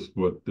grips with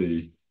what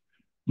the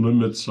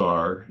limits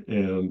are,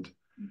 and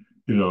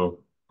an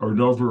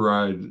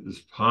override is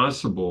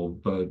possible,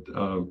 but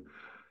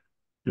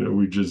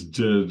we just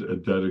did a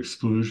debt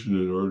exclusion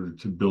in order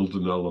to build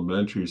an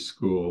elementary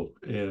school,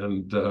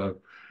 and I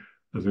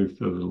think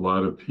that a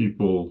lot of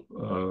people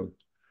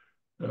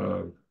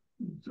are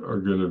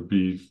going to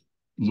be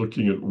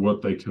looking at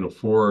what they can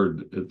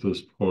afford at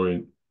this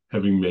point,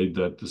 having made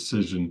that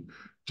decision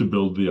to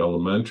build the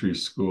elementary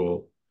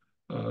school.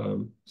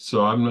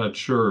 So I'm not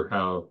sure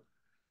how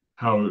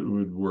it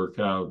would work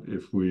out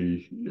if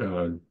we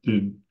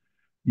did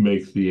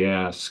make the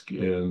ask,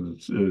 and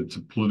it's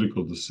a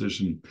political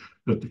decision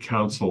that the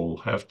council will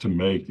have to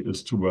make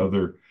as to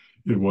whether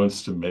it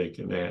wants to make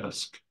an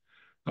ask.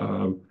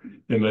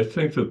 And I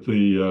think that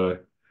the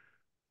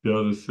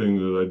other thing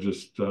that I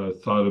just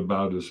thought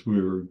about as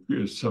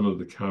some of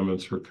the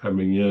comments were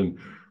coming in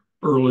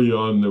early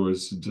on, there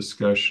was a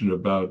discussion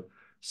about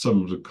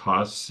some of the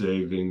cost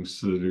savings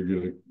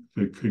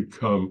that could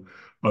come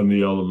on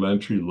the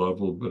elementary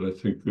level. But I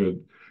think that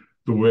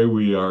the way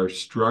we are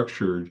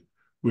structured,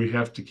 we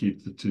have to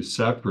keep the two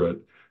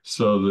separate,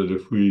 so that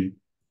if we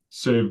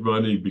save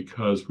money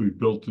because we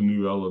built a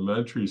new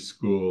elementary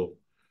school,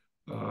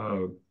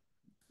 how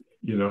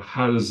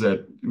does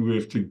that, we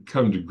have to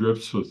come to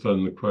grips with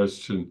then the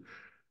question,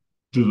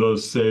 do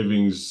those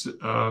savings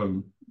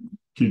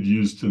get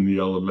used in the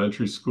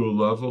elementary school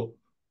level,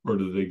 or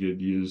do they get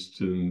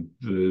used in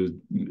the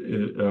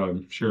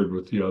shared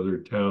with the other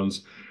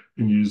towns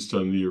and used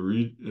on the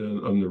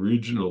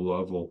regional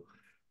level?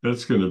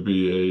 That's going to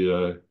be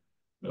a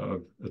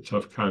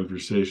tough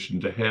conversation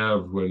to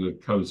have when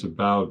it comes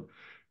about,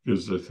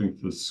 because I think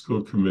the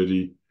school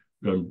committee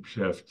members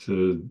have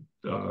to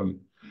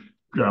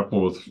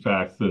grapple with the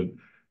fact that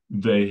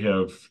they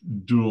have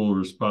dual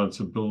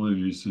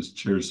responsibilities as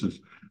chairs of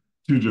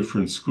two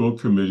different school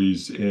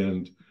committees,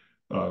 and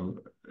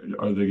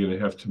are they going to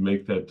have to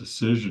make that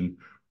decision?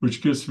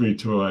 Which gets me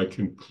to my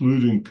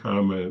concluding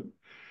comment,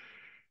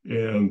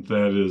 and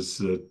that is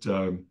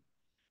that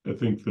I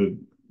think that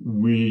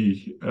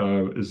we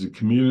as a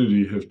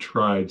community have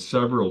tried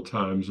several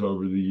times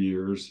over the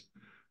years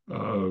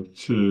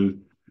to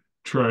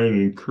try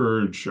and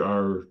encourage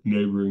our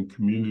neighboring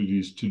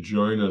communities to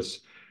join us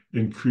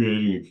in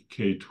creating a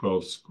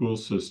K-12 school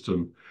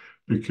system,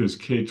 because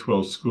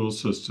K-12 school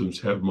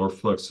systems have more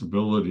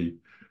flexibility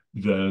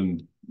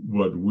than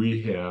what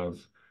we have.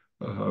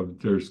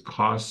 There's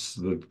costs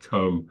that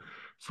come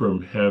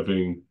from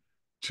having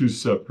two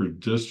separate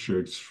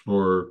districts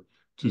for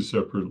two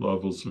separate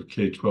levels of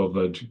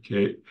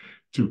K-12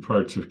 two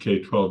parts of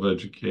K-12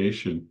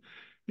 education.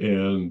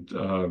 And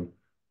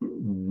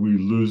we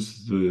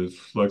lose the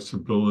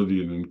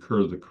flexibility and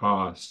incur the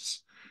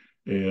costs.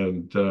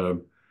 And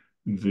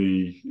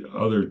the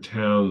other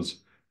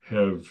towns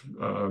have,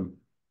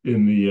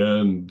 in the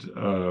end,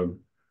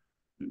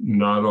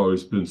 not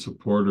always been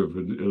supportive,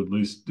 at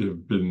least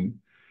have been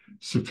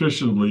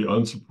sufficiently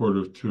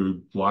unsupportive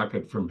to block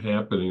it from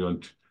happening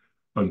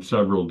on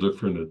several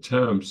different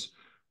attempts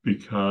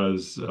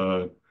because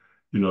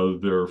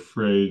they're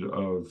afraid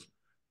of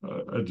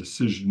a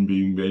decision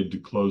being made to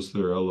close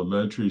their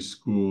elementary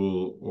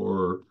school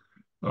or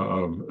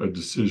a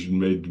decision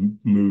made to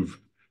move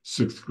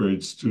sixth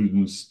grade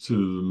students to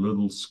the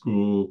middle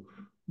school,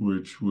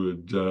 which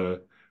would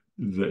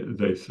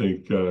they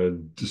think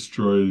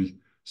destroy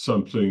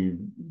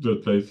something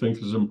that they think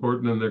is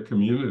important in their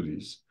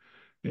communities.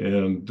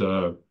 And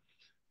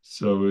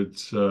so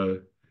it's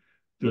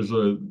there's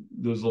a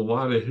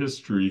lot of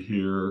history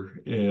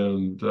here,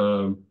 and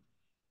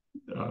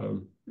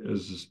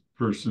as this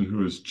person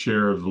who is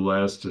chair of the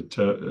last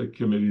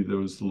committee, that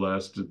was the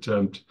last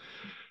attempt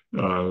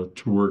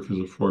to work as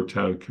a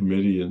four-town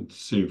committee and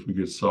see if we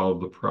could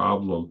solve the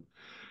problem.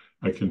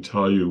 I can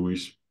tell you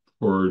we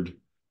poured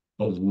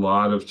a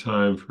lot of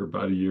time for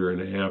about a year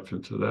and a half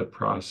into that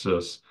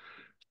process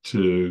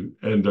to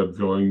end up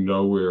going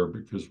nowhere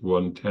because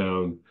one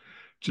town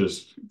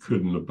just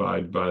couldn't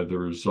abide by the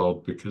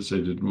result because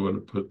they didn't want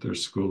to put their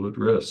school at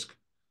risk.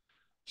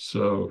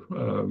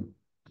 So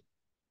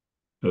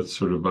that's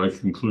sort of my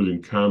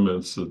concluding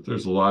comments, that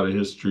there's a lot of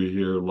history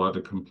here, a lot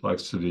of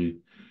complexity,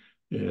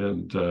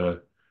 and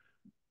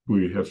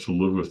we have to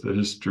live with the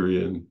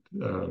history and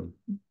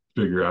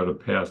figure out a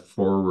path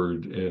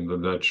forward. And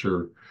I'm not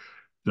sure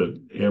that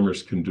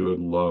Amherst can do it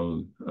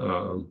alone.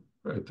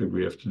 I think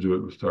we have to do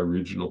it with our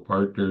regional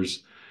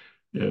partners,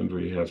 and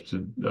we have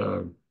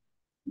to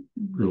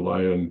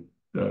rely on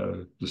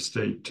the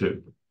state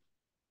too.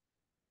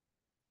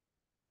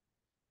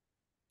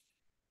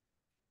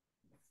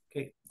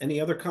 Okay,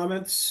 any other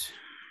comments?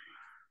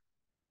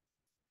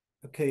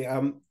 Okay,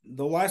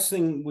 the last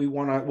thing we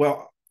want to,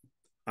 well,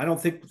 I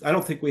don't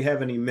think we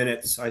have any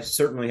minutes. I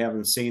certainly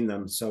haven't seen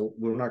them, so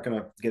we're not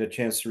going to get a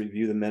chance to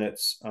review the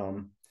minutes.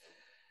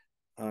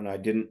 And I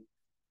didn't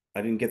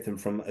get them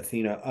from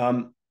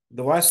Athena.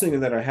 The last thing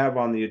that I have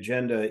on the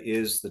agenda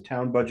is the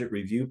town budget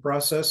review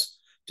process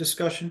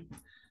discussion.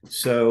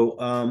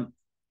 So,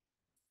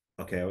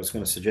 okay, I was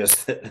going to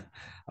suggest that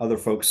other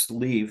folks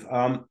leave.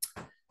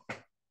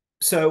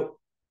 So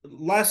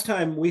last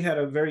time we had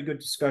a very good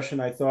discussion.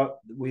 I thought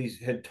we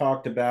had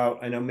talked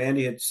about, I know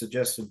Mandy had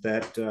suggested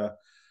that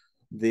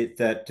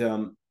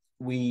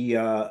we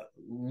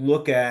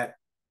look at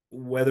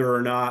whether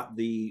or not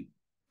the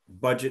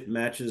budget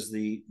matches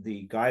the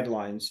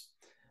guidelines.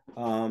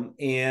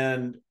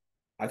 And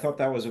I thought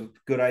that was a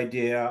good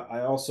idea.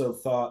 I also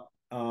thought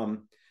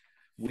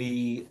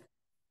we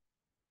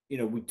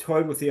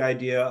toyed with the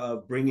idea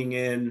of bringing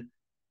in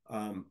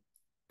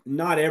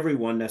not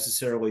everyone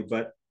necessarily,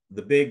 but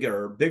the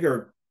bigger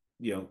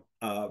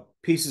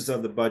pieces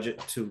of the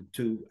budget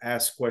to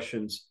ask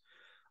questions.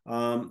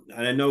 And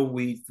I know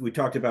we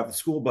talked about the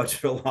school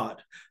budget a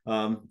lot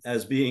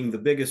as being the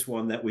biggest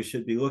one that we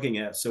should be looking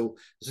at. So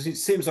it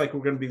seems like we're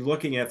going to be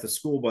looking at the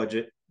school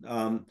budget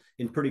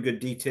in pretty good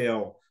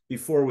detail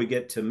before we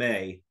get to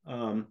May.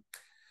 I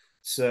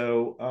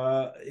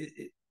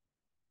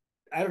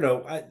don't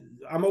know.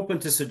 I'm open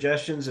to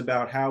suggestions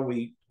about how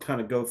we kind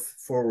of go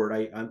forward.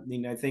 I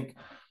mean, I think,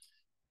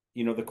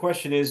 the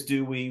question is,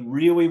 do we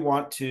really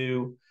want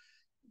to,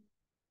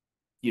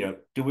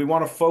 do we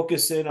want to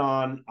focus in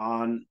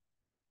on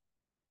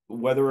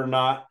whether or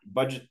not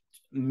budget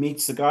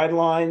meets the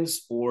guidelines,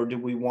 or do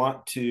we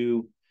want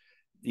to,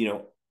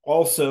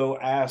 also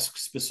ask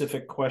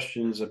specific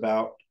questions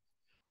about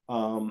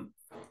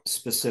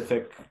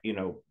specific,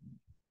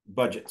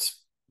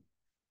 budgets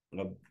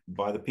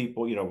by the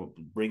people,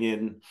 bring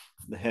in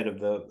the head of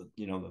the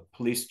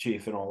police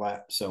chief and all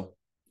that. So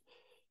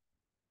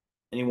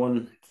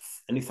anyone,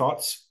 any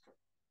thoughts?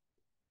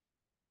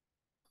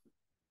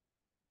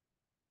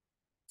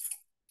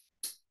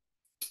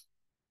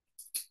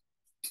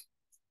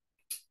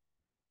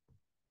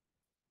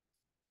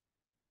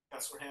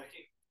 Councilor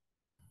Haneke?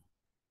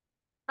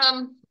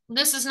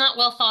 This is not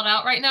well thought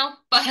out right now,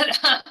 but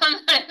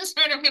I'm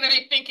sort of going to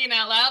be thinking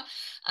out loud.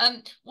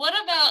 What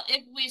about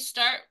if we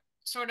start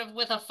sort of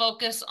with a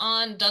focus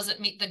on, does it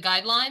meet the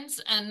guidelines?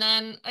 And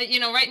then,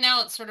 right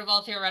now it's sort of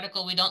all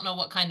theoretical. We don't know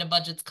what kind of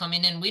budget's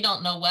coming in. We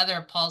don't know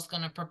whether Paul's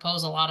going to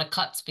propose a lot of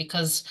cuts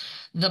because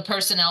the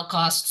personnel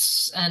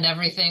costs and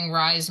everything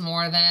rise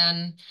more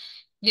than,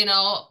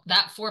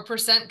 that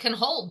 4% can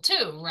hold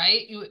too,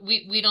 right?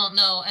 We don't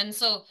know. And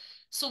so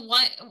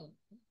why,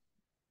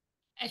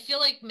 I feel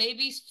like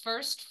maybe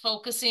first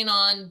focusing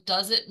on,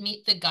 does it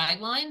meet the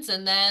guidelines,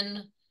 and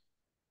then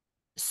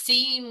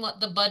seeing what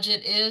the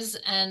budget is,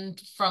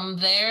 and from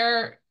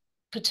there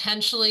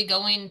potentially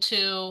going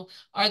to,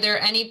 are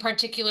there any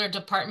particular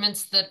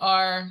departments that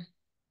are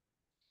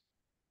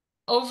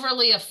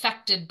overly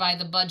affected by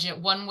the budget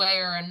one way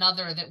or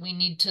another that we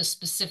need to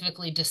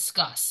specifically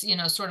discuss,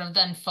 sort of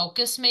then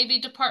focus maybe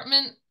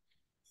department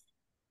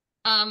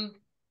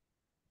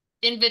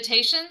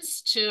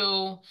invitations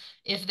to,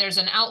 if there's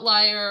an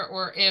outlier,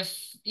 or if,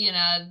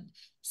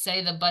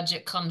 say the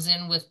budget comes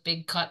in with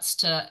big cuts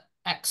to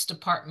X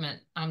department,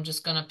 I'm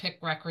just going to pick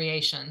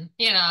recreation,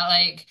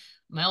 like,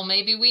 well,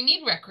 maybe we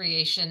need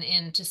recreation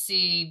in to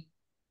see,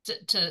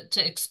 to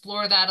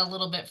explore that a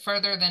little bit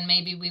further than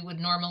maybe we would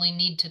normally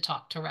need to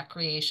talk to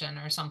recreation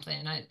or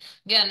something.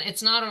 Again,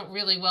 it's not a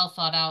really well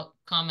thought out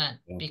comment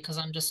because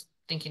I'm just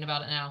thinking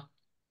about it now.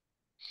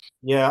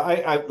 Yeah,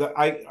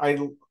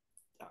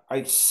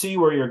 I see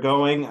where you're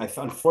going.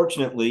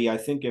 Unfortunately, I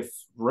think if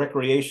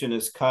recreation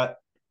is cut,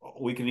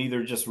 we can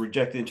either just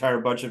reject the entire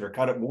budget or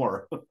cut it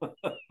more.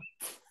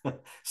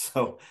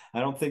 So I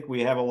don't think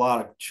we have a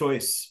lot of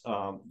choice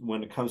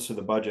when it comes to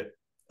the budget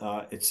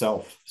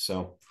itself.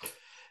 So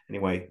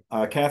anyway,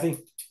 Kathy?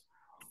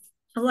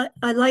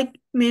 I like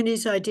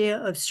Mandy's idea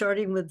of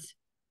starting with,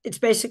 it's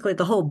basically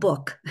the whole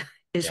book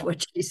is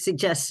what she's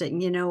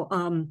suggesting,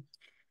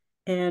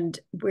 and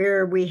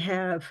where we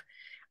have,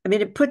 I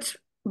mean, it puts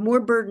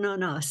more burden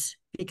on us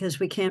because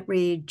we can't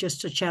read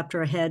just a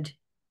chapter ahead.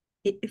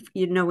 If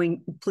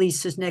knowing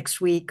police is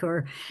next week,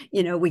 or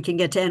we can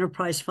get to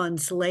enterprise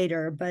funds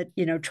later, but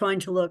trying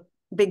to look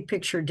big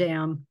picture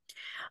down.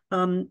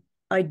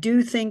 I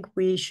do think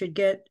we should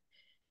get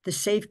the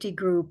safety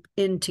group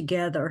in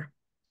together,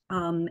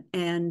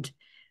 and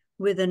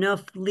with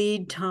enough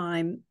lead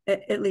time,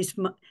 at least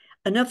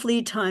enough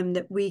lead time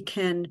that we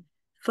can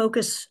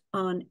focus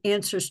on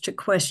answers to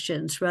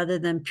questions rather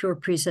than pure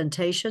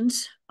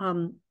presentations,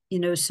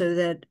 so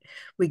that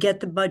we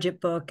get the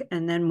budget book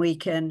and then we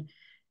can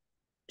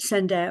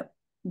send out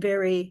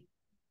very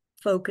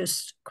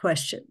focused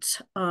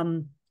questions.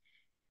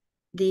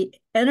 The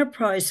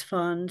enterprise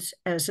funds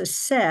as a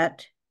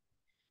set,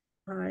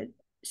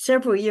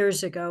 several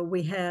years ago,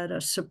 we had a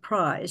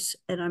surprise,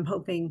 and I'm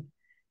hoping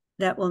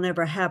that will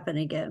never happen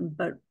again.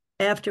 But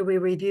after we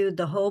reviewed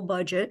the whole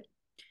budget,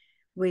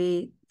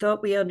 we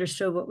thought we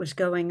understood what was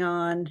going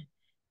on.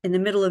 In the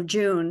middle of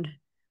June,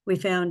 we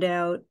found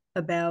out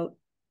about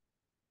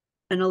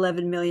an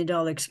 $11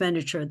 million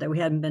expenditure that we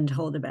hadn't been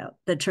told about,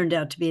 that turned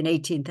out to be an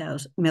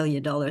 $18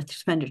 million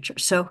expenditure.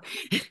 So,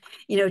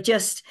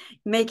 just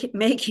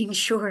making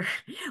sure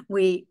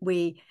we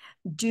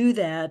do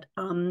that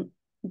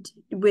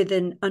with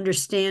an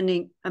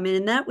understanding. I mean,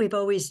 and that we've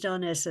always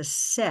done as a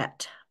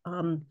set.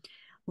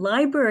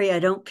 Library, I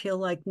don't feel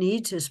like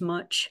needs as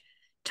much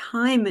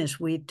time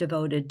as we've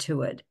devoted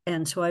to it.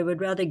 And so I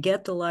would rather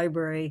get the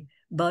library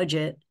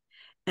budget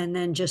and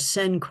then just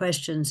send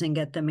questions and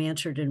get them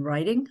answered in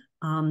writing,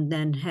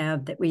 than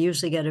have that. We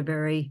usually get a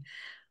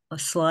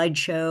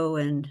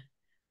slideshow and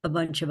a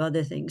bunch of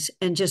other things.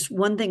 And just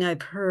one thing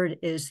I've heard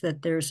is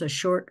that there's a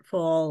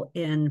shortfall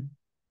in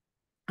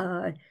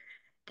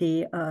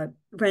the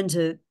Friends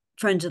of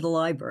the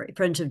Library,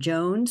 Friends of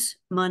Jones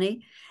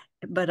money,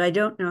 but I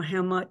don't know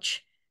how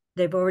much.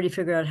 They've already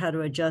figured out how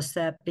to adjust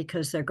that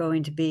because they're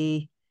going to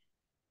be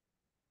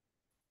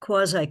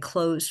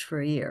quasi-closed for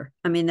a year.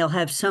 I mean, they'll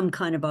have some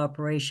kind of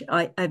operation.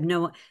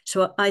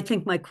 So I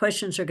think my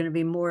questions are going to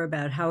be more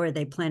about how are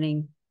they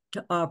planning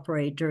to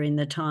operate during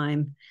the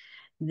time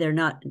they're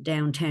not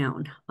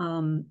downtown.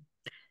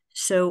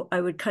 So I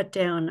would cut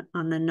down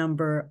on the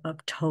number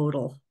of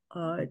total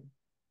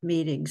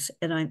meetings,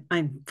 and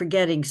I'm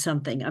forgetting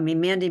something. I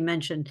mean, Mandy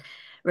mentioned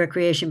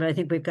recreation, but I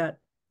think we've got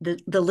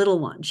the little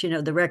ones,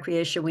 the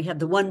recreation. We have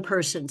the one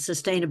person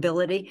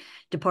sustainability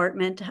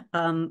department.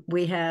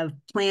 We have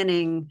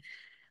planning,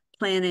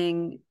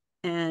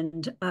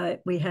 and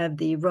we have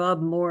the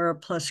Rob Moore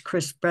plus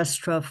Chris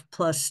Brestruff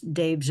plus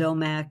Dave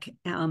Zomack.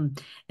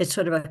 It's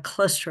sort of a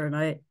cluster,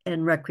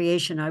 and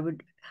recreation. I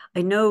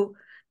know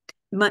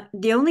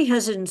the only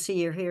hesitancy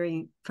you're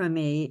hearing from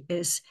me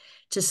is,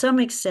 to some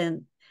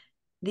extent,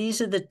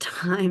 these are the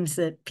times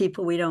that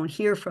people we don't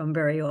hear from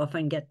very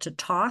often get to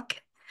talk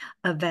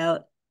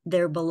about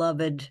their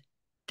beloved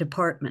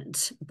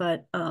departments.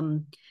 But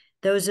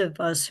those of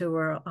us who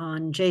are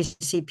on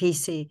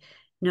JCPC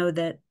know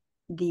that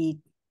the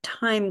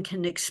time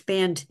can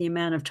expand to the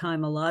amount of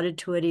time allotted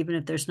to it, even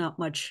if there's not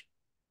much,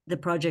 the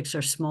projects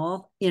are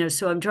small,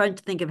 so I'm trying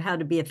to think of how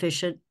to be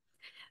efficient,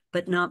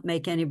 but not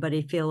make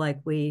anybody feel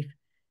like we've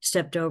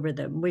stepped over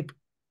them.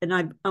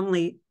 I've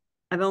only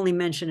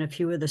mentioned a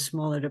few of the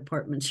smaller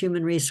departments,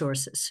 human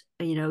resources,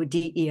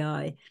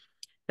 DEI,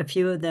 a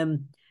few of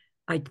them.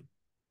 I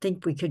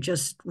think we could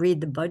just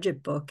read the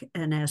budget book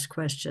and ask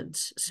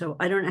questions. So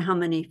I don't know how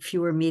many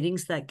fewer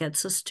meetings that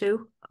gets us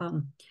to,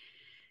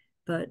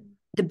 but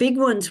the big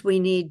ones, we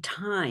need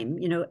time.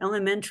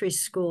 Elementary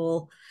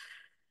school,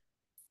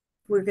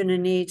 we're going to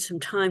need some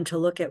time to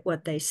look at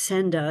what they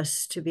send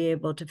us to be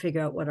able to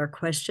figure out what our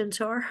questions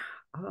are.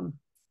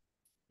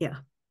 Yeah.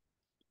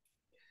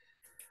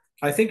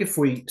 I think if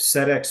we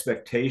set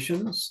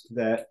expectations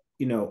that,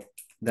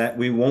 that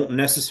we won't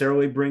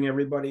necessarily bring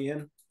everybody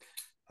in,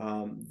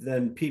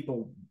 then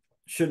people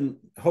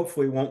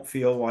hopefully won't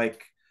feel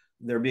like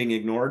they're being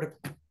ignored.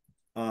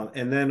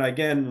 And then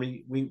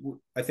again,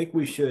 I think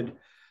we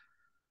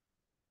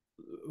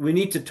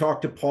need to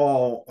talk to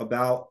Paul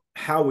about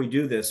how we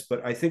do this,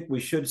 but I think we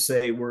should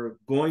say we're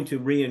going to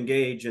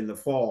re-engage in the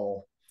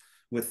fall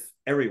with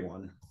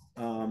everyone,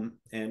 and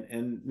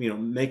you know,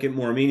 make it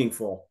more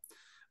meaningful,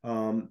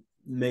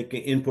 make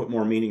input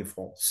more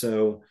meaningful.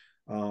 So,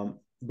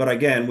 but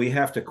again, we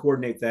have to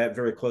coordinate that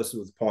very closely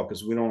with Paul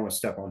because we don't want to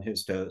step on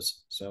his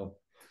toes. So,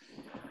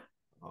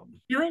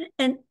 you know,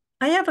 and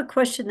I have a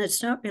question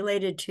that's not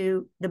related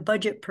to the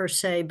budget per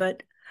se,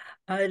 but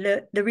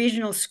the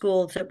regional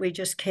schools that we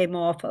just came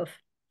off of.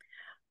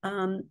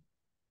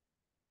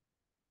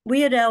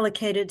 We had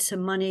allocated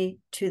some money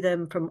to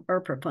them from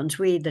ARPA funds,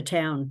 we, the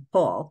town,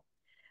 Paul,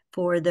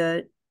 for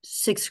the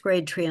 6th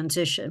grade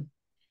transition.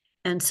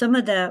 And some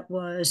of that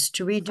was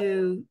to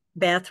redo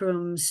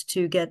bathrooms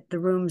to get the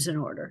rooms in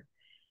order.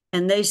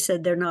 And they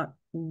said they're not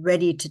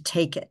ready to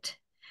take it.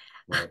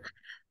 right.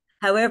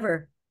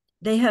 However,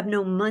 they have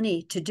no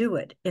money to do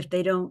it if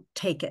they don't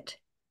take it.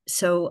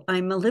 So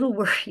I'm a little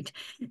worried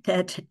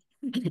that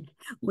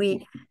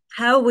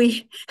how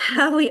we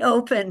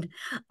open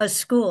a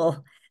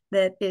school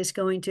that is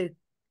going to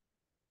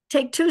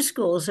take 2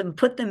 schools and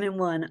put them in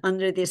one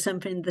under the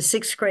assumption the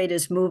 6th grade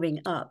is moving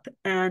up.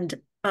 And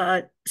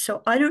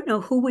so I don't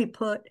know who we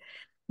put.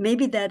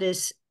 Maybe that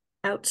is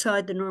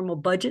outside the normal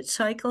budget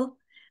cycle,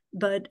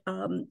 but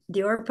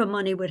the ARPA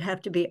money would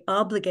have to be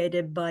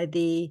obligated by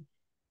the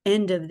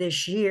end of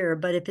this year.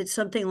 But if it's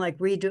something like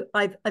redo,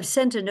 I've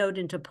sent a note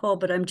into Paul,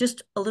 but I'm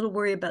just a little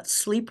worried about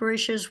sleeper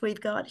issues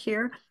we've got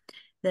here,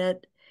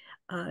 that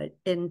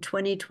in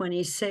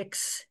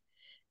 2026,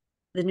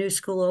 the new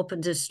school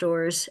opens its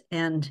doors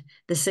and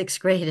the 6th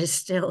grade is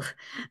still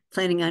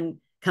planning on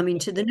coming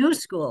to the new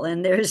school,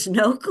 and there's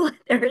no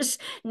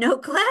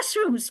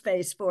classroom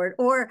space for it,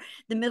 or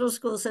the middle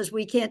school says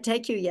we can't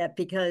take you yet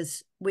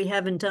because we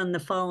haven't done the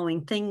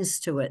following things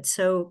to it.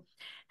 So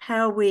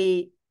how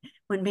when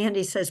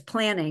Mandy says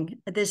planning,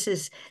 this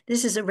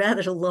is a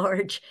rather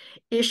large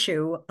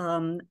issue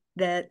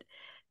that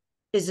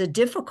is a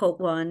difficult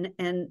one.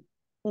 And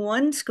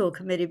one school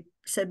committee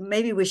said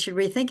maybe we should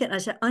rethink it. And I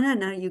said, oh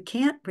no, you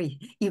can't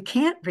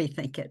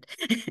rethink it.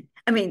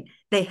 I mean,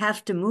 they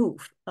have to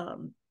move.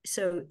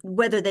 So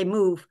whether they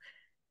move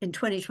in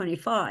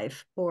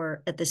 2025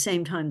 or at the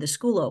same time the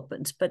school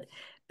opens, but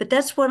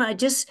that's what I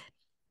just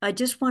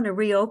want to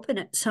reopen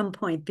at some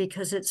point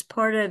because it's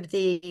part of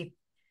the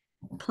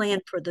plan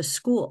for the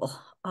school.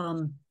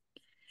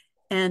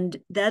 And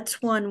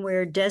that's one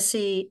where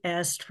Desi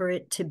asked for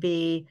it to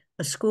be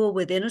a school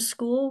within a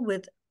school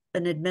with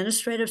an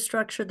administrative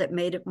structure that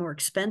made it more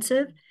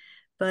expensive.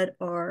 But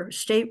our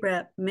state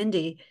rep,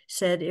 Mindy,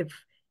 said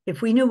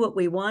if we knew what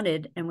we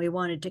wanted and we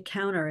wanted to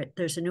counter it,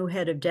 there's a new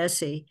head of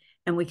Desi,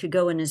 and we could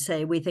go in and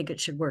say, we think it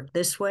should work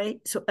this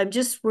way. So I'm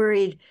just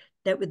worried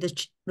that with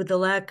the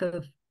lack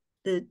of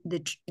the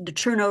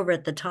turnover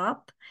at the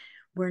top,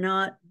 we're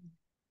not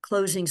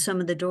closing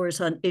some of the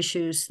doors on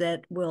issues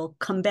that will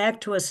come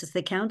back to us as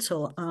the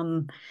council.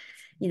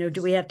 You know,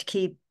 do we have to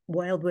keep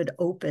Wildwood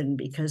open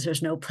because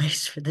there's no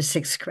place for the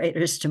 6th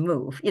graders to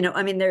move? You know,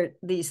 I mean, there are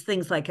these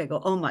things like I go,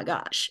 oh my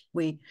gosh,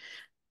 we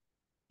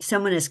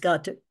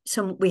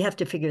have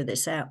to figure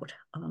this out.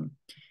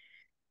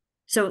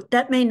 So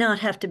that may not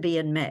have to be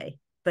in May,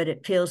 but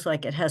it feels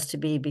like it has to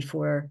be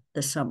before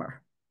the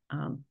summer.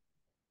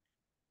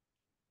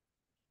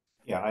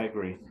 Yeah, I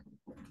agree.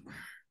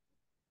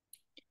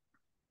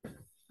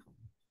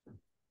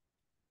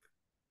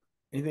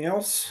 Anything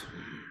else?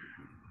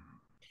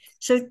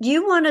 So do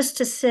you want us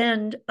to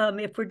send,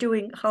 if we're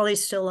doing,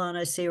 Holly's still on,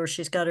 I see, or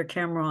she's got her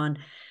camera on.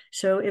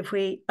 So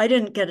I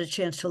didn't get a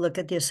chance to look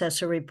at the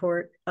assessor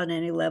report on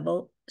any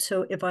level.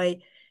 So if I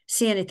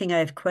see anything, I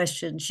have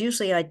questions.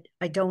 Usually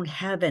I don't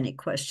have any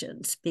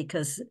questions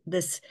because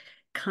this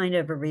kind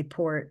of a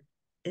report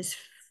is,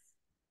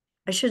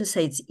 I shouldn't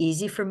say it's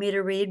easy for me to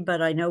read,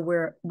 but I know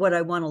what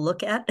I want to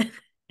look at.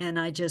 And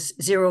I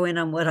just zero in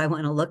on what I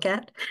want to look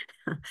at.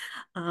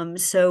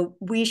 So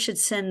we should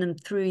send them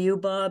through you,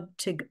 Bob,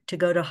 to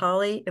go to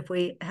Holly if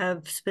we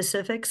have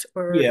specifics,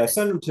 or yeah,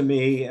 send them to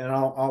me, and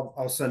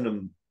I'll send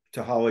them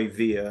to Holly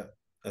via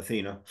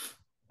Athena.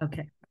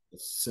 Okay,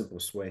 it's the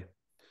simplest way.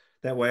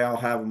 That way, I'll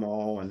have them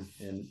all,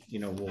 and you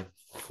know, we'll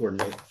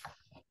coordinate.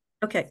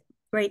 Okay,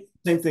 great.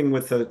 Same thing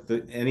with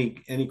the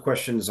any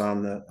questions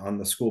on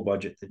the school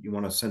budget that you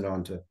want to send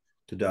on to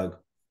Doug.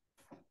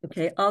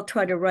 Okay, I'll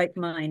try to write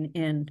mine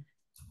in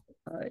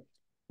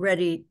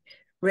ready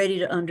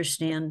to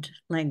understand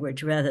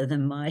language rather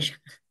than my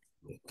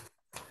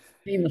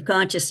stream of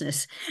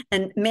consciousness.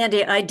 And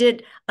Mandy,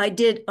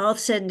 I'll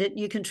send it.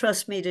 You can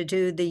trust me to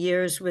do the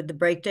years with the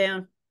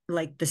breakdown,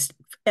 like the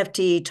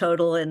FTE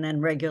total and then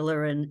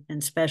regular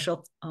and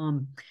special.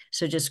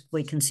 So just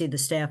we can see the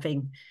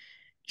staffing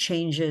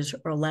changes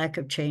or lack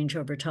of change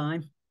over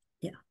time.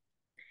 Yeah.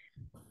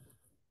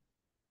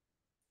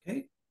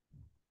 Okay.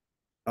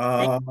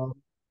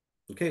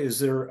 Okay, is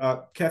there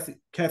Kathy,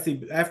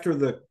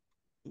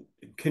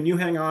 can you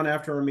hang on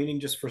after our meeting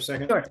just for a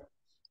second? Sure.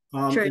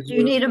 Sure. Do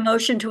you need a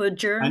motion to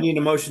adjourn? I need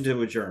a motion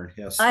to adjourn,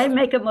 yes. I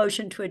make a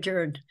motion to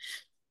adjourn.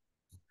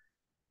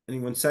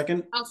 Anyone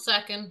second? I'll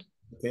second.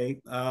 Okay.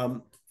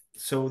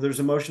 So there's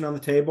a motion on the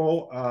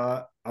table.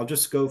 I'll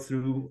just go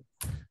through.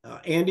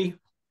 Andy?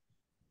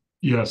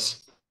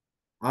 Yes.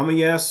 I'm a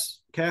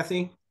yes.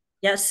 Kathy?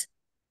 Yes.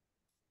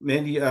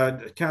 Mandy,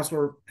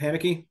 Councilor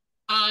Haneke?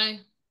 Aye.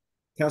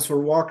 Councilor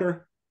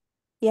Walker?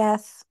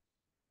 Yes.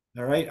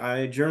 All right, I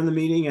adjourn the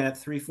meeting at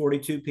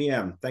 3:42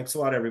 p.m. Thanks a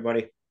lot,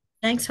 everybody.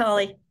 Thanks,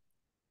 Holly.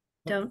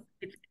 Don't,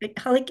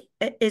 Holly,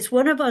 is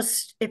one of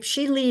us, if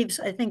she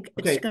leaves, I think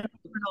it's Okay, going to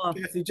turn off.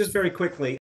 Kathy, just very quickly,